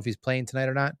around. I don't know if he's playing tonight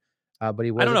or not. but he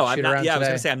I was don't at know. the I'm shoot not. around Yeah, I was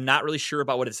today. gonna say I'm not really sure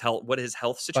about what his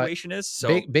health situation is.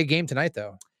 So Big game tonight,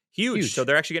 though. huge. So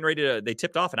they're actually getting ready to. They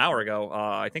tipped off an hour ago.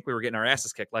 I think we were getting our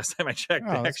asses kicked last time I checked.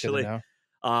 Oh, that's good to Actually,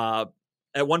 know.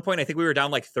 at one point I think we were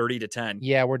down like 30-10.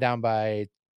 Yeah, we're down by.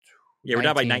 Yeah, we're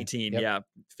down by 19. 19. Yep.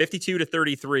 Yeah,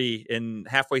 52-33 in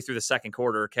halfway through the second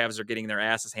quarter. Cavs are getting their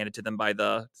asses handed to them by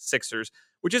the Sixers,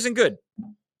 which isn't good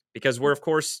because we're of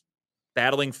course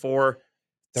battling for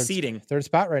seeding Third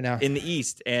spot right now. in the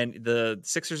East, and the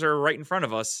Sixers are right in front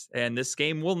of us, and this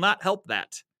game will not help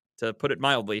that, to put it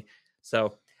mildly.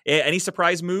 So, any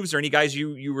surprise moves or any guys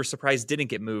you were surprised didn't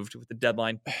get moved with the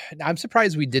deadline? I'm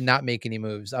surprised we did not make any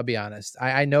moves. I'll be honest.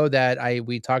 I know that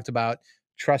we talked about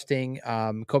trusting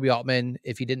Kobe Altman.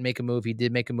 If he didn't make a move, he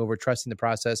did make a move. We're trusting the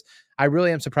process. I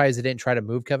really am surprised they didn't try to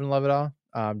move Kevin Love at all,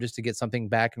 just to get something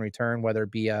back in return, whether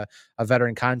it be a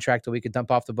veteran contract that we could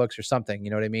dump off the books or something.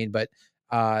 You know what I mean? But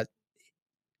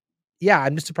yeah,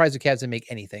 I'm just surprised the Cavs didn't make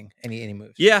anything, any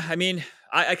moves. Yeah, I mean,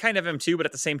 I kind of am too, but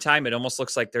at the same time, it almost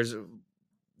looks like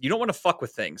you don't want to fuck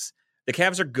with things. The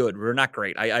Cavs are good. We're not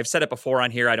great. I've said it before on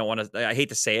here. I hate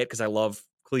to say it because I love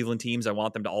Cleveland teams. I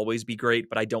want them to always be great,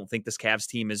 but I don't think this Cavs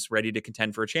team is ready to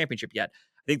contend for a championship yet.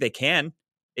 I think they can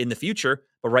in the future,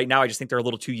 but right now I just think they're a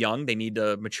little too young. They need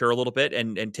to mature a little bit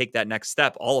and take that next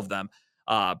step, all of them.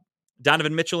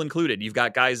 Donovan Mitchell included. You've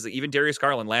got guys, even Darius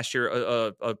Garland last year,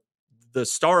 the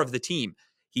star of the team.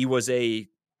 He was an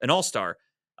all-star,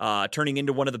 turning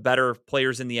into one of the better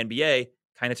players in the NBA.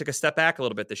 Kind of took a step back a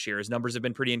little bit this year. His numbers have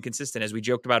been pretty inconsistent. As we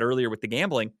joked about earlier with the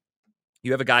gambling,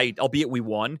 you have a guy, albeit we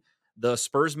won, the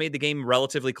Spurs made the game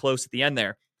relatively close at the end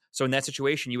there. So in that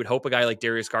situation, you would hope a guy like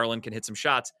Darius Garland can hit some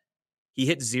shots. He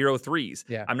hit 0 threes.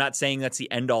 Yeah. I'm not saying that's the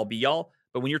end-all, be-all,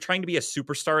 but when you're trying to be a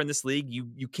superstar in this league,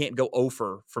 you can't go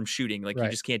 0 from shooting. Like, Right.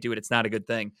 You just can't do it. It's not a good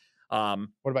thing. What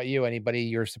about you? Anybody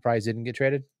you're surprised didn't get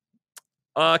traded?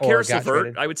 Karis got LeVert,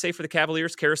 traded? I would say for the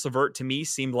Cavaliers, Karis LeVert to me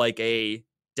seemed like a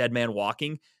dead man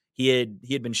walking. He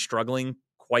had been struggling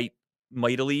quite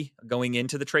mightily going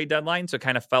into the trade deadline, so it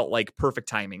kind of felt like perfect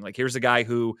timing. Like, here's a guy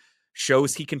who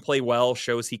shows he can play well,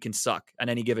 shows he can suck on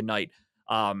any given night.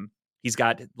 He's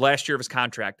got last year of his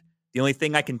contract. The only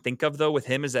thing I can think of, though, with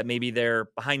him is that maybe they're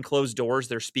behind closed doors.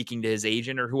 They're speaking to his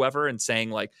agent or whoever and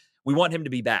saying, like, we want him to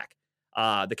be back.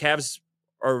 The Cavs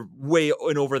are way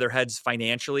in over their heads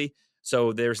financially,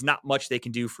 so there's not much they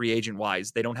can do free agent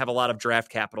wise. They don't have a lot of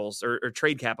draft capitals or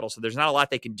trade capital, so there's not a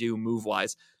lot they can do move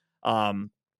wise.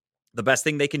 The best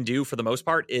thing they can do for the most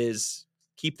part is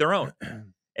keep their own.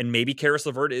 And maybe Karis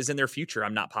LeVert is in their future.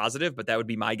 I'm not positive, but that would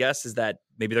be my guess, is that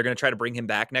maybe they're going to try to bring him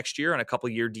back next year on a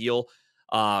couple-year deal,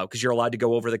 because you're allowed to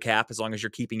go over the cap as long as you're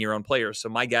keeping your own players. So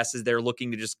my guess is they're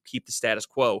looking to just keep the status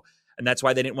quo. And that's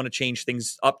why they didn't want to change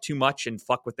things up too much and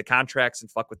fuck with the contracts and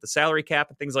fuck with the salary cap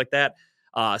and things like that.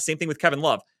 Same thing with Kevin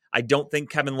Love. I don't think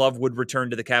Kevin Love would return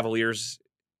to the Cavaliers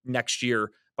next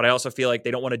year, but I also feel like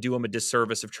they don't want to do him a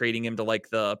disservice of trading him to like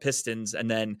the Pistons,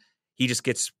 and then he just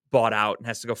gets bought out and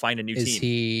has to go find a new team. Is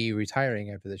he retiring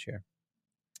after this year?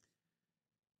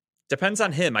 Depends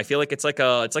on him. I feel like it's like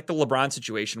the LeBron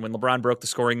situation. When LeBron broke the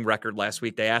scoring record last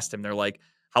week, they asked him, they're like,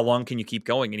 how long can you keep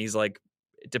going? And he's like,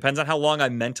 it depends on how long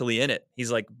I'm mentally in it.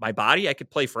 He's like, my body, I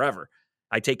could play forever.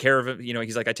 I take care of it.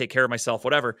 He's like, I take care of myself,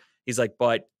 whatever. He's like,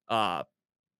 but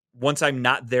once I'm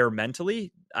not there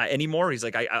mentally anymore, he's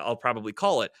like, I'll probably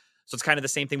call it. So it's kind of the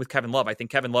same thing with Kevin Love. I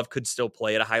think Kevin Love could still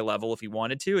play at a high level if he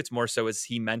wanted to. It's more so, is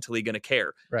he mentally going to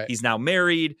care? Right. He's now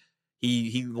married.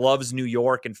 He loves New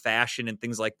York and fashion and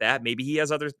things like that. Maybe he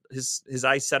has his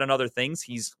eyes set on other things.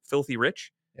 He's filthy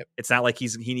rich. Yep. It's not like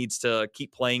he needs to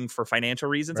keep playing for financial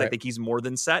reasons. Right. I think he's more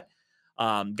than set.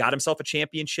 Got himself a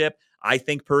championship. I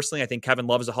think Kevin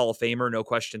Love is a Hall of Famer, no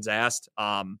questions asked.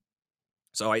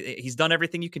 So he's done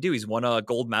everything you can do. He's won a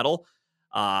gold medal.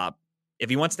 If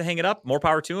he wants to hang it up, more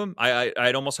power to him.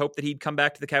 I'd almost hope that he'd come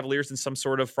back to the Cavaliers in some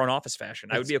sort of front office fashion.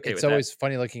 I would be okay with that. It's always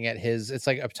funny looking at it's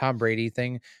like a Tom Brady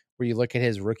thing where you look at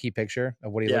his rookie picture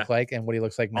of what he looked like and what he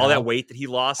looks like now. All that weight that he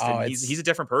lost. Oh, and he's a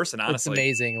different person, honestly. It's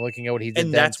amazing looking at what he did.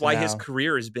 And that's why his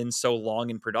career has been so long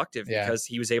and productive, Yeah. because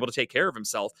he was able to take care of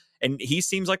himself. And he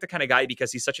seems like the kind of guy,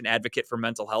 because he's such an advocate for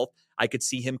mental health, I could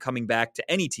see him coming back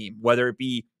to any team, whether it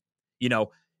be,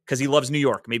 because he loves New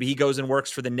York. Maybe he goes and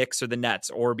works for the Knicks or the Nets,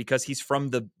 or because he's from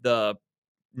the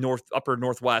upper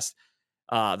Northwest,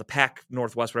 the Pac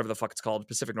Northwest, whatever the fuck it's called,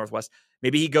 Pacific Northwest.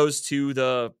 Maybe he goes to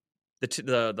the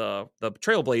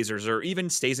Trailblazers, or even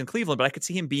stays in Cleveland. But I could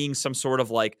see him being some sort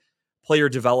of like player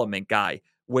development guy,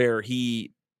 where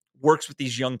he works with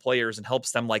these young players and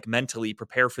helps them like mentally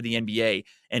prepare for the NBA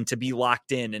and to be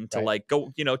locked in and to like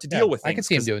go, to deal with things. I can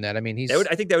see him doing that. I mean,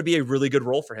 I think that would be a really good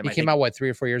role for him. He came out 3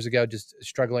 or 4 years ago, just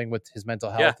struggling with his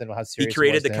mental health and how serious he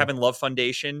created the to him. Kevin Love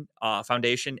Foundation,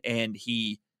 and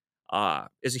he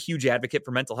is a huge advocate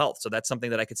for mental health. So that's something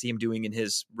that I could see him doing in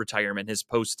his retirement, his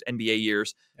post NBA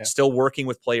years, still working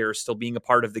with players, still being a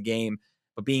part of the game,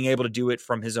 but being able to do it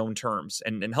from his own terms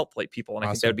and help play people. And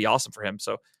I think that would be awesome for him.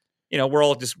 So,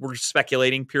 we're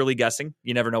speculating, purely guessing.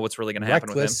 You never know what's really going to happen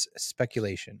with him.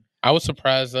 Speculation. I was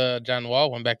surprised John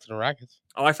Wall went back to the Rockets.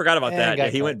 Oh, I forgot about that. Yeah,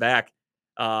 he went back.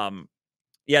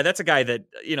 That's a guy that,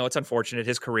 it's unfortunate.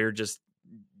 His career just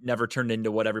never turned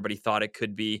into what everybody thought it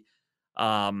could be.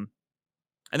 And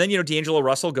then, D'Angelo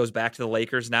Russell goes back to the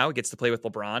Lakers now. He gets to play with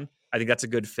LeBron. I think that's a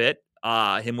good fit.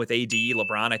 Him with AD,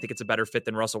 LeBron, I think it's a better fit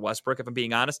than Russell Westbrook, if I'm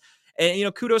being honest.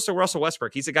 And, kudos to Russell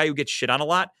Westbrook. He's a guy who gets shit on a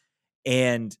lot.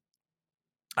 And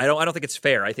I don't think it's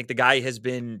fair. I think the guy has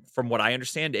been, from what I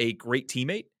understand, a great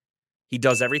teammate. He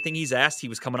does everything he's asked. He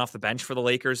was coming off the bench for the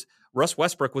Lakers. Russ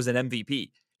Westbrook was an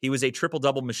MVP. He was a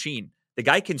triple-double machine. The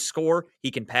guy can score,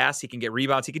 he can pass, he can get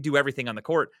rebounds, he can do everything on the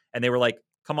court. And they were like,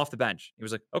 come off the bench. He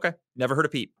was like, okay, never heard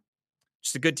of Pete.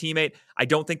 Just a good teammate. I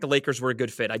don't think the Lakers were a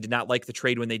good fit. I did not like the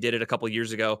trade when they did it a couple of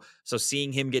years ago. So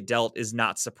seeing him get dealt is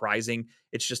not surprising.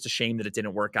 It's just a shame that it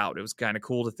didn't work out. It was kind of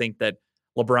cool to think that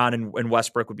LeBron and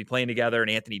Westbrook would be playing together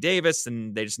and Anthony Davis,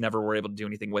 and they just never were able to do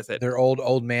anything with it. They're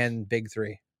old man big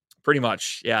three. Pretty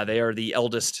much. Yeah, they are the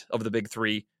eldest of the big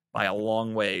three by a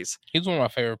long ways. He's one of my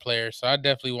favorite players, so I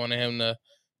definitely wanted him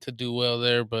to do well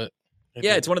there. But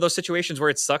it's one of those situations where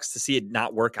it sucks to see it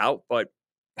not work out, but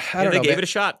I don't know, they gave it a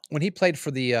shot. When he played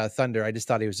for the Thunder, I just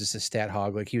thought he was just a stat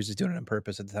hog. Like he was just doing it on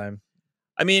purpose at the time.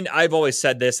 I mean, I've always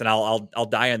said this, and I'll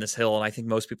die on this hill, and I think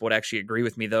most people would actually agree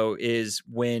with me, though, is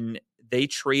when they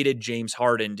traded James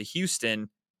Harden to Houston,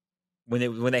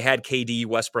 when they had KD,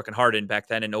 Westbrook, and Harden back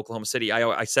then in Oklahoma City,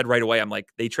 I said right away, I'm like,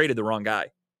 they traded the wrong guy.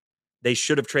 They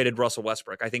should have traded Russell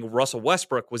Westbrook. I think Russell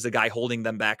Westbrook was the guy holding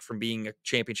them back from being a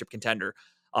championship contender.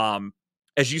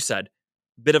 As you said,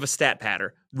 bit of a stat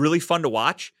patter, really fun to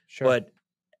watch. Sure. But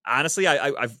honestly,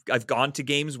 I've gone to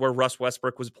games where Russ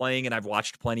Westbrook was playing, and I've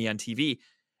watched plenty on TV.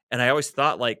 And I always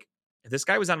thought, like, if this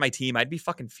guy was on my team, I'd be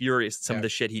fucking furious at some of the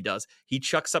shit he does. He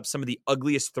chucks up some of the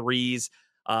ugliest threes.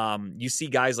 You see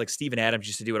guys like Steven Adams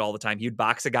used to do it all the time. He'd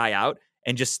box a guy out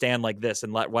and just stand like this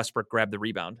and let Westbrook grab the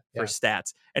rebound for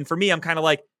stats. And for me, I'm kind of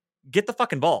like, get the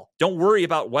fucking ball. Don't worry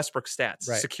about Westbrook's stats.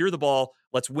 Right. Secure the ball.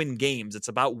 Let's win games. It's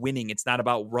about winning. It's not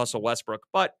about Russell Westbrook.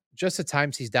 But just the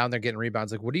times he's down there getting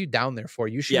rebounds, like, what are you down there for?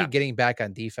 You should be getting back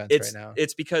on defense right now.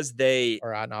 It's because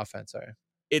or on offense, sorry.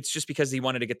 It's just because he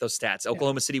wanted to get those stats.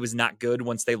 Oklahoma City was not good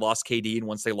once they lost KD and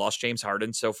once they lost James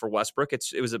Harden. So for Westbrook, and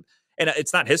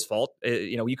it's not his fault.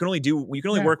 You can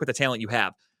only work with the talent you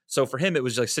have. So for him, it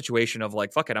was like a situation of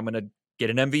like, fuck it, I'm going to get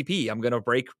an MVP. I'm going to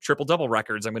break triple-double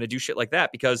records. I'm going to do shit like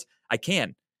that because I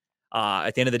can.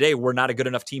 At the end of the day, we're not a good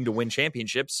enough team to win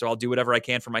championships, so I'll do whatever I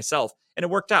can for myself. And it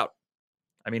worked out.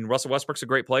 I mean, Russell Westbrook's a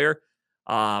great player.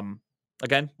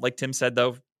 Again, like Tim said,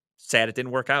 though, sad it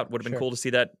didn't work out. Would have been cool to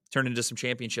see that turn into some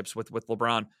championships with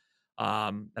LeBron.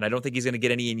 And I don't think he's going to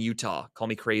get any in Utah. Call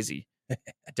me crazy. I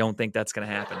don't think that's going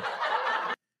to happen.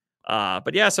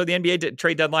 But yeah, so the NBA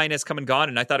trade deadline has come and gone,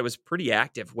 and I thought it was pretty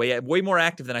active, way more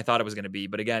active than I thought it was going to be.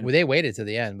 But again, they waited to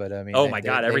the end. But I mean, oh my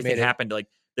God, everything happened. Like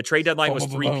the trade deadline was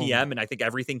 3 boom. p.m. and I think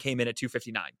everything came in at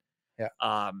 2:59.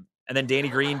 Yeah. And then Danny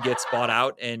Green gets bought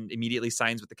out and immediately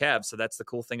signs with the Cavs. So that's the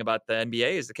cool thing about the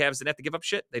NBA is the Cavs didn't have to give up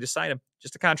shit. They just signed him,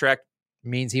 just a contract.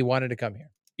 Means he wanted to come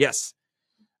here. Yes,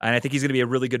 and I think he's going to be a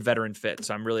really good veteran fit.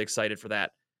 So I'm really excited for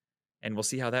that, and we'll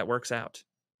see how that works out.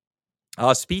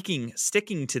 Sticking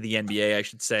to the NBA, I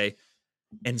should say,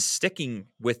 and sticking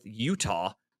with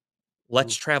Utah,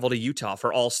 let's travel to Utah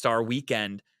for All-Star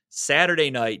Weekend. Saturday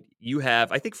night, you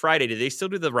have, I think Friday, do they still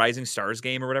do the Rising Stars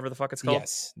game or whatever the fuck it's called?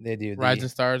 Yes, they do. Rising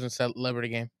Stars and Celebrity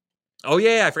Game. Oh,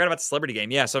 yeah, I forgot about the Celebrity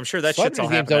Game. Yeah, so I'm sure that shit's all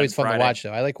happening. Game's always fun to watch,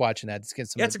 though. I like watching that.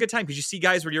 It's a good time because you see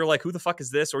guys where you're like, who the fuck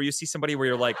is this? Or you see somebody where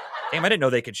you're like, damn, I didn't know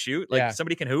they could shoot. Like,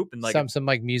 somebody can hoop. And like some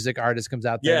like music artist comes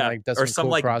out there and like does or some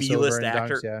cool like crossover B-list and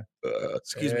actor. dunks,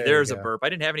 Excuse me, there's a burp. I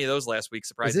didn't have any of those last week,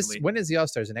 surprisingly. When is the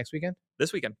All-Stars? The next weekend?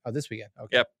 This weekend. Oh, this weekend.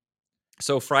 Okay. Yep.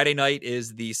 So Friday night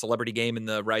is the Celebrity Game and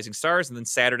the Rising Stars, and then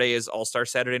Saturday is All-Star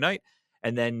Saturday night,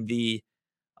 and then the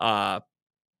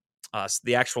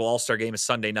The actual All-Star game is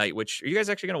Sunday night, which are you guys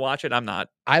actually going to watch it? I'm not.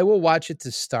 I will watch it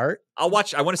to start. I want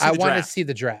to see the I want to draft. see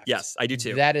the draft. Yes, I do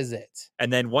too. That is it.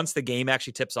 And then once the game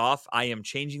actually tips off, I am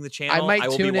changing the channel. might I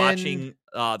will tune be in. watching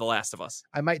The Last of Us.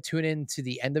 I might tune in to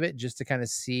the end of it just to kind of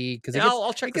see because Yeah,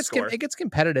 I'll check the score. It gets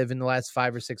competitive in the last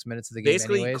 5 or 6 minutes of the game.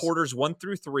 Basically, anyways. quarters 1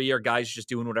 through 3 are guys just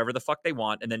doing whatever the fuck they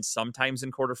want, and then sometimes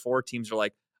in quarter 4, teams are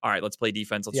like, "All right, let's play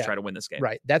defense. Let's try to win this game."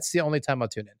 Right. That's the only time I'll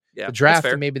tune in. Yeah, the draft that's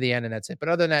fair. and maybe the end, and that's it. But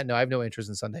other than that, no, I have no interest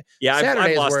in Sunday. Yeah, Saturday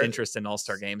I've is lost where- interest in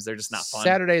All-Star games. They're just not fun.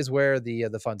 Saturday is where the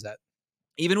fun's at.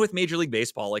 Even with Major League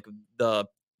Baseball, like the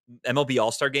MLB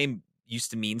All-Star game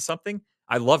used to mean something.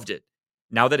 I loved it.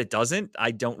 Now that it doesn't,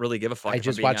 I don't really give a fuck. I if I'm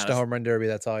just being watched the honest. home run derby.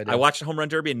 That's all I did. I watched the home run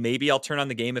derby, and maybe I'll turn on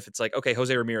the game if it's like, okay,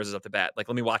 Jose Ramirez is up to bat. Like,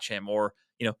 let me watch him. Or,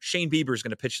 Shane Bieber is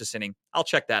going to pitch this inning. I'll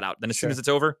check that out. Then as soon Sure. as it's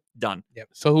over, done.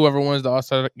 So whoever wins the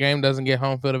All-Star game doesn't get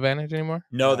home field advantage anymore?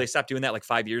 No, they stopped doing that like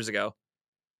 5 years ago.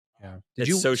 Yeah. It's Did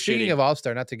you? so Speaking shitty. of All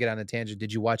Star, not to get on a tangent,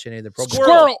 did you watch any of the Pro Bowl?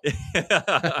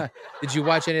 Squirrel! Did you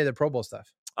watch any of the Pro Bowl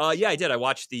stuff? Yeah, I did. I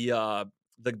watched the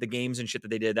games and shit that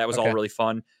they did. That was all Okay. really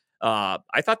fun.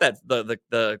 I thought that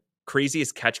the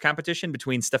craziest catch competition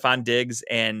between Stephon Diggs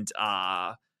and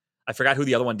I forgot who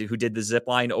the other one did, who did the zip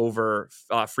line over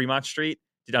Fremont Street.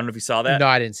 I don't know if you saw that. No,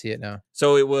 I didn't see it. No.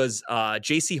 So it was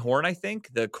J.C. Horn, I think,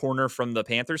 the corner from the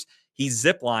Panthers. He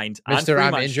zip lined on Mr.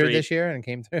 Fremont I'm injured Street. this year and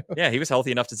came through. Yeah, he was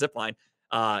healthy enough to zip line.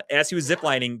 As he was zip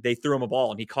lining, they threw him a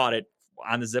ball and he caught it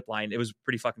on the zip line. It was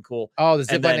pretty fucking cool. Oh, the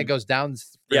zip And line then- that goes down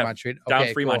Yeah, Fremont Street. Down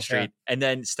Okay, Fremont cool. Street. And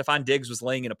then Stephon Diggs was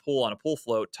laying in a pool on a pool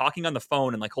float, talking on the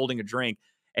phone and like holding a drink.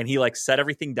 And he like set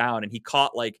everything down and he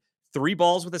caught like 3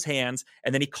 balls with his hands.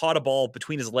 And then he caught a ball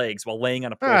between his legs while laying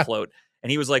on a pool float. And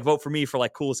he was like, vote for me for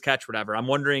like coolest catch, whatever. I'm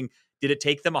wondering, did it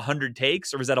take them 100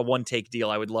 takes or was that a 1-take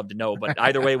deal? I would love to know. But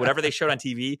either way, whatever they showed on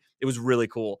TV, it was really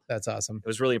cool. That's awesome. It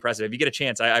was really impressive. If you get a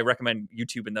chance, I recommend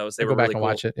YouTubing those. They I'll were go back really and cool.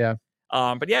 watch it. Yeah.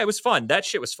 But yeah, it was fun. That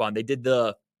shit was fun. They did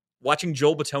watching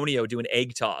Joel Bitonio do an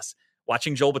egg toss,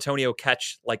 watching Joel Bitonio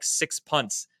catch like 6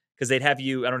 punts because they'd have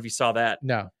you. I don't know if you saw that.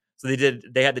 No, So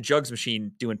they had the jugs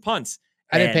machine doing punts.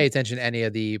 I didn't And pay attention to any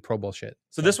of the Pro Bowl shit.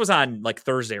 So this was on like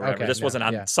Thursday or whatever. Okay, This yeah, wasn't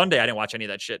on yeah. Sunday. I didn't watch any of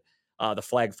that shit. The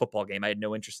flag football game. I had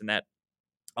no interest in that.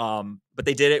 But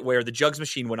they did it where the jugs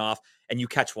machine went off and you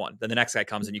catch one. Then the next guy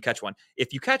comes and you catch one.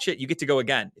 If you catch it, you get to go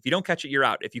again. If you don't catch it, you're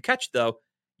out. If you catch it, though,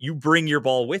 you bring your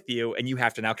ball with you and you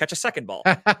have to now catch a second ball.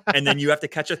 And then you have to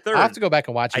catch a third. I'll have to go back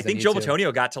and watch it. I think Joe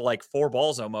Bitonio got to like 4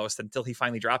 balls almost until he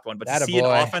finally dropped one. But to see an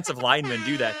Attaboy. offensive lineman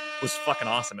do that was fucking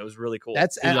awesome. It was really cool.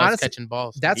 That's He and loves honestly, catching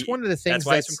balls. that's one of the things That's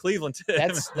why he's from Cleveland. Too.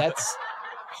 that's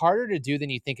harder to do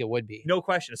than you think it would be. no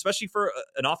question, especially for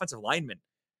an offensive lineman.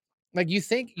 Like you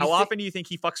think. How often do you think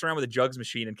he fucks around with a jugs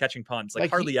machine and catching punts? Like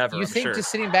hardly ever. You I'm think sure.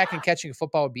 just sitting back and catching a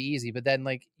football would be easy, but then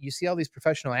like you see all these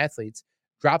professional athletes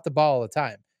drop the ball all the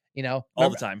time. all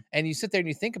the time. And you sit there and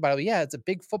you think about it. Yeah, it's a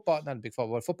big football, not a big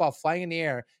football, but a football flying in the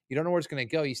air. You don't know where it's going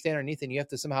to go. You stand underneath it and you have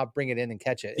to somehow bring it in and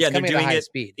catch it. It's Yeah, and they're coming at a doing high it,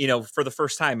 speed. For the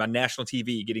first time on national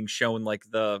TV, getting shown like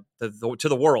the to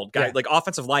the world, guy Yeah. like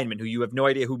offensive linemen who you have no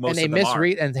idea who most And they of them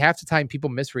misread, and half the time people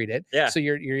misread it. Yeah. So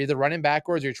you're either running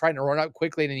backwards or you're trying to run up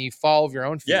quickly and then you fall of your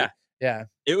own feet. Yeah. Yeah. are.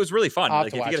 It was really fun. I'll have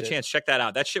Like to if you get a watch it. chance, check that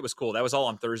out. That shit was cool. That was all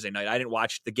on Thursday night. I didn't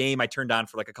watch the game. I turned on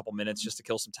for like a couple minutes just to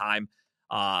kill some time.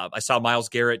 I saw Myles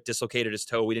Garrett dislocated his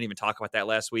toe. We didn't even talk about that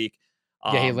last week.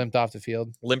 Yeah, he limped off the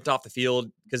field. limped off the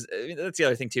field because that's the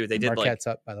other thing too. They did like Marquette's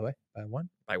up, by the way, by 1.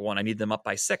 by 1. I need them up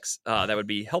by 6. That would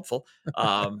be helpful.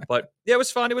 But yeah, it was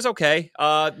fun. It was okay.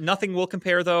 Nothing will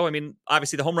compare though. I mean,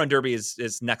 obviously the home run derby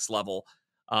is next level.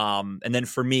 And then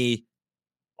for me,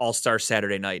 All-Star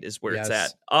Saturday night is where it's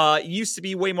Yes. at. It used to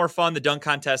be way more fun. The dunk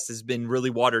contest has been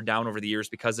really watered down over the years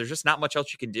because there's just not much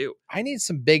else you can do. I need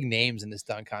some big names in this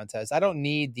dunk contest. I don't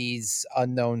need these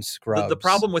unknown scrubs. The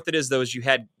problem with it is though, is you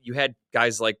had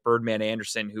guys like Birdman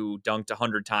Anderson who dunked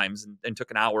 100 times and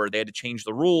took an hour. They had to change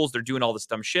the rules. They're doing all this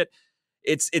dumb shit.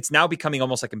 It's now becoming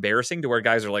almost like embarrassing to where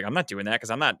guys are like, I'm not doing that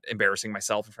because I'm not embarrassing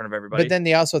myself in front of everybody. But then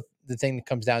the thing that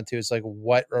comes down to is like,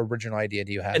 what original idea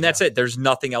do you have? And that's it. There's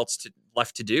nothing else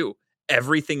left to do.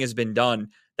 Everything has been done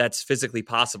that's physically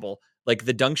possible. Like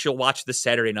the dunks you'll watch this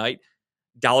Saturday night,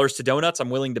 dollars to donuts,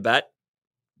 I'm willing to bet.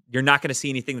 You're not going to see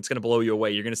anything that's going to blow you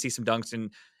away. You're going to see some dunks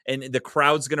and the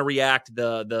crowd's going to react.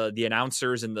 The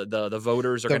announcers and the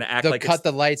voters are going to act they'll like cut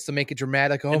the lights to make it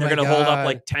dramatic. Oh and my they're god! going to hold up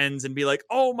like 10s and be like,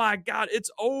 "Oh my god,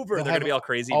 it's over!" They'll They're going to have be all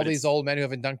crazy. all but these old men who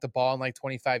haven't dunked the ball in like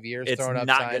 25 years. it's throwing up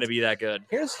not signs. going to be that good.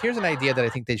 Here's an idea that I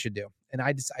think they should do, and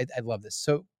I love this.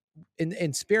 So,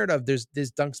 in spirit of this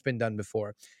dunk's been done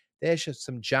before. There's just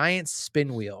some giant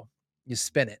spin wheel. You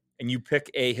spin it, And you pick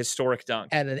a historic dunk.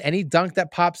 and any dunk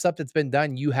that pops up that's been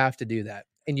done, you have to do that.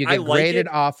 and you I get like graded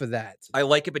it. off of that. I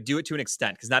like it, but do it to an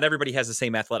extent because not everybody has the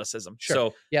same athleticism. Sure.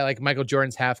 So Yeah, like Michael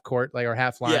Jordan's half court, like or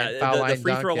half line, yeah, foul line the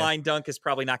free dunk, throw yeah. line dunk is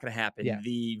probably not going to happen. Yeah.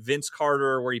 The Vince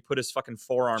Carter where he put his fucking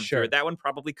forearm Sure. through it, that one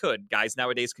probably could. Guys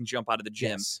nowadays can jump out of the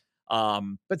gym. Yes.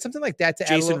 Um, But something like that to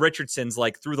add a Jason little, Richardson's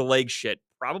like through the leg shit.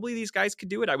 Probably these guys could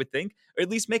do it, I would think, or at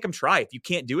least make them try. If you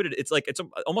can't do it, it's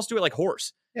almost do it like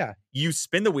horse. Yeah. You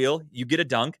spin the wheel, you get a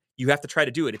dunk, you have to try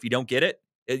to do it. If you don't get it,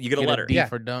 you get a letter. D Yeah.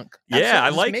 for dunk. Yeah, Absolutely. I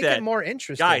Just like make that. it more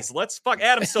interesting. Guys, let's fuck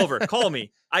Adam Silver. Call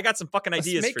me. I got some fucking Let's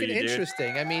ideas make for it you, dude.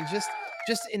 interesting. I mean, just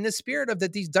in the spirit of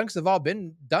that, these dunks have all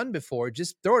been done before.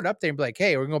 Just throw it up there and be like,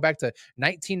 "Hey, we're gonna go back to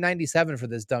 1997 for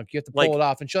this dunk. You have to pull Like- it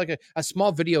off and show like a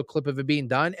small video clip of it being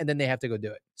done, and then they have to go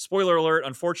do it." Spoiler alert,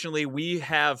 unfortunately, we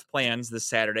have plans this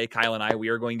Saturday. Kyle and I, we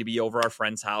are going to be over our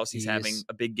friend's house. He's Yes. having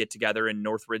a big get together in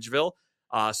North Ridgeville.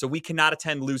 So we cannot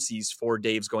attend Lucy's for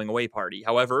Dave's going away party.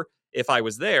 However, if I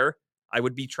was there, I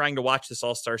would be trying to watch this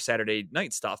All-Star Saturday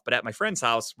night stuff. But at my friend's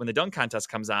house, when the dunk contest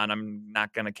comes on, I'm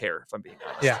not going to care if I'm being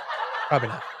honest. Yeah, probably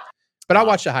not. But I'll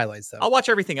watch the highlights though. I'll watch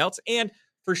everything else. And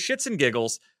for shits and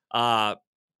giggles, I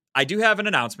do have an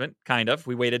announcement, kind of.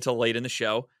 We waited till late in the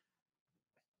show.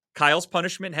 Kyle's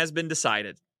punishment has been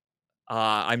decided.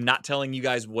 I'm not telling you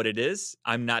guys what it is.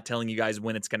 I'm not telling you guys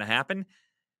when it's going to happen.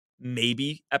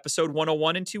 Maybe episode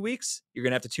 101 in 2 weeks. You're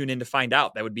going to have to tune in to find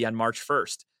out. That would be on March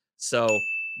 1st. So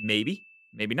maybe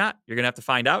not. You're going to have to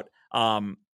find out.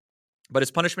 But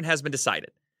his punishment has been decided.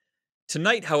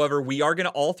 Tonight, however, we are going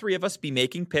to, all three of us, be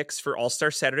making picks for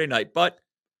All-Star Saturday night. But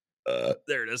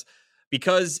there it is.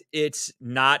 Because it's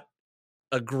not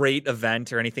a great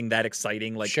event or anything that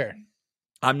exciting. Like, sure.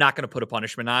 I'm not going to put a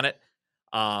punishment on it.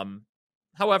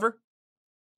 However,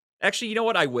 actually, you know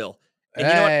what? I will. And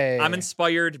you know what? I'm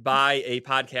inspired by a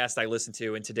podcast I listened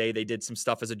to, and today they did some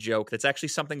stuff as a joke. That's actually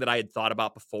something that I had thought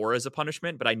about before as a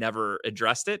punishment, but I never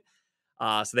addressed it.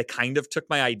 So they kind of took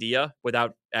my idea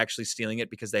without actually stealing it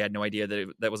because they had no idea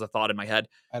that that was a thought in my head.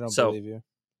 I don't So- believe you.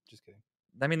 Just kidding.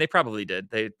 I mean, they probably did.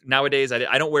 They nowadays,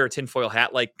 I don't wear a tinfoil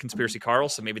hat like Conspiracy Carl,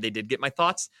 so maybe they did get my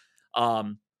thoughts.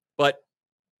 But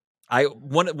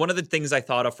one of the things I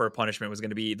thought of for a punishment was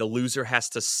going to be the loser has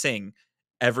to sing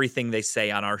everything they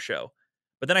say on our show.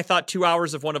 But then I thought 2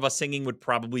 hours of one of us singing would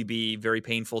probably be very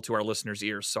painful to our listeners'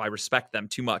 ears, so I respect them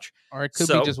too much. Or it could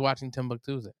So- be just watching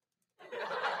Timbuktu's.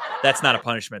 That's not a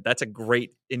punishment. That's a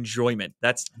great enjoyment.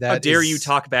 How That dare is- you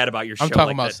talk bad about your show? I'm talking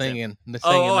like about that, Tim. singing. The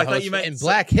Oh, singing. I the thought you host- meant In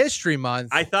Black History Month.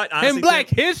 I thought honestly, in Black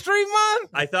Tim, History Month.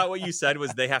 I thought what you said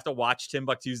was they have to watch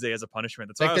Timbuk Tuesday as a punishment.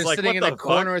 That's why like I was they're like, sitting what in the the fuck?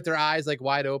 corner with their eyes like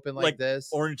wide open like, Like this.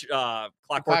 Orange, Clockwork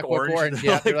Clockwork Orange.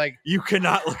 Yeah, they're like you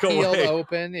cannot look peeled away.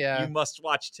 open. Yeah. You must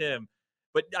watch Tim.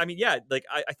 But I mean, yeah, like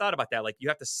I thought about that. Like you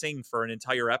have to sing for an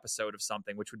entire episode of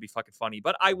something, which would be fucking funny.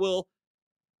 But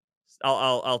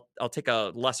I'll take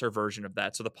a lesser version of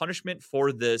that. So the punishment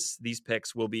for these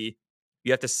picks will be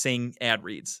you have to sing ad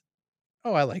reads.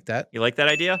 Oh, I like that. You like that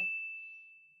idea? All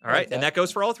I right, like and that. that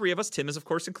goes for all three of us. Tim is of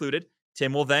course included.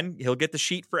 Tim will he'll get the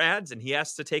sheet for ads, and he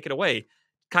has to take it away.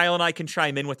 Kyle and I can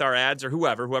chime in with our ads, or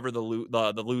whoever the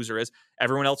loser is.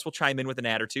 Everyone else will chime in with an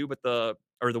ad or two, but the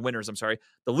winners, I'm sorry,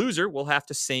 the loser will have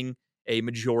to sing a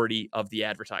majority of the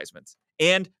advertisements,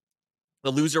 and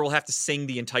the loser will have to sing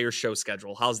the entire show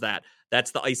schedule. How's that?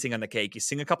 That's the icing on the cake. You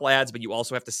sing a couple ads, but you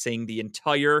also have to sing the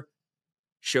entire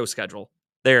show schedule.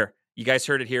 There, you guys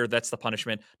heard it here. That's the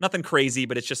punishment. Nothing crazy,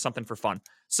 but it's just something for fun.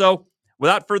 So,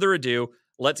 without further ado,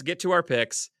 let's get to our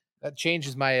picks. That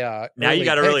changes my Now you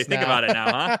got to really think now. about it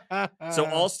now, huh? So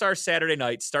All-Star Saturday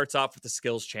night starts off with the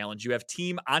skills challenge. You have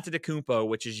Team Antetokounmpo,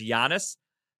 which is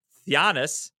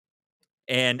Giannis,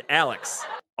 and Alex,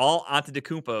 all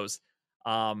Antetokounmpos.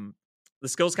 The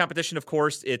skills competition, of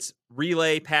course, it's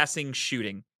relay, passing,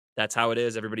 shooting. That's how it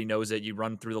is. Everybody knows it. You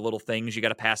run through the little things. You got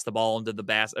to pass the ball into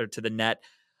to the net.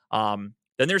 Then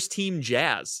there's Team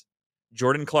Jazz,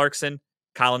 Jordan Clarkson,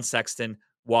 Colin Sexton,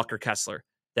 Walker Kessler.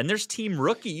 Then there's Team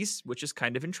Rookies, which is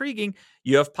kind of intriguing.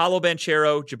 You have Paolo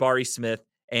Banchero, Jabari Smith,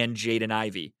 and Jaden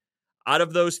Ivey. Out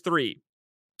of those three,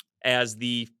 as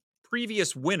the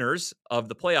previous winners of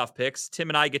the playoff picks, Tim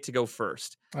and I get to go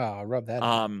first. Oh, rub that.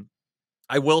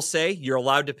 I will say you're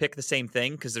allowed to pick the same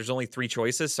thing because there's only 3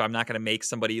 choices, so I'm not going to make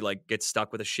somebody like get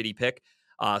stuck with a shitty pick.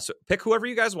 So pick whoever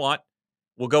you guys want.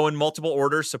 We'll go in multiple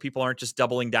orders so people aren't just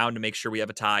doubling down to make sure we have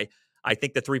a tie. I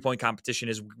think the 3-point competition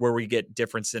is where we get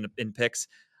difference in picks.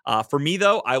 For me,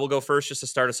 though, I will go first just to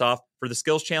start us off. For the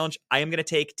skills challenge, I am going to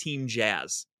take Team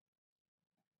Jazz.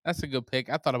 That's a good pick.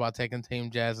 I thought about taking Team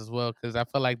Jazz as well because I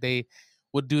feel like they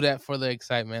would do that for the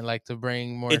excitement, like to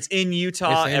bring more. It's in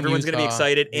Utah. It's in Everyone's going to be Utah.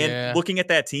 excited. And Yeah. looking at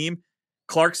that team,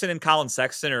 Clarkson and Colin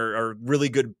Sexton are really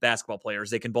good basketball players.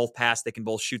 They can both pass. They can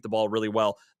both shoot the ball really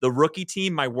well. The rookie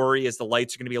team, my worry is the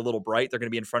lights are going to be a little bright. They're going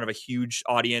to be in front of a huge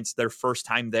audience, their first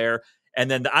time there. And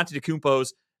then the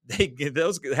Antetokounmpos,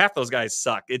 half those guys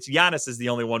suck. It's Giannis is the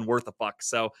only one worth a fuck.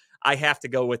 So I have to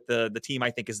go with the team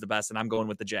I think is the best, and I'm going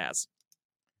with the Jazz.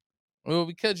 Well,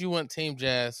 because you went Team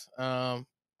Jazz, I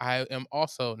am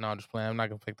also I'm just playing. I'm not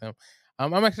gonna pick them.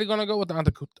 I'm actually gonna go with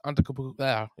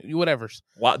the whatever's.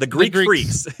 Wow, the Greek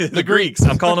freaks, the Greeks.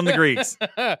 I'm calling them the Greeks.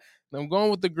 I'm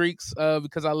going with the Greeks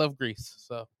because I love Greece.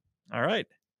 So all right,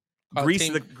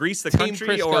 Greece, Greece the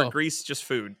country, Crisco. or Greece just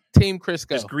food? Team Crisco,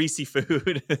 just greasy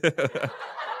food.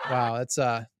 Wow, that's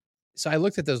So I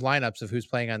looked at those lineups of who's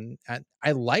playing on.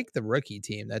 I like the rookie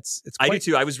team. It's I do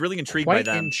too. I was really intrigued by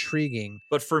them. Intriguing.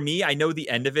 But for me, I know the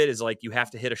end of it is like you have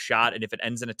to hit a shot, and if it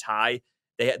ends in a tie,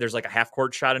 there's like a half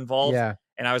court shot involved. Yeah.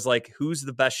 And I was like, who's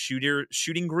the best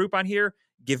shooting group on here?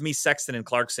 Give me Sexton and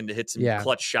Clarkson to hit some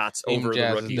clutch shots Team over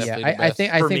Jazz the rookies. Yeah, I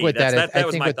think with that, that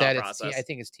was my thought process. I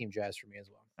think it's Team Jazz for me as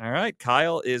well. All right,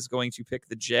 Kyle is going to pick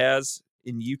the Jazz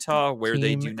in Utah, where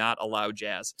they do not allow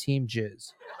Jazz. Team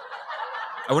Jizz.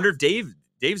 I wonder if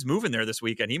Dave's moving there this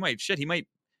weekend. He might.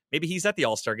 Maybe he's at the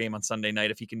All-Star game on Sunday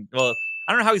night if he can. Well,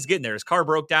 I don't know how he's getting there. His car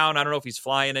broke down. I don't know if he's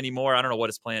flying anymore. I don't know what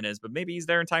his plan is, but maybe he's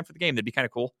there in time for the game. That'd be kind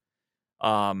of cool.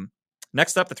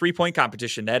 Next up, the 3-point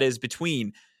competition. That is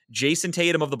between Jason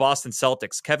Tatum of the Boston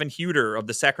Celtics, Kevin Huerter of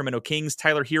the Sacramento Kings,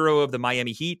 Tyler Hero of the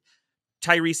Miami Heat,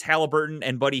 Tyrese Halliburton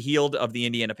and Buddy Hield of the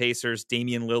Indiana Pacers,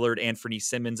 Damian Lillard, Anthony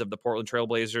Simmons of the Portland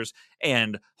Trailblazers,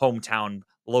 and hometown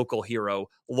local hero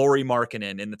Lauri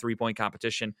Markkanen in the 3-point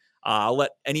competition. I'll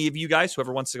let any of you guys,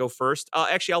 whoever wants to go first.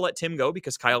 Actually, I'll let Tim go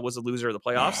because Kyle was a loser of the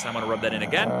playoffs. I'm going to rub that in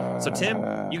again. So,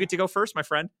 Tim, you get to go first, my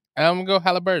friend. I'm going to go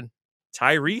Halliburton.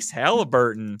 Tyrese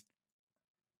Halliburton.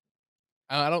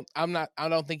 I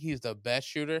don't think he's the best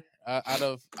shooter out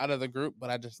of the group, but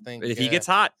I just think if he gets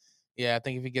hot. Yeah, I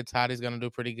think if he gets hot, he's going to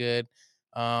do pretty good.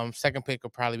 Second pick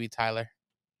will probably be Tyler.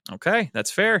 Okay,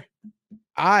 that's fair.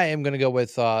 I am going to go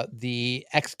with the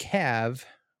ex-Cav,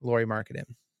 Lauri Markkanen.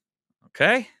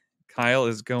 Okay. Kyle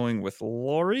is going with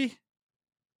Lauri.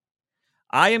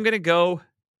 I am going to go.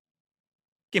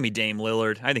 Give me Dame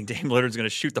Lillard. I think Dame Lillard's going to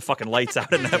shoot the fucking lights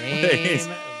out in that place.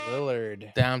 Dame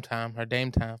Lillard. Dame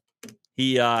time.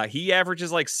 He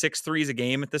averages like 6 threes a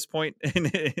game at this point in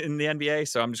the NBA,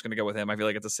 so I'm just going to go with him. I feel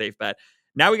like it's a safe bet.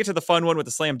 Now we get to the fun one with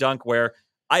the slam dunk, where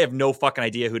I have no fucking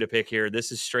idea who to pick here.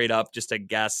 This is straight up just a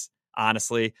guess,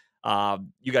 honestly.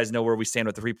 You guys know where we stand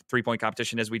with the 3-point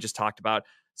competition, as we just talked about.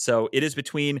 So it is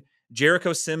between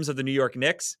Jericho Sims of the New York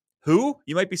Knicks, who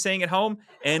you might be saying at home,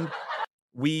 and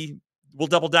we'll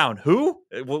double down. Who?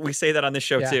 We say that on this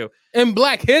show too. In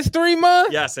Black History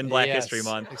Month? Yes, in Black History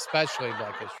Month. Especially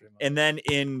Black History Month. And then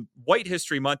in White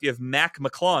History Month, you have Mac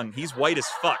McClung. He's white as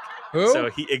fuck. Who? So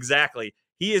he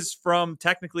is from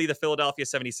technically the Philadelphia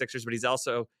 76ers,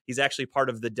 but he's actually part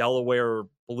of the Delaware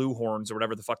Blue Horns or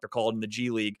whatever the fuck they're called in the G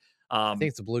League. I think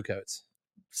it's the Blue Coats.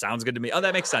 Sounds good to me. Oh,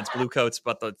 that makes sense. Blue Coats,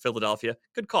 but the Philadelphia.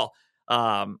 Good call.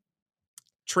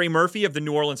 Trey Murphy of the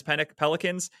New Orleans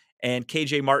Pelicans and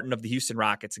KJ Martin of the Houston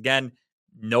Rockets. Again,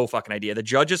 no fucking idea. The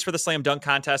judges for the slam dunk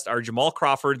contest are Jamal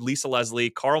Crawford, Lisa Leslie,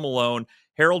 Karl Malone,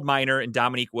 Harold Miner, and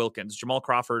Dominique Wilkins. Jamal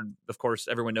Crawford, of course,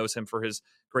 everyone knows him for his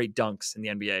great dunks in the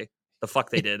NBA. The fuck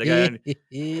they did.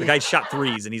 The guy shot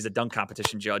threes, and he's a dunk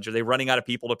competition judge. Are they running out of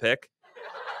people to pick?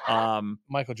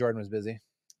 Michael Jordan was busy.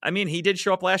 I mean, he did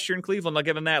show up last year in Cleveland. I'll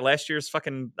give him that. Last year's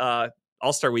fucking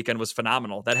All-Star weekend was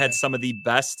phenomenal. That had some of the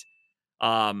best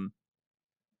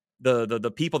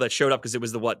the people that showed up, because it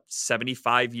was the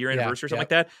 75-year anniversary or something like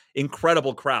that.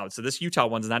 Incredible crowd. So this Utah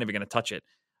one's not even going to touch it.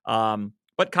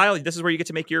 But Kyle, this is where you get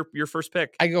to make your first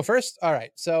pick. I can go first? All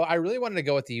right. So I really wanted to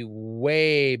go with the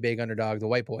way big underdog, the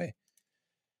white boy.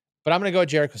 But I'm going to go with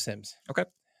Jericho Sims. Okay.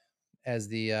 As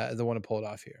the one to pull it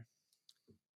off here.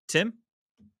 Tim?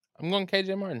 I'm going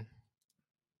KJ Martin.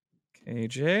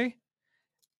 KJ?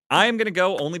 I am going to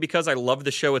go only because I love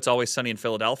the show It's Always Sunny in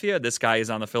Philadelphia. This guy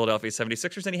is on the Philadelphia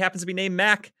 76ers, and he happens to be named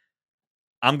Mac.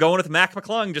 I'm going with Mac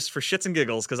McClung just for shits and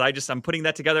giggles, because I'm putting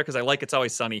that together because I like It's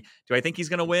Always Sunny. Do I think he's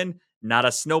going to win? Not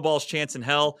a snowball's chance in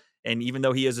hell. And even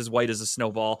though he is as white as a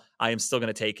snowball, I am still going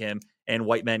to take him. And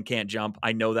white men can't jump.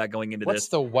 I know that going into this. What's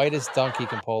the whitest dunk he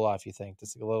can pull off, you think?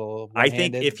 Just a little I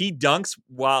think if he dunks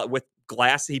with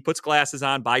glass, he puts glasses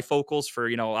on, bifocals for,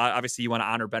 obviously you want to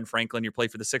honor Ben Franklin, you play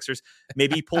for the Sixers.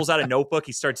 Maybe he pulls out a notebook,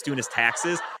 he starts doing his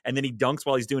taxes, and then he dunks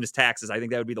while he's doing his taxes. I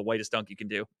think that would be the whitest dunk you can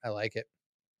do. I like it.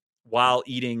 While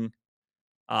eating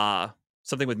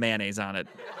something with mayonnaise on it.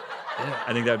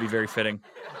 I think that would be very fitting.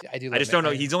 I do. I just don't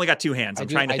know. He's only got two hands. I'm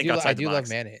trying to think outside the box. I do love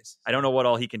mayonnaise. I don't know what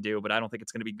all he can do, but I don't think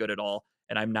it's going to be good at all.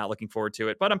 And I'm not looking forward to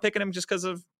it. But I'm picking him just because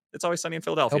of It's Always Sunny in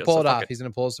Philadelphia. He'll pull it off. He's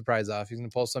going to pull a surprise off. He's going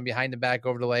to pull some behind the back,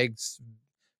 over the legs,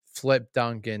 flip,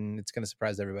 dunk, and it's going to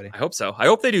surprise everybody. I hope so. I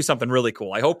hope they do something really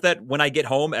cool. I hope that when I get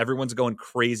home, everyone's going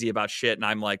crazy about shit, and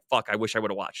I'm like, fuck, I wish I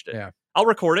would have watched it. Yeah. I'll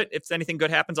record it. If anything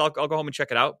good happens, I'll go home and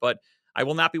check it out, but I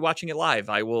will not be watching it live.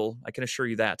 I can assure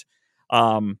you that.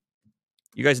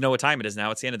 You guys know what time it is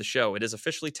now. It's the end of the show. It is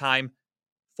officially time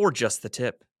for Just the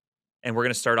Tip. And we're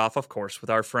going to start off, of course, with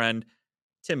our friend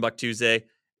Tim Buck Tuesday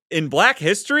in Black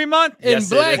History Month.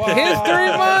 Black History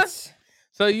Month.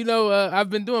 So, I've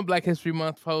been doing Black History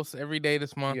Month posts every day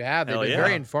this month. You have. They've been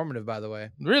very informative, by the way.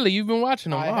 Really? You've been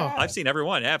watching them? I've seen every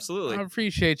one. Absolutely. I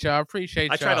appreciate y'all.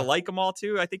 I try to like them all,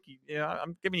 too. I think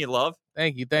I'm giving you love.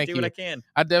 Thank you. I do what I can.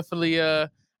 I definitely I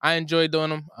enjoy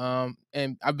doing them.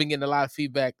 And I've been getting a lot of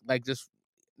feedback, like just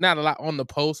not a lot on the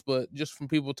post, but just from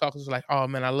people talking to like, oh,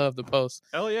 man, I love the posts.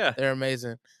 Hell yeah. They're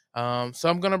amazing. So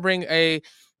I'm going to bring a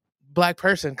Black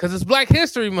person because it's Black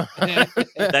History Month.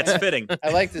 That's fitting.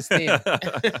 I like this theme.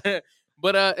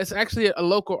 But it's actually a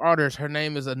local artist. Her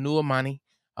name is Anu Amani.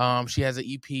 She has an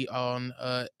EP on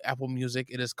Apple Music.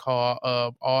 It is called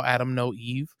All Adam No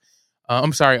Eve.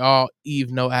 I'm sorry, All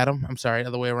Eve No Adam. I'm sorry,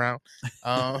 other way around.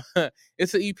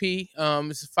 It's an EP.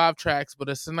 It's 5 tracks, but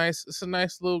it's a nice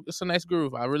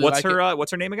groove. I really like it.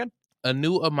 What's her name again?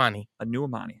 Anu Amani. Anu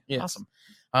Amani. Yes.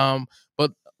 Awesome.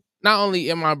 But not only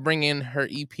am I bringing her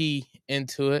EP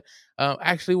into it, I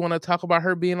actually want to talk about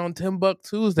her being on Tim Buck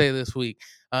Tuesday this week.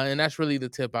 And that's really the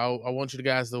tip. I want you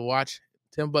guys to watch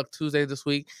Tim Buck Tuesday this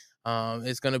week.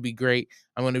 It's going to be great.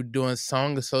 I'm going to be doing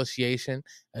song association.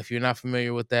 If you're not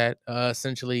familiar with that,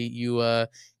 essentially you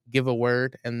give a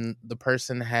word and the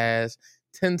person has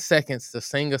 10 seconds to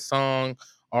sing a song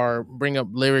or bring up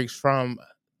lyrics from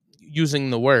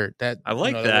using the word. I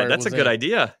like that. That's a good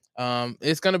idea.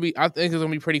 It's gonna be. I think it's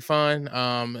gonna be pretty fun.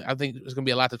 I think it's gonna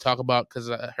be a lot to talk about because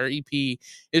her EP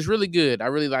is really good. I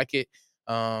really like it.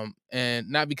 And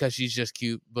not because she's just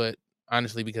cute, but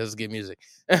honestly because it's good music.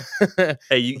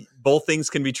 Hey, both things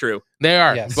can be true. They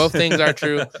are. Yes. Both things are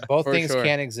true. Both things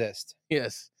can exist.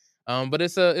 Yes. But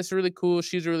it's really cool.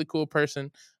 She's a really cool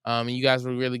person. And you guys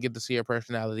will really get to see her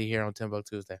personality here on Tim Buck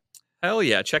Tuesday. Hell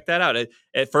yeah, check that out.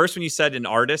 At first, when you said an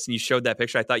artist and you showed that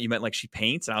picture, I thought you meant like she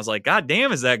paints, and I was like, God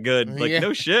damn, is that good? Like,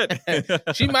 no shit.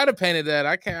 She might have painted that.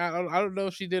 I don't know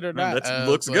if she did or not. That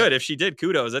looks good. If she did,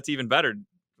 kudos. That's even better.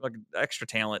 Like extra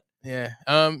talent. Yeah.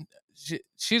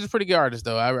 She's a pretty good artist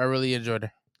though. I really enjoyed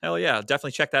her. Hell yeah,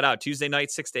 definitely check that out. Tuesday night,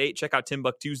 6 to 8. Check out Tim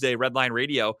Buck Tuesday, Redline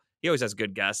Radio. He always has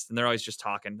good guests, and they're always just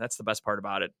talking. That's the best part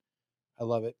about it. I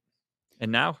love it.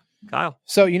 And now, Kyle.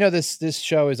 So this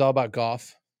show is all about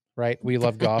golf. Right, we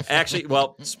love golf. Actually,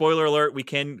 well, spoiler alert.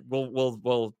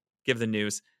 We'll give the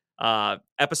news.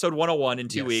 Episode 101 in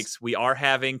 2 weeks. We are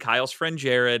having Kyle's friend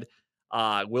Jared.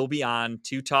 Will be on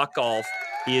to talk golf.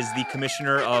 He is the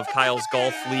commissioner of Kyle's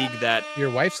golf league. That your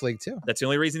wife's league too. That's the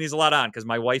only reason he's allowed on because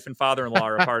my wife and father-in-law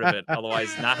are a part of it.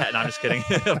 Otherwise, not. No, I'm just kidding.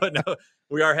 But no,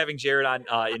 we are having Jared on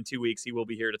in 2 weeks. He will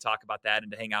be here to talk about that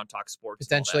and to hang out and talk sports.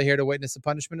 Potentially here to witness the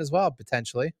punishment as well.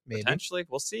 Potentially, maybe. Potentially,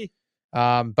 we'll see.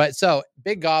 But so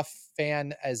big golf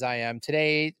fan as I am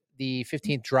today, the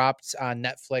 15th dropped on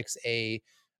Netflix, a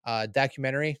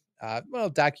documentary,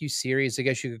 docu-series, I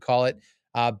guess you could call it.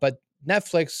 But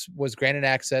Netflix was granted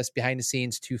access behind the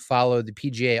scenes to follow the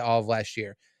PGA all of last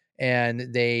year.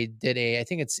 And they did I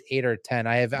think it's 8 or 10.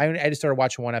 I just started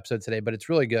watching one episode today, but it's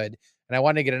really good. And I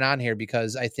wanted to get it on here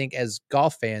because I think as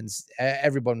golf fans,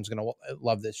 everyone's going to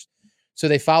love this. So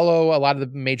they follow a lot of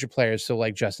the major players. So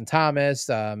like Justin Thomas,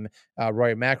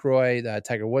 Rory McIlroy,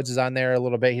 Tiger Woods is on there a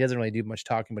little bit. He doesn't really do much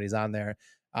talking, but he's on there.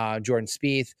 Jordan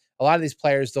Spieth. A lot of these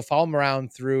players, they'll follow them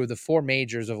around through the 4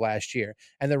 majors of last year.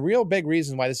 And the real big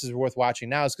reason why this is worth watching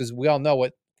now is because we all know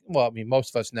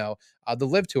most of us know the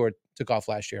LIV Tour took off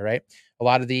last year, right? A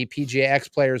lot of the PGA X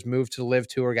players moved to the LIV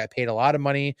Tour, got paid a lot of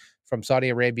money from Saudi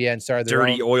Arabia and started their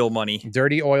dirty oil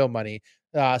money.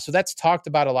 So that's talked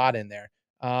about a lot in there.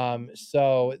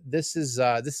 So this is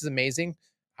amazing.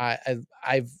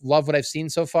 I've loved what I've seen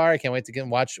so far. I can't wait to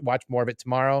watch more of it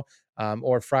tomorrow,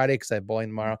 or Friday, because I have bowling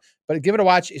tomorrow. But give it a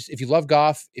watch if you love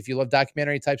golf, if you love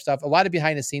documentary type stuff. A lot of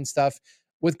behind the scenes stuff.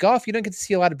 With golf, you don't get to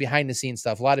see a lot of behind the scenes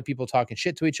stuff. A lot of people talking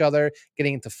shit to each other,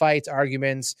 getting into fights,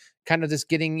 arguments, kind of just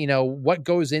getting, what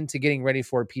goes into getting ready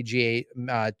for a PGA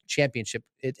championship.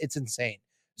 It's insane.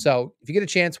 So if you get a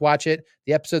chance, watch it.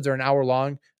 The episodes are an hour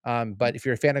long. But if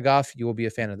you're a fan of golf, you will be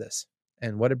a fan of this.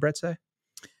 And what did Brett say?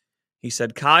 He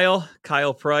said, Kyle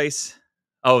Price.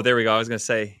 Oh, there we go. I was going to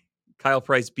say Kyle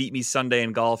Price beat me Sunday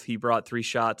in golf. He brought 3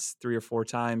 shots 3 or 4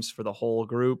 times for the whole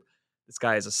group. This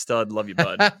guy is a stud. Love you,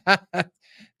 bud.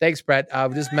 Thanks, Brett.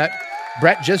 We just met.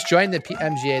 Brett just joined the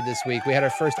MGA this week. We had our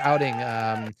first outing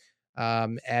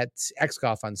at X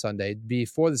Golf on Sunday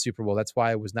before the Super Bowl. That's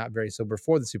why I was not very sober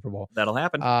for the Super Bowl. That'll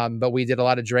happen. But we did a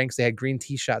lot of drinks. They had green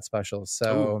tea shot specials.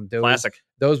 So classic.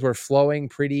 Those were flowing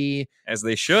pretty, as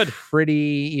they should,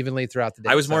 pretty evenly throughout the day.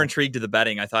 I was more intrigued to the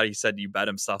betting. I thought you said you bet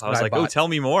him stuff. I was like, tell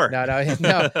me more.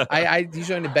 No. I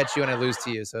usually only bet you and I lose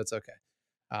to you, so it's okay.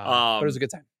 But it was a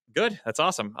good time. Good. That's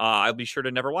awesome. I'll be sure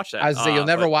to never watch that. I was going to say, you'll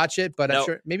never watch it, but I'm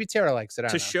sure maybe Tara likes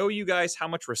it. Show you guys how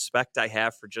much respect I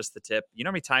have for just the tip. You know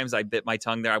how many times I bit my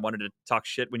tongue there? I wanted to talk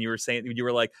shit when you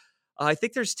were like, I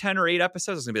think there's 10 or 8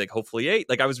 episodes. I was going to be like, hopefully 8.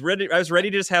 Like I was ready to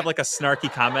just have like a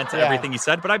snarky comment to everything you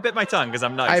said, but I bit my tongue because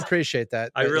I'm nice. I appreciate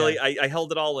that. I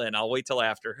held it all in. I'll wait till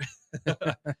after.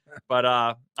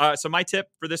 But so my tip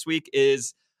for this week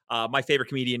is my favorite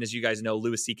comedian, as you guys know,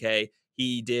 Louis C.K.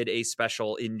 He did a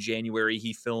special in January.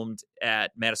 He filmed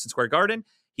at Madison Square Garden.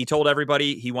 He told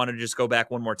everybody he wanted to just go back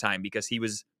one more time because he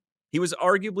was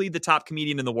arguably the top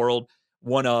comedian in the world,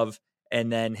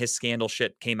 and then his scandal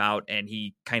shit came out and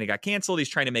he kind of got canceled. He's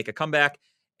trying to make a comeback.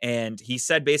 And he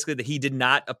said basically that he did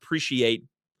not appreciate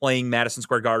playing Madison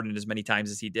Square Garden as many times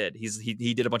as he did.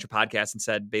 He did a bunch of podcasts and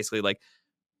said basically like,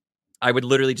 I would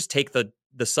literally just take the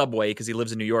subway because he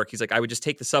lives in New York. He's like, I would just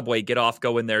take the subway, get off,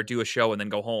 go in there, do a show, and then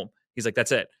go home. He's like,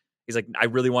 that's it. He's like, I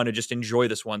really want to just enjoy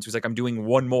this one. So he's like, I'm doing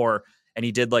one more. And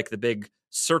he did like the big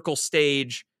circle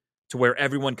stage to where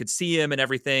everyone could see him and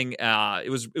everything. It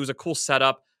was a cool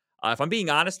setup. If I'm being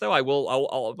honest though,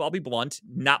 I'll be blunt.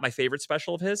 Not my favorite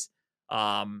special of his.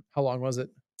 How long was it?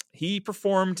 He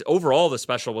performed overall. The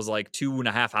special was like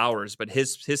 2.5 hours, but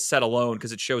his set alone,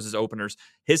 because it shows his openers,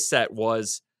 his set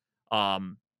was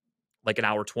like an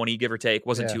hour 20, give or take.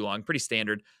 Wasn't too long, pretty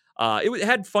standard. It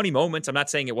had funny moments. I'm not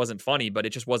saying it wasn't funny, but it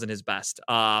just wasn't his best.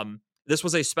 This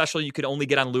was a special you could only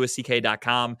get on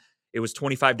louisck.com. It was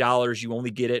 $25. You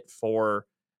only get it for,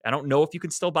 I don't know if you can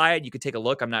still buy it. You could take a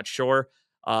look. I'm not sure.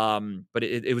 But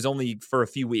it was only for a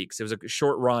few weeks. It was a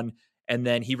short run. And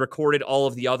then he recorded all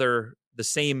of the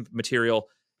same material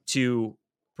to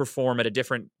perform at a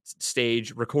different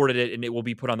stage, recorded it, and it will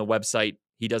be put on the website.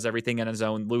 He does everything on his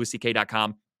own,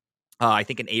 louisck.com. I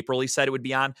think in April he said it would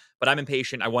be on, but I'm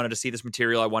impatient. I wanted to see this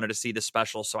material. I wanted to see this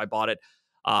special, so I bought it.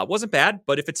 It wasn't bad,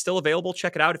 but if it's still available,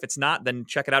 check it out. If it's not, then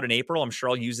check it out in April. I'm sure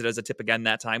I'll use it as a tip again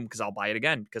that time because I'll buy it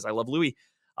again because I love Louis.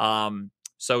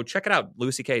 So check it out.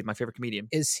 Louis C.K. is my favorite comedian.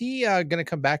 Is he going to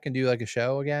come back and do like a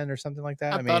show again or something like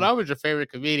that? I thought I was your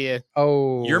favorite comedian.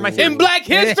 Oh, you're my favorite in Black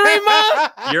History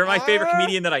Month. You're my favorite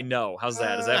comedian that I know. How's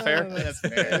that? Is that fair? That's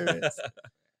fair.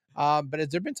 But has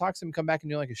there been talks of him come back and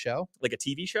do like a show, like a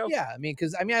TV show? Yeah,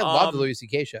 I love the Louis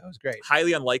C.K. show. It was great.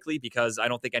 Highly unlikely because I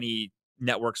don't think any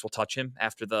networks will touch him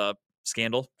after the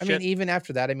scandal. Mean, even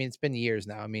after that, it's been years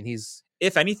now. He's,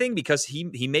 if anything, because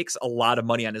he makes a lot of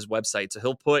money on his website, so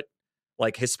he'll put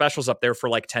like his specials up there for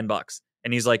like $10,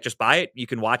 and he's like, just buy it. You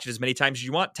can watch it as many times as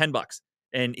you want. $10,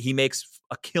 and he makes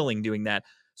a killing doing that.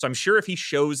 So I'm sure if he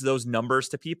shows those numbers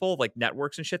to people like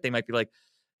networks and shit, they might be like,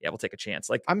 yeah, we'll take a chance.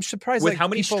 Like, I'm surprised with like, how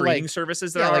many streaming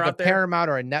services there are like out a there. Paramount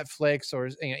or a Netflix or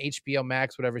HBO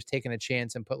Max, whatever's taking a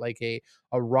chance and put like a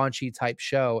raunchy type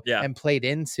show and played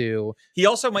into. He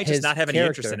also might just not have any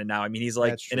interest in it now. He's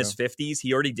like That's in his 50s.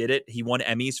 He already did it. He won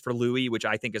Emmys for Louis, which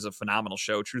I think is a phenomenal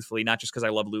show. Truthfully, not just because I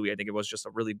love Louis. I think it was just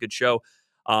a really good show.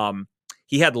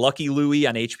 He had Lucky Louie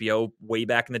on HBO way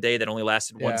back in the day that only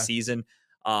lasted one season.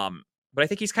 But I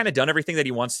think he's kind of done everything that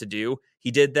he wants to do.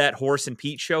 He did that Horace and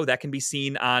Pete show that can be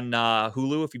seen on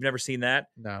Hulu. If you've never seen that,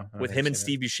 no, with him and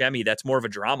Steve Buscemi, that's more of a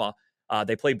drama.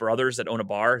 They play brothers that own a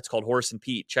bar. It's called Horace and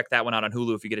Pete. Check that one out on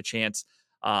Hulu if you get a chance.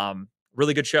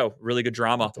 Really good show, really good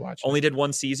drama. Only did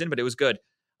one season, but it was good.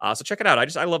 So check it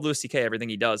out. I love Louis C.K. everything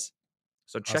he does.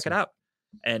 So check it out.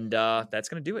 And that's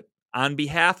gonna do it. On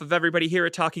behalf of everybody here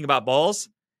at Talking About Balls,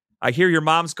 I hear your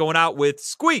mom's going out with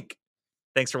Squeak.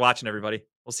 Thanks for watching, everybody.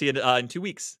 We'll see you in 2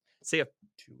 weeks. See ya.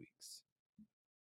 2 weeks.